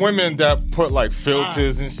lot of women women that put like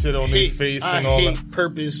filters and shit on their face and all hate that.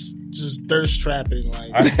 purpose, just thirst trapping.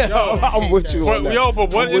 Like, I'm with you on that. But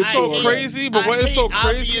what is so hate- crazy? But what is so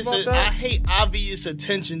crazy about I that? hate obvious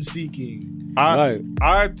attention seeking.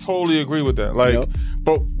 I totally agree with that. Like,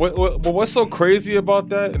 but what's so crazy about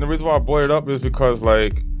that? And the reason why I brought it up is because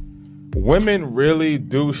like women really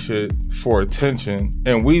do shit for attention,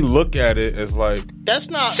 and we look at it as like That's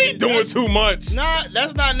not she doing too much. Nah,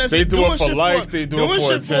 that's not necessarily. They do it for likes. They do it for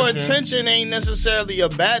shit for attention. attention ain't necessarily a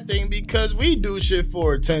bad thing because we do shit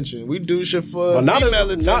for attention. We do shit for But not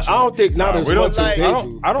female as, attention. not, I don't think not as we don't much as like- they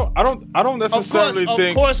I do. don't necessarily think.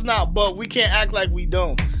 Of course not. But we can't act like we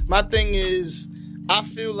don't. My thing is, I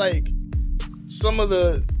feel like some of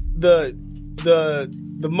the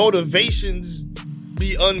motivations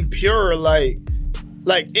be unpure. Like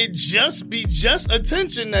it just be just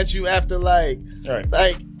attention that you after. Like,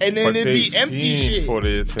 and then But it'd they be empty fiend shit. for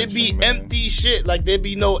the attention, It'd be man. empty shit. Like there'd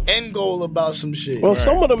be no end goal about some shit. Well,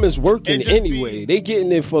 some of them is working It just anyway. They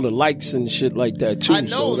getting it for the likes and shit like that too. I know,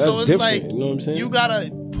 so that's so it's different. like You know what I'm saying? you got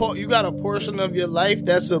a portion of your life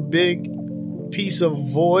that's a big piece of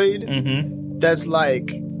void. That's like,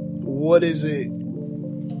 what is it?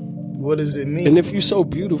 What does it mean? And if you so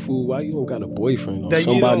beautiful, why you don't got a boyfriend or That you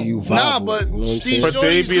somebody don't- you vibe Nah, with? but You know what I'm these saying? But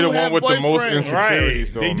they shorties be do the one have with the most boyfriends.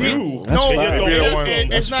 insecurities, though, They man. do. That's No, fine. They be the ones. it's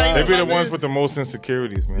That's not fine. even They be the about ones this. with the most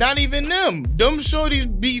insecurities, man. Not even them. Them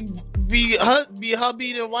shorties be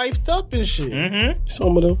hubbied and wifed up and shit.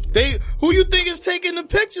 Some of them. Who you think is taking the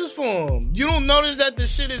pictures for them? You don't notice that the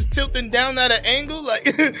shit is tilting down at an angle? Like,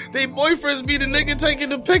 they boyfriends be the nigga taking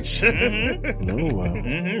the picture. No, wow.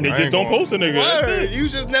 They just don't post a nigga. That's Word. it. You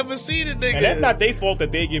just never see the nigga. And that's not their fault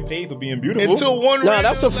that they get paid for being beautiful. Until one Nah,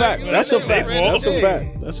 random, that's a like, fact. you know That's a what I'm saying? fact. That's a Yeah.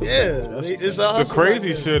 fact. That's a Yeah, fact. That's a it's a The hustle crazy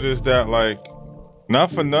like that. shit is that, like,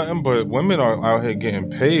 not for nothing, but women are out here getting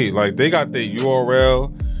paid. Like, they got their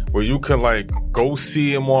URL where you can, like, go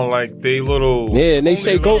see them on, like, they little. Yeah, and they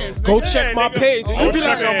say go nigga. check my nigga. page. And you Go be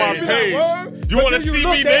like, check out my "Word?" page. You But wanna then you see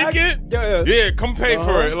look, me they naked? Yeah. Yeah, come pay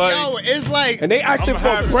for it. Like, Yo, it's like, And they asking I'm for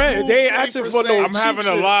having bread. They ain't asking for no. I'm having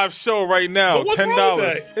a cheap live show right now, But what's wrong with $10.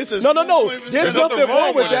 that? it's a No. smooth 20%. There's nothing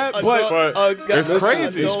wrong with that, but it's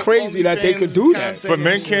crazy. It's crazy that they could do that. But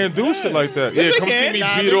men can't do shit like that. Yeah, they come see can. me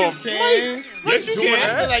Nah, beat niggas off. can. Yes, you I feel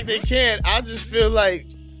can. like they can. I just feel like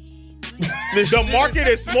The market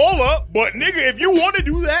is smaller, but nigga, if you want to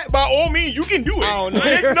do that, by all means, you can do it. I don't know.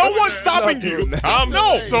 Nigga, no one's stopping not you. doing that. I'm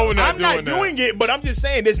so not I'm not doing that. doing it, but I'm just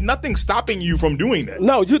saying, there's nothing stopping you from doing that.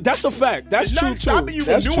 No, that's a fact. That's It's true not too. stopping you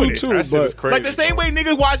from That's doing true it. too. That shit But is crazy. Like the same way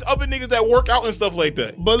niggas watch other niggas that work out and stuff like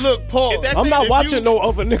that. But look, Paul. If that's I'm it, not if watching you- no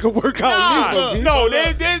other nigga work out. Nah, neither, B. no,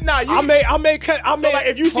 there's not. You, I may. so like,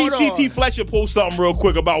 if you see Hold on. CT Fletcher post something real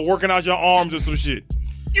quick about working out your arms or some shit,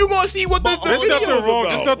 you gonna see what the There's video nothing is wrong. about.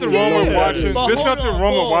 There's nothing wrong with Yeah. watching. But There's hold nothing on,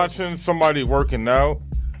 wrong with Paul. watching somebody working out.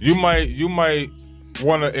 You might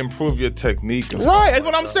want to improve your technique. Or something. Right, that's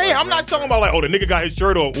what I'm saying. I'm not talking about like, oh, the nigga got his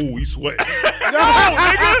shirt off. Ooh, he's sweating. No,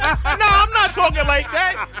 nigga. No, I'm not talking like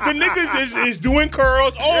that. The nigga is doing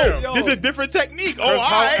curls. Oh, Yeah. this is a different technique. Oh, 'Cause all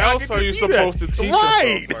how right. I else get are to you see supposed that. to teach Right,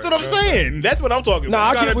 yourself that's like what I'm that? saying. That's what I'm talking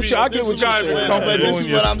Nah, about. I get what you. I get what gotta you're be saying. No, but this doing is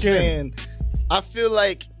your what I'm skin. saying. I feel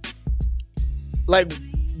like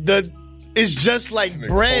it's just like Nigga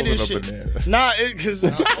bread and holding a shit. banana. Nah, because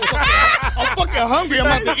I'm fucking hungry. I'm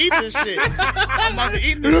about to eat this shit. I'm about to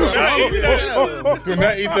eat this shit. I'm hungry as hell. Do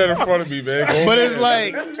not eat that in front of me, man. Go But ahead. it's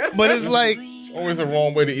like, always a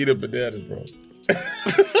wrong way to eat a banana, bro. All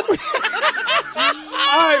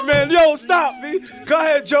right, man. Yo, stop, me. Go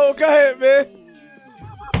ahead, Joe. Go ahead, man.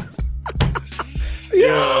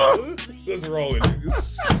 What's wrong with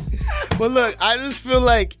niggas? but look, I just feel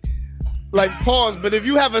like pause. But if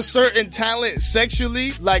you have a certain talent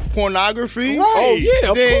sexually, like pornography, Oh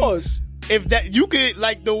yeah, Then- of course. if that you could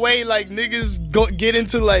like the way like niggas get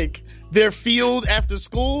into like their field after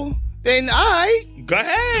school, then Go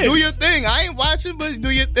ahead. do your thing. I ain't watching, but do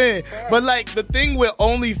your thing. But like the thing with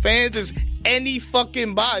OnlyFans is any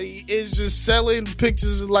fucking body is just selling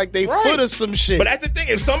pictures of like they Right. foot or some shit. But that's the thing.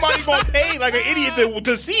 If somebody gonna pay like an idiot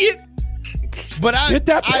to see it, But Get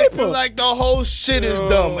that I paper. feel like the whole shit is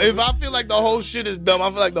dumb. If I feel like the whole shit is dumb, I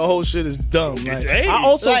feel like the whole shit is dumb. Like, hey, I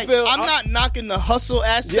also like, feel I'm not knocking the hustle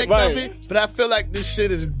aspect Yeah, right. of it, but I feel like this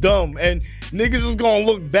shit is dumb, and niggas is gonna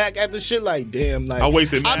look back at the shit like, damn, like I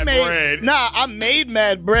wasted mad bread. Nah, I made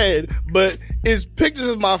mad bread, but it's pictures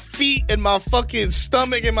of my feet and my fucking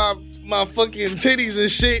stomach and my fucking titties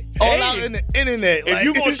and shit all Hey, out in the internet. if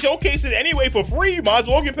you gonna showcase it anyway for free, you might as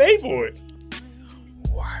well get paid for it.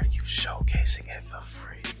 why are you showcasing it for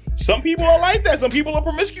free? Some people are like that. Some people are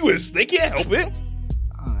promiscuous. They can't help it.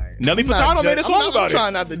 Nelly Furtado made a song about it. I'm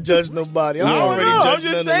trying not to judge nobody. I'm No, already I'm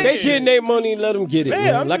judging just them. saying. They getting their money, let them get it. Yeah,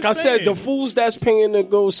 man. I'm Like I just said, saying. the fools that's paying to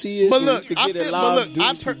go see it. But and look, to I get it feel, live, do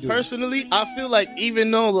what you do. personally, I feel like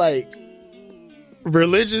even though like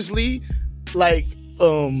religiously, like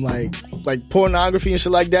pornography and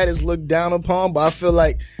shit like that is looked down upon, but I feel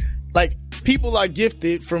like people are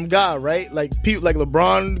gifted from God, right? Like people like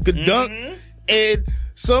LeBron could dunk, and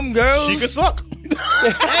some girls She could suck.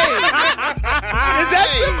 It's that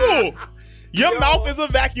simple. Your mouth is a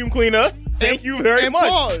vacuum cleaner. Thank you very and much.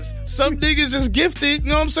 pause. Some niggas is gifted. You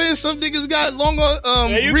know what I'm saying? Some niggas got longer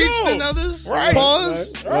There you reach go. than others. Right.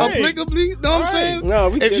 Pause. Right. Applicably. You know what I'm Right. saying? No,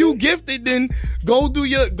 we if get you it. gifted, then go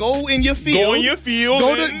in your field. Go in your field.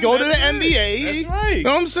 Go and to the that's it. NBA. That's right. You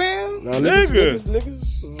know what I'm saying? Nah, Nigga. niggas.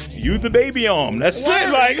 Use the baby arm. That's it.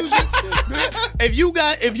 Like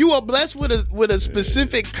if you are blessed with a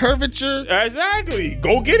specific curvature exactly.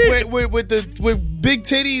 Go get it. with big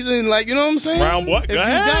titties and like, you know what I'm saying? Round butt. If Go you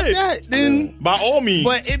ahead. got that, then By all means.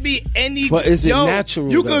 but it be any. But is it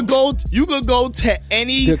natural, You though? could go to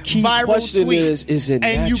any The key viral question tweet is it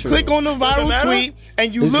and you natural? click on the Does it viral matter? tweet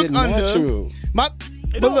and you Is look it under. natural?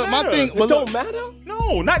 It But don't look, my matter. thing. It But It look, don't matter.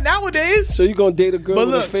 No, not nowadays. So you gonna date a girl but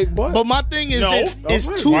with look, a fake butt? but my thing is, No. it's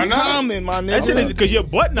Okay. too Why not? common, my That shit is nigga. because your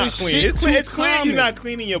butt not This clean. shit It's clear, too it's clear you're common. not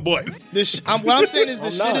cleaning your butt. What I'm saying is the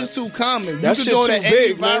I'm shit not. is too common. That You shit could go to too any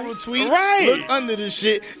big, man. viral tweet, Right. look under the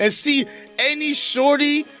shit, and see any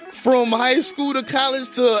shorty from high school to college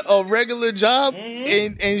to a regular job,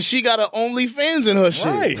 and she got an OnlyFans in her shit.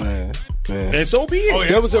 Right. Man. And so be it. Oh, yeah,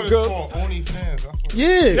 There was a that's what girl- it's called, OnlyFans. That's what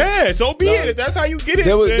Yeah. Yeah, so be it. If that's how you get it.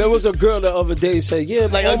 There then- was a girl the other day say, yeah,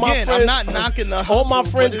 Like all my again, friends, I'm not knocking the hustle, all my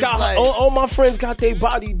friends but it's got like, all my friends got their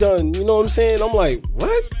body done. You know what I'm saying? I'm like,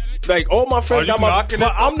 what? Like all my friends Are you got my, knocking but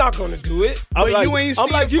it? I'm not gonna do it. I'm But like, you ain't I'm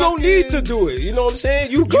see like, the you don't need to fucking- do it. You know what I'm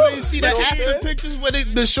saying? You You good. ain't see You the know what I'm after saying? pictures where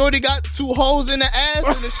the shorty got 2 holes in the ass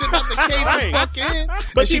and the shit about the cave Right. the fuck in,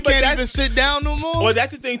 But and see, she but can't that's- even sit down no more. Well,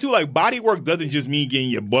 that's the thing too. Like body work doesn't just mean getting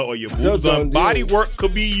your butt or your boobs Does, done. yeah. Body work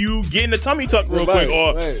could be you getting a tummy tuck real Right, quick,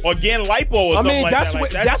 or right. or getting lipo or I something mean, like that's that.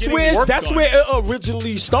 where Like, that's getting where work that's done. where it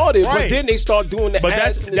originally started. But Right. then they start doing the But ass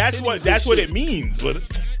that's and the that's titties what and that's what shit. it means. But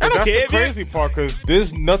I don't That's care. the if you're- crazy part because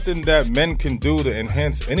there's nothing that men can do to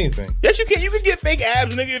enhance anything. Yes, you can. You can get fake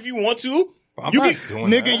abs, nigga, if you want to. I'm you not can,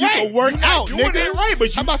 doing Nigga, that. you Right. can work You're not out, doing nigga. that right, but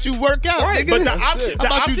you- How about you work out, Right, nigga? but the That's option, it. the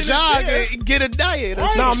How about you option is jog there. and get a diet? Or Nah,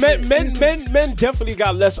 some men, shit. men definitely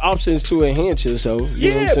got less options to enhance yourself. You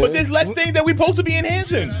know what I'm Yeah, but saying? there's less things that we supposed to be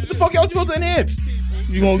enhancing. What the fuck else you supposed to enhance?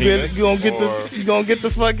 You gonna Penis get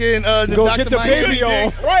the fucking the You gonna Dr. get the Miami baby dick.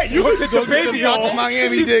 on. Right, you could Get the baby Dr. on.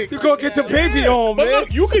 Miami dick. You gonna get the baby on, But man.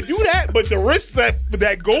 look, you could do that, but the risk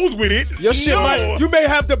that goes with it, Your shit no. might, you may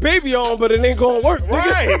have the baby on, but it ain't gonna work, nigga.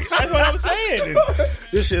 Right, that's what I'm saying.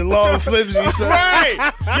 This shit long flipsy, son.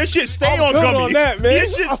 Right, your shit stay I'm on good gummy. on that, man. Your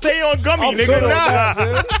shit stay on gummy, I'm nigga. good on Nah, that,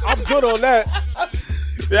 man. I'm good on that.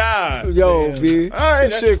 yeah. Yo, B. All right,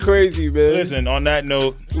 This shit crazy, man. Listen, on that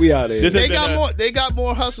note, We out here. this has They been got a-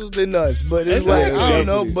 more hustles than us, but it's Exactly. like I don't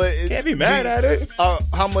know, but Can't be mad at it.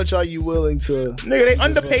 How much are you willing to? Nigga, they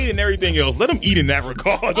underpaid and everything else. Let them eat in that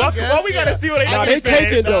regard. Why we gotta steal their Nah, they OnlyFans?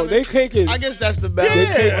 caking though. They caking. I guess that's the They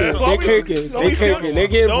balance. caking. Why They we- caking. why They we steal- caking. They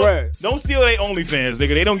getting bread. Don't steal their OnlyFans,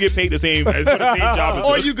 nigga. They don't get paid the same as for the same job as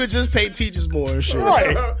Or us. you could just pay teachers more and shit.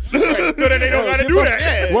 Right. So then they don't gotta Give do us-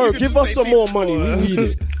 that. Word, you give can us just some pay more teachers money. more. We need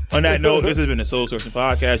it. On that note, this has been the Soul Searching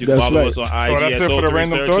Podcast. You can That's follow right. us on IG. So that's at it for the Soul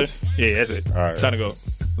random Searching. thoughts? Yeah, that's it. All right. Time to go.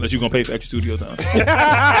 Unless you're gonna pay for extra studio time.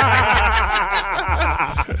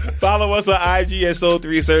 Follow us on IG at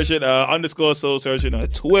Soul3 Searching, _ Soul Searching on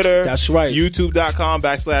Twitter. That's right.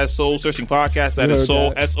 YouTube.com/Soul Searching Podcast. That You is heard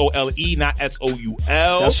Soul, that. SOLE, not SOUL.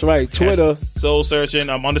 That's right. Twitter. Soul Searching,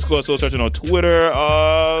 _ Soul Searching on Twitter.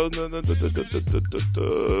 I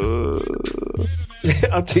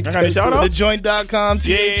think I got a shout out? Thejoint.com,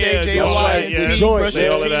 Yeah, THAJOINT. yeah, Joint, Say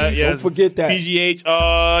all of that, yeah. Don't forget that. PGH.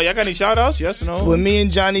 Y'all got any shout outs? Yes or no? When me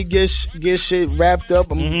and Johnny get shit wrapped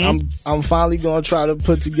up, I'm finally gonna try to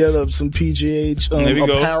put together some PGH There we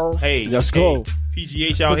apparel. go. Hey, Let's go.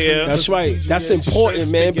 PGH out here. That's right. That's PGH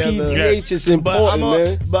important, man. shirts together. PGH is But important,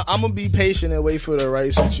 man. I'm gonna be patient and wait for the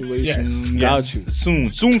right situation. Got you.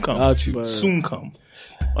 Soon come. Got you. But- Soon come.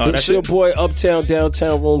 It's That's your it. boy Uptown,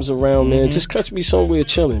 Downtown roams around, man. Just catch me somewhere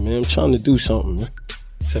chilling, man. I'm trying to do something, man.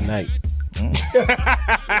 Tonight. This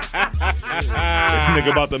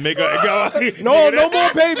nigga about to make a No, no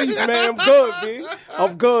more babies, man. I'm good, B.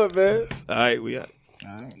 I'm good, man. All right, we out.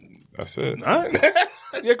 That's it. All right.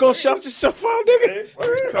 You're gonna shout yourself out, nigga.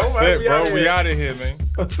 That's it, bro. We out of here, man.